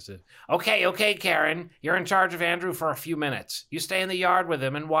here? Yes, it is. Okay, Karen. You're in charge of Andrew for a few minutes. You stay in the yard with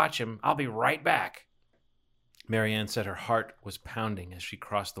him and watch him. I'll be right back. Marianne said her heart was pounding as she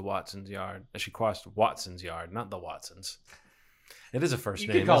crossed Watson's yard, not the Watsons. It is a first You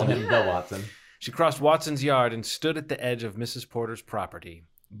name. could call isn't him it? Bill Watson. She crossed Watson's yard and stood at the edge of Mrs. Porter's property.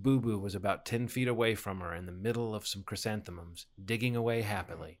 Boo Boo was about 10 feet away from her in the middle of some chrysanthemums, digging away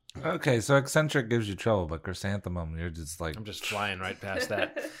happily. Okay, so eccentric gives you trouble, but chrysanthemum, you're just like, I'm just flying right past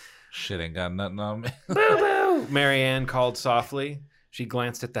that. shit ain't got nothing on me. Boo Boo! Marianne called softly. She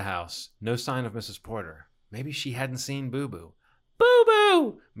glanced at the house. No sign of Mrs. Porter. Maybe she hadn't seen Boo Boo. Boo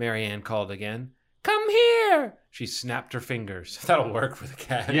Boo! Marianne called again. Come here! She snapped her fingers. That'll work for the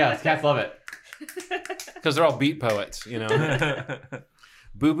cat. Yeah, cats love it. Because they're all beat poets, you know.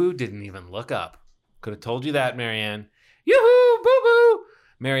 Boo Boo didn't even look up. Could have told you that, Marianne. Yoo-hoo, Boo Boo!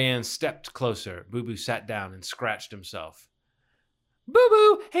 Marianne stepped closer. Boo Boo sat down and scratched himself. Boo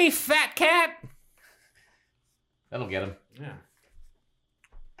Boo, hey fat cat. That'll get him. Yeah.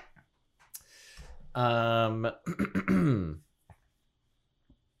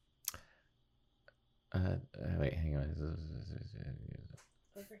 Wait, hang on.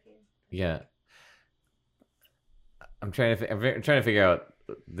 Over here. Yeah. I'm trying to figure out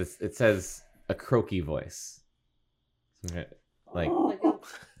this. It says a croaky voice. Okay, like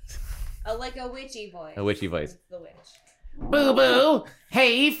Like a witchy voice. a witchy voice. It's the witch. Boo boo,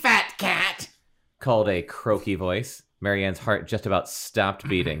 hey fat cat, called a croaky voice. Marianne's heart just about stopped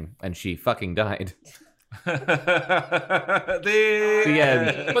beating, and she fucking died. The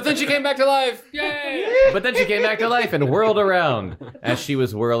end. But then she came back to life. Yay! But then she came back to life and whirled around. As she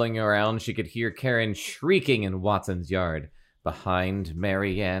was whirling around, she could hear Karen shrieking in Watson's yard. Behind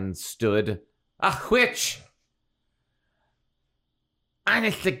Marianne stood a witch.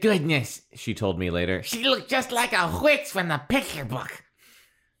 Honest to goodness, she told me later, she looked just like a witch from the picture book.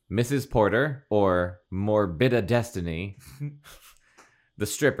 Mrs. Porter, or Morbida Destiny, the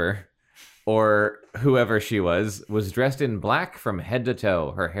stripper, or whoever she was dressed in black from head to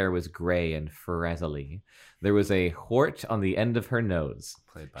toe. Her hair was gray and frazzly. There was a wart on the end of her nose.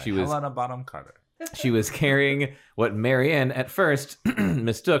 Played by She was- Helena Bonham Carter. She was carrying what Marianne at first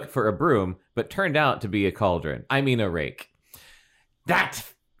mistook for a broom, but turned out to be a cauldron. I mean a rake. That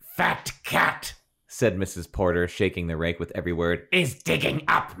fat cat, said Mrs. Porter, shaking the rake with every word, is digging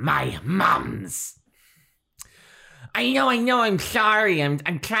up my mums. I know, I'm sorry. I'm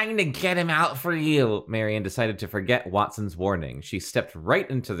trying to get him out for you. Marianne decided to forget Watson's warning. She stepped right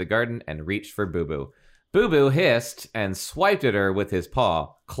into the garden and reached for Boo Boo. Boo Boo hissed and swiped at her with his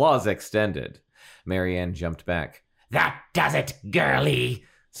paw, claws extended. Marianne jumped back. That does it, girlie,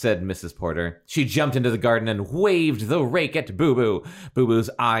 said Mrs. Porter. She jumped into the garden and waved the rake at Boo Boo. Boo Boo's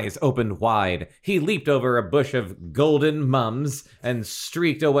eyes opened wide. He leaped over a bush of golden mums and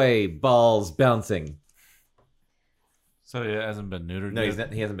streaked away, balls bouncing. So he hasn't been neutered No,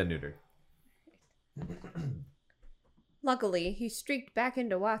 yet? he hasn't been neutered. Luckily, he streaked back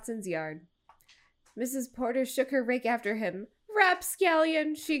into Watson's yard. Mrs. Porter shook her rake after him.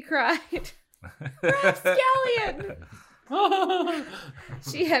 Rapscallion, she cried. Rapscallion!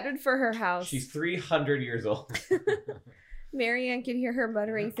 She headed for her house. She's 300 years old. Marianne could hear her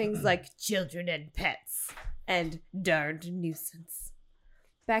muttering things like children and pets and darned nuisance.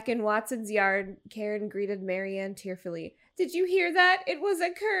 Back in Watson's yard, Karen greeted Marianne tearfully. Did you hear that? It was a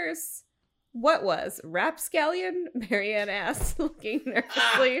curse. What was? Rapscallion? Marianne asked, looking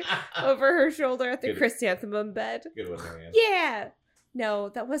nervously over her shoulder at the Good. chrysanthemum bed. Good one, Marianne. Yeah. No,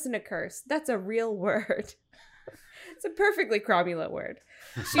 that wasn't a curse. That's a real word. It's a perfectly cromulent word.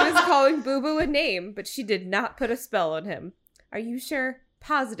 She was calling Boo Boo a name, but she did not put a spell on him. Are you sure?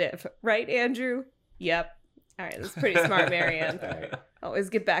 Positive. Right, Andrew? Yep. All right, that's pretty smart, Marianne. All right. Always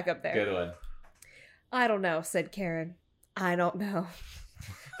get back up there. Good one. I don't know, said Karen. I don't know.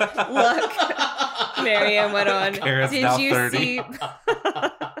 Look, Marianne went on. Karen's Did now you 30. see?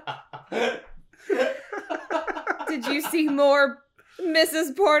 Did you see more,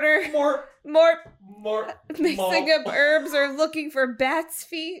 Mrs. Porter? More. Mixing up herbs or looking for bats'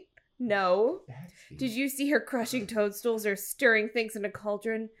 feet? No. Did you see her crushing toadstools or stirring things in a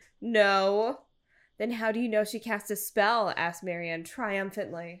cauldron? No. Then how do you know she cast a spell? Asked Marianne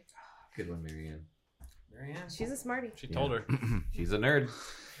triumphantly. Good one, Marianne. Marianne? She's a smarty. She told her. She's a nerd.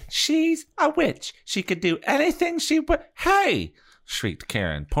 She's a witch. She could do anything she would. Hey! Shrieked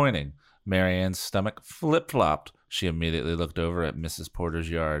Karen, pointing. Marianne's stomach flip-flopped. She immediately looked over at Mrs. Porter's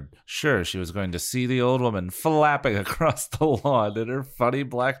yard. Sure, she was going to see the old woman flapping across the lawn in her funny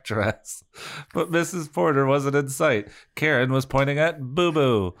black dress. But Mrs. Porter wasn't in sight. Karen was pointing at Boo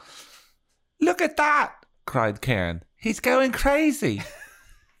Boo. Look at that! Cried Karen. He's going crazy.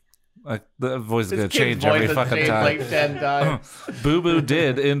 Like, the voice is This going to kid's change every voice has fucking changed time. like 10 times. Boo Boo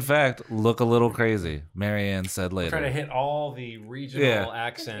did, in fact, look a little crazy, Marianne said later. Trying to hit all the regional Yeah.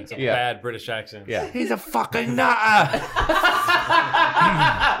 accents of Yeah. bad British accents. Yeah. He's a fucking nutter.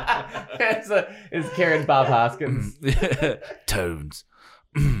 It's Karen Bob Hoskins. Tones.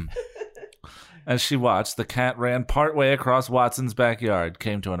 As she watched, the cat ran partway across Watson's backyard,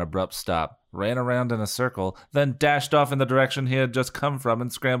 came to an abrupt stop, ran around in a circle, then dashed off in the direction he had just come from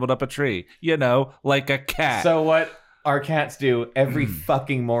and scrambled up a tree. You know, like a cat. So what our cats do every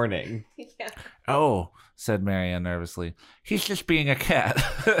fucking morning. Yeah. Oh, said Marianne nervously. He's just being a cat.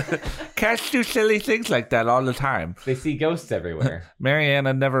 Cats do silly things like that all the time. They see ghosts everywhere. Marianne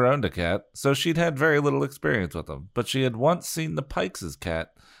had never owned a cat, so she'd had very little experience with them, but she had once seen the Pikes' cat.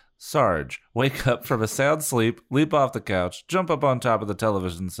 Sarge, wake up from a sound sleep, leap off the couch, jump up on top of the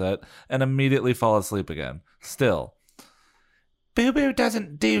television set, and immediately fall asleep again. Still. Boo Boo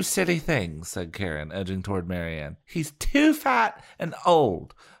doesn't do silly things, said Karen, edging toward Marianne. He's too fat and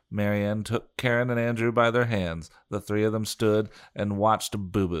old. Marianne took Karen and Andrew by their hands. The three of them stood and watched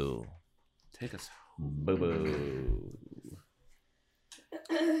Boo Boo. Take us. Boo boo.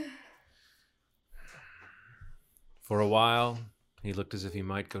 For a while, he looked as if he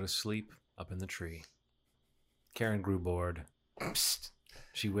might go to sleep up in the tree. Karen grew bored. Psst,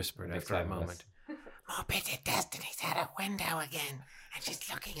 she whispered after a moment. Morbid Destiny's at a window again, and she's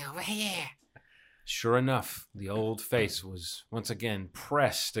looking over here. Sure enough, the old face was once again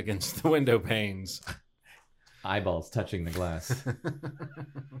pressed against the window panes. Eyeballs touching the glass.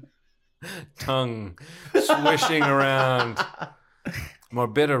 Tongue swishing around.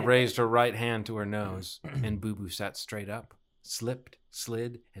 Morbida raised her right hand to her nose, and Boo Boo sat straight up, slipped,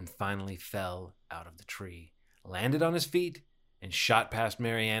 slid, and finally fell out of the tree, landed on his feet, and shot past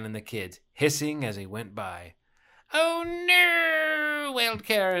Marianne and the kids, hissing as he went by. "Oh no!" wailed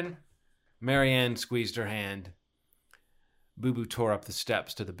Karen. Marianne squeezed her hand. Boo Boo tore up the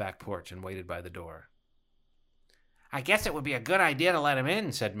steps to the back porch and waited by the door. "I guess it would be a good idea to let him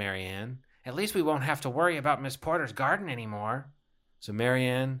in," said Marianne. "At least we won't have to worry about Miss Porter's garden anymore." So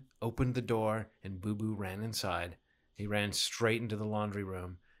Marianne opened the door, and Boo Boo ran inside. He ran straight into the laundry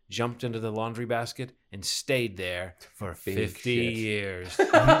room, jumped into the laundry basket, and stayed there for 50 years.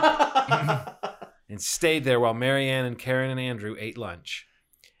 And stayed there while Marianne and Karen and Andrew ate lunch.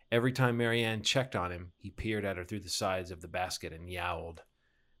 Every time Marianne checked on him, he peered at her through the sides of the basket and yowled.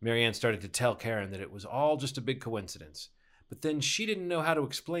 Marianne started to tell Karen that it was all just a big coincidence. But then she didn't know how to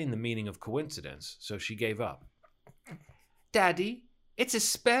explain the meaning of coincidence, so she gave up. "Daddy, it's a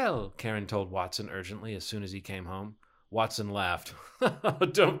spell," Karen told Watson urgently as soon as he came home. Watson laughed.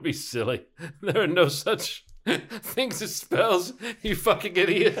 "Don't be silly. There are no such things as spells, you fucking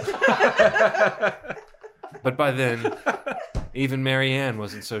idiot." But by then, even Marianne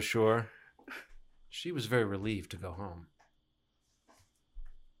wasn't so sure. She was very relieved to go home.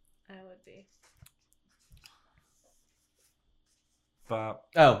 I would be. Bop,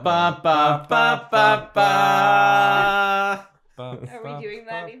 Oh, ba ba ba ba ba. bop, Are we doing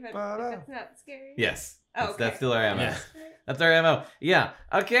that even if it's not scary? Yes. Oh, That's okay. still our MO. Yeah. That's our MO. Yeah.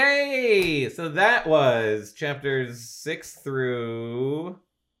 Okay. So that was chapters 6 through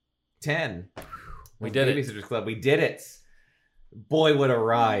 10. We of did it. Babysitters Club. We did it. Boy, what a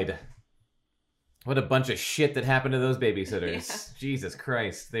ride. What a bunch of shit that happened to those babysitters. Yeah. Jesus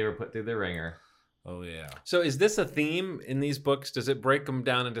Christ. They were put through the ringer. Oh, yeah. So is this a theme in these books? Does it break them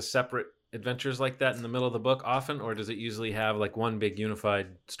down into separate adventures like that in the middle of the book often, or does it usually have like one big unified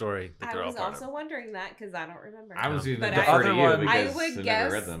story that I they're all was part also of? wondering that because I don't remember. I was going to But defer I- to you other one- because I I've would never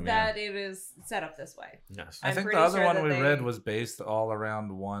guess read them. that it is set up this way. Yes. I I'm think the pretty other sure one that we they- read was based all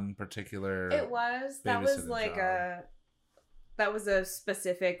around one particular. It was. That was babysitting like job. that was a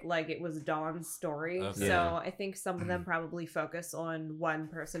specific, like, it was Dawn's story. Okay. So Yeah. I think some of them probably focus on one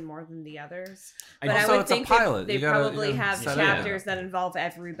person more than the others. I But I Also, would it's a think pilot. they You gotta- probably you gotta have set it up. chapters that involve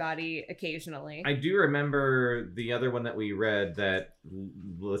everybody occasionally. I do remember the other one that we read that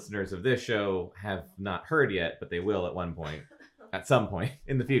listeners of this show have not heard yet, but they will at one point, at some point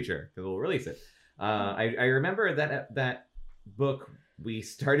in the future, because we'll release it. I remember that that book we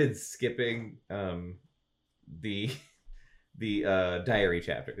started skipping the diary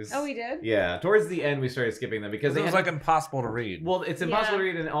chapters. Oh, we did? Yeah, towards the end we started skipping them because Because they it was had, like impossible to read. well, it's impossible to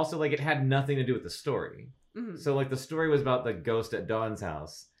Yeah. read, and also like it had nothing to do with the story. Mhm. So like the story was about the ghost at Dawn's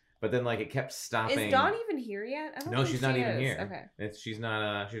house, but then like it kept stopping. Is Dawn even here yet? I don't No, think she's not she even is. here. Okay. She's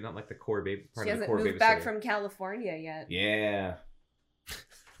not like the core baby part She of the hasn't core moved back babysitter. from California yet. Yeah.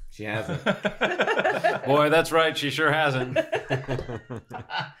 She hasn't. Boy, that's right. She sure hasn't.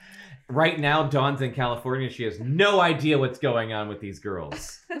 Right now, Dawn's in California. She has no idea what's going on with these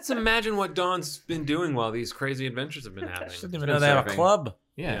girls. Let's imagine what Dawn's been doing while these crazy adventures have been I happening. didn't even been know they have a surfing. club.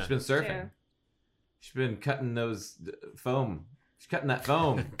 Yeah, Yeah. she's been surfing. Yeah. She's been cutting those foam. She's cutting that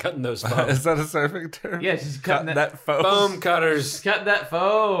foam. Cutting those Is foams. that a surfing term? Yeah, she's cutting that. foam. Foam She's cutters. cutting that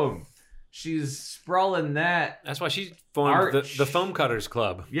foam. She's sprawling that. That's why she formed Arch. the Foam Cutters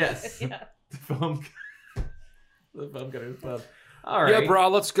Club. Yes. Yeah. The foam. The foam cutters club. All right. Yeah, bro,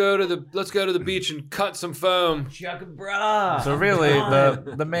 let's go to the beach and cut some foam. Chuck bra. So really, Come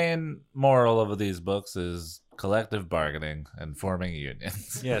on. the main moral of these books is collective bargaining and forming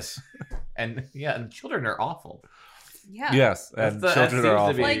unions. Yes. and children are awful. Yeah. Yes, and That children seems are to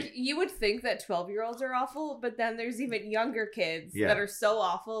awful. be- Like, you would think that 12-year-olds are awful, but then there's even younger kids Yeah. that are so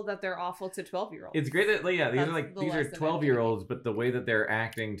awful that they're awful to 12-year-olds. It's great that, like, yeah, these That's are like the these are lesson I'm 12-year-olds, but the way that they're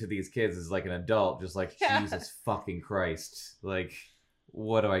acting to these kids is like an adult, just like Yeah. Jesus fucking Christ. Like,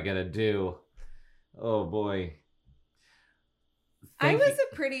 what do I gotta do? Oh boy. I Thank was you-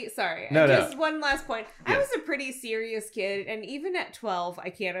 a pretty sorry. No, no. Just one last point. I Yeah. was a pretty serious kid, and even at 12, I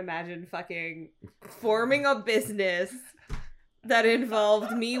can't imagine fucking forming a business that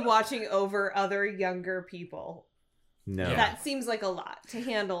involved me watching over other younger people. no. Yeah. That seems like a lot to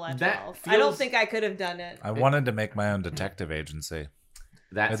handle at That 12. I don't feels- think I could have done it. I wanted to make my own detective agency.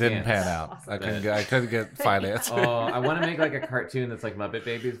 That It didn't stands. pan out. Awesome. I couldn't get finance. Oh, I want to make like a cartoon that's like Muppet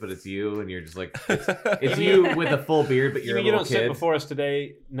Babies, but it's you, and you're just like it's you with a full beard, but You you're mean a you little don't sit kid. before us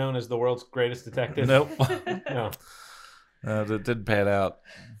today known as the world's greatest detective? Nope. No. It didn't pan out.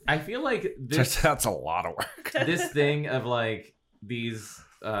 I feel like this Turns out it's a lot of work. this thing of like these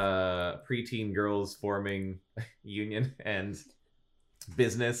preteen girls forming union and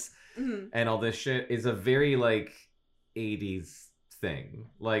business Mhm. and all this shit is a very like 80s thing.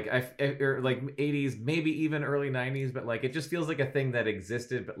 Like or like 80s, maybe even early 90s, but like it just feels like a thing that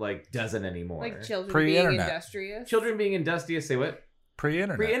existed but like doesn't anymore. Like children Pre-internet. being industrious. Children being industrious, say what?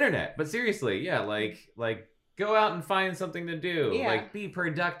 Pre-internet. Pre-internet. But seriously, yeah, like go out and find something to do. Yeah. Like be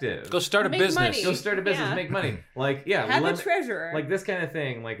productive. Go start a Make business. money. Go start a business, Yeah. make money. Like yeah, Have a lemon- treasurer. like this kind of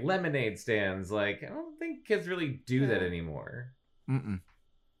thing, like lemonade stands. Like I don't think kids really do that Yeah. anymore. Mm-mm.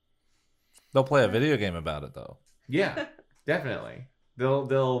 They'll play a video game about it though. Yeah, definitely.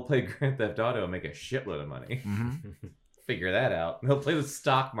 They'll play Grand Theft Auto and make a shitload of money. Mm-hmm. Figure that out. They'll play the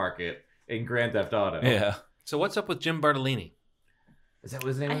stock market in Grand Theft Auto. Yeah. So what's up with Jim Bartolini? Is that what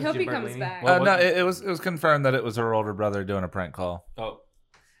his name I was? hope Jim he comes Bartolini? back. Well, No, what- it was confirmed that it was her older brother doing a prank call. Oh,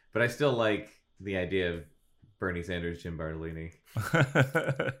 But I still like the idea of Bernie Sanders, Jim Bartolini,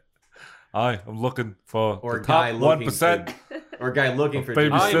 I am looking for or the a guy top looking 1%. or a guy looking for Baby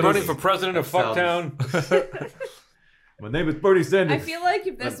Jim I am Citizens. running Bartolini. for president of Sounds- Fucktown. My name is Bernie Sanders. I feel like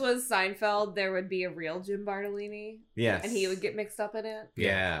if this was Seinfeld, there would be a real Jim Bartolini, yes, and he would get mixed up in it.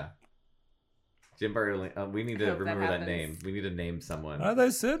 Yeah. Jim Bartolini. We need to hope that remember that happens. name. We need to name someone. Are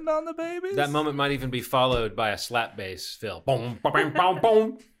they sitting on the babies? That moment might even be followed by a slap bass fill. Boom, boom, boom,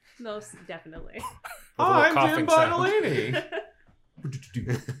 boom. No, definitely. With a little I'm coughing Jim sound. Bartolini.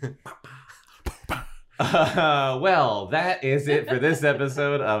 Well, that is it for this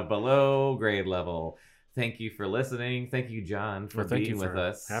episode of Below Grade Level. Thank you for listening. Thank you, John, for Well, thank being you with for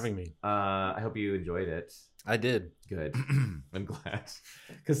us. having me. I hope you enjoyed it. I did. Good. I'm glad.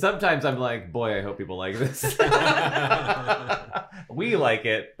 Because sometimes I'm like, boy, I hope people like this. We like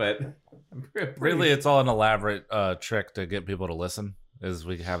it, but I'm pretty- Really, it's all an elaborate trick to get people to listen. Is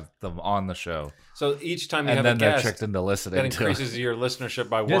we have them on the show, So each time you and have then a they're guest, tricked into that listening to it. increases your listenership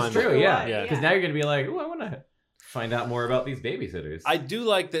by That's one. true, yeah. Yeah. Because now you're going to be like, oh, I want to find out more about these babysitters. I do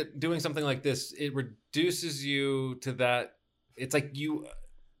like that doing something like this. It reduces you to that. It's like you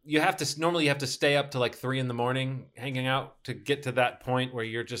have to normally you have to stay up to like 3 a.m. hanging out to get to that point where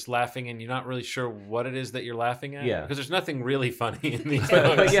you're just laughing and you're not really sure what it is that you're laughing at. Yeah. because there's nothing really funny in these.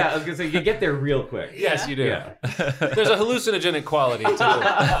 but books. yeah, I was going to say, you get there real quick. Yes, you do. Yeah. There's a hallucinogenic quality to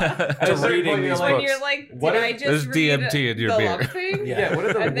At a certain reading point, you're these like, When books. you're like, What did if- I just There's read DMT in your the beer. lump thing? Yeah. Yeah, what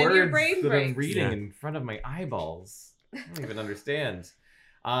are the And then your words brain that I'm breaks. reading Yeah. in front of my eyeballs? I don't even understand.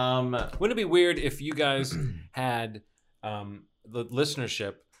 Wouldn't it be weird if you guys had the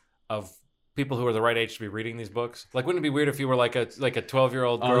listenership of people who are the right age to be reading these books? Like, wouldn't it be weird if you were like a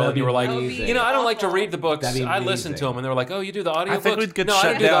 12-year-old Oh, girl that'd and you be were like, amazing. you know, I don't like to Awful. read the books. That'd be I listened to amazing. them, and they were like, oh, you do the audiobooks? I think we'd get no, I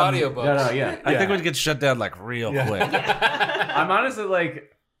shut don't do down. the audiobooks. No, yeah. I think we'd get shut down like real quick. I'm honestly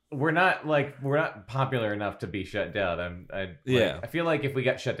like, we're not popular enough to be shut down. Yeah. I feel like if we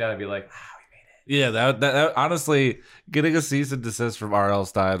got shut down, I'd be like, Yeah, that honestly, getting a cease and desist from R.L.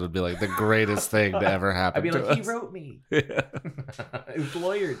 Stein would be like the greatest thing to ever happen. I'd be to like, he us. wrote me. Yeah. His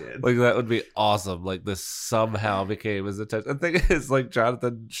lawyer did. Like that would be awesome. Like this somehow became his attention. The thing is, like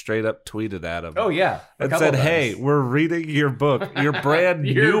Jonathan straight up tweeted at him. Oh yeah, a and couple said, times. "Hey, we're reading your book, your brand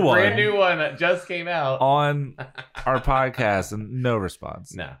Your new one, brand new one that just came out. on our podcast," and no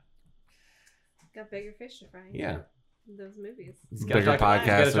response. No, Got bigger fish to fry. yeah, Those movies. He's gotta Bigger talk- he's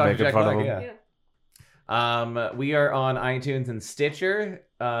gotta podcast talk and making Jack fun of Black, him. yeah. Yeah. We are on iTunes and Stitcher.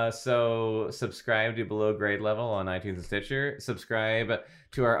 So subscribe to Below Grade Level on iTunes and Stitcher. Subscribe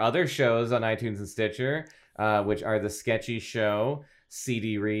to our other shows on iTunes and Stitcher, which are The Sketchy Show,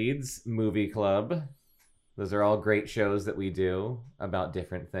 CD Reads, Movie Club. Those are all great shows that we do about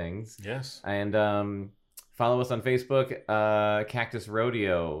different things. Yes. And follow us on Facebook, Cactus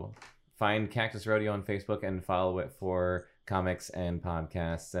Rodeo. find Cactus Rodeo on Facebook and follow it for comics and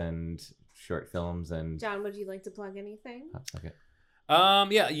podcasts and short films and John, would you like to plug anything? Pop Socket.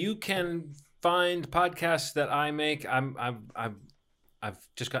 Yeah, you can find podcasts that I make. I've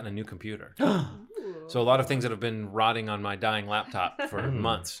just gotten a new computer. So a lot of things that have been rotting on my dying laptop for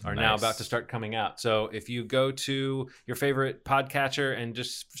months are now Nice. about to start coming out. So if you go to your favorite podcatcher and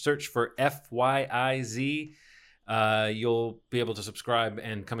just search for FYIZ, you'll be able to subscribe.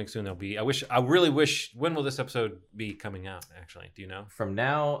 And coming soon, there'll be. I really wish. When will this episode be coming out? Actually, do you know? From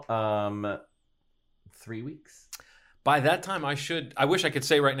now, 3 weeks. By that time, I wish I could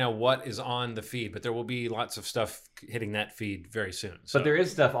say right now what is on the feed, but there will be lots of stuff hitting that feed very soon. So But there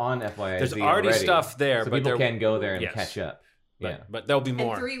is stuff on FYIZ. there's already stuff there, so but people there, can go there and yes. catch up. Yeah. but there'll be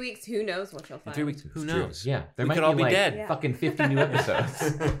more. In 3 weeks, who knows what you'll In find? 3 weeks, who It's true. knows? Yeah, there We might could all be like dead. Yeah. fucking 50 new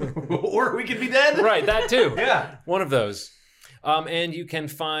episodes, or we could be dead. Right, that too. Yeah. One of those. And you can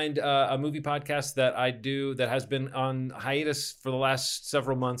find a movie podcast that I do that has been on hiatus for the last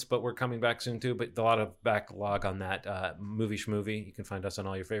several months, but we're coming back soon too. But a lot of backlog on that. Movie Schmovie. You can find us on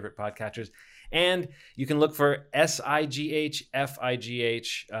all your favorite podcatchers. And you can look for SIGHFIGH,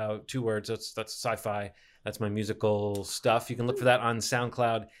 2 words. That's sci-fi. That's my musical stuff. You can look for that on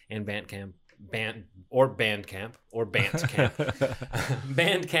SoundCloud and Bandcamp. Bandcamp.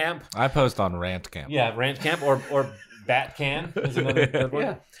 Bandcamp. I post on Rant Camp. Yeah, Rant Camp or Batcan is another good one.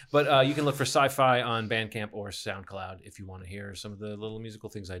 Yeah. But you can look for Sci-Fi on Bandcamp or SoundCloud if you want to hear some of the little musical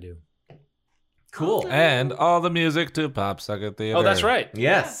things I do. Cool. And all the music to Pop Socket Theater. Oh, that's right.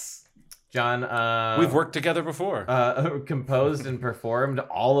 Yes. John, We've worked together before. composed and performed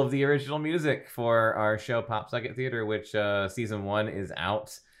all of the original music for our show Pop Socket Theater, which season 1 is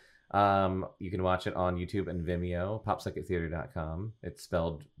out. You can watch it on YouTube and Vimeo, popsockettheater.com. It's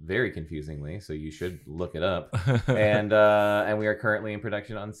spelled very confusingly, so you should look it up. and we are currently in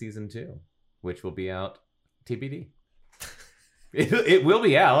production on season 2, which will be out TBD. It will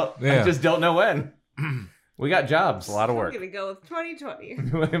be out. Yeah. I just don't know when. We got jobs. a lot of I'm work. gonna go with 2020.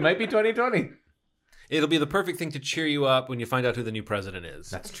 It might be 2020. It'll be the perfect thing to cheer you up when you find out who the new president is.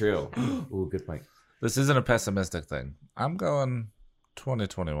 That's true. Ooh, good point. This isn't a pessimistic thing. I'm going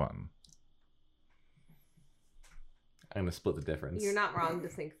 2021. I'm gonna split the difference. You're not wrong to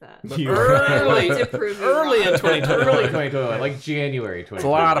think that. You Early- to prove you early in wrong. 2020. early 2021, like January 2021. It's a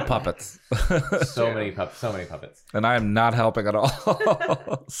lot of puppets. So many puppets. And I am not helping at all.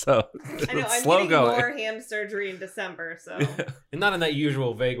 So I know, it's I'm slow getting going. more hand surgery in December, so And not in that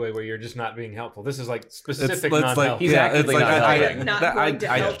usual vague way where you're just not being helpful. This is like specific It's non-help. like, He's yeah, actively it's like not I, helping. Not going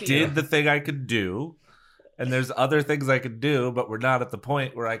to I help you. did the thing I could do, and there's other things I could do, but we're not at the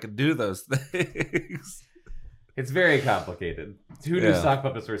point where I could do those things. It's very complicated. Who knew Yeah. sock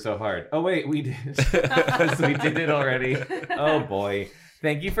puppets were so hard? Oh wait, we did. So we did it already. Oh boy.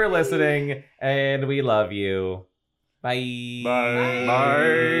 Thank you for listening, and we love you. Bye. Bye.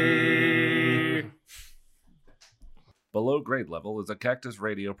 Below Grade Level is a Cactus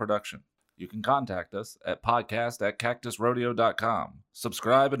Radio production. You can contact us at podcast@cactusrodeo.com.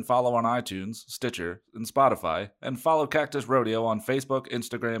 Subscribe and follow on iTunes, Stitcher, and Spotify, and follow Cactus Rodeo on Facebook,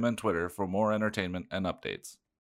 Instagram, and Twitter for more entertainment and updates.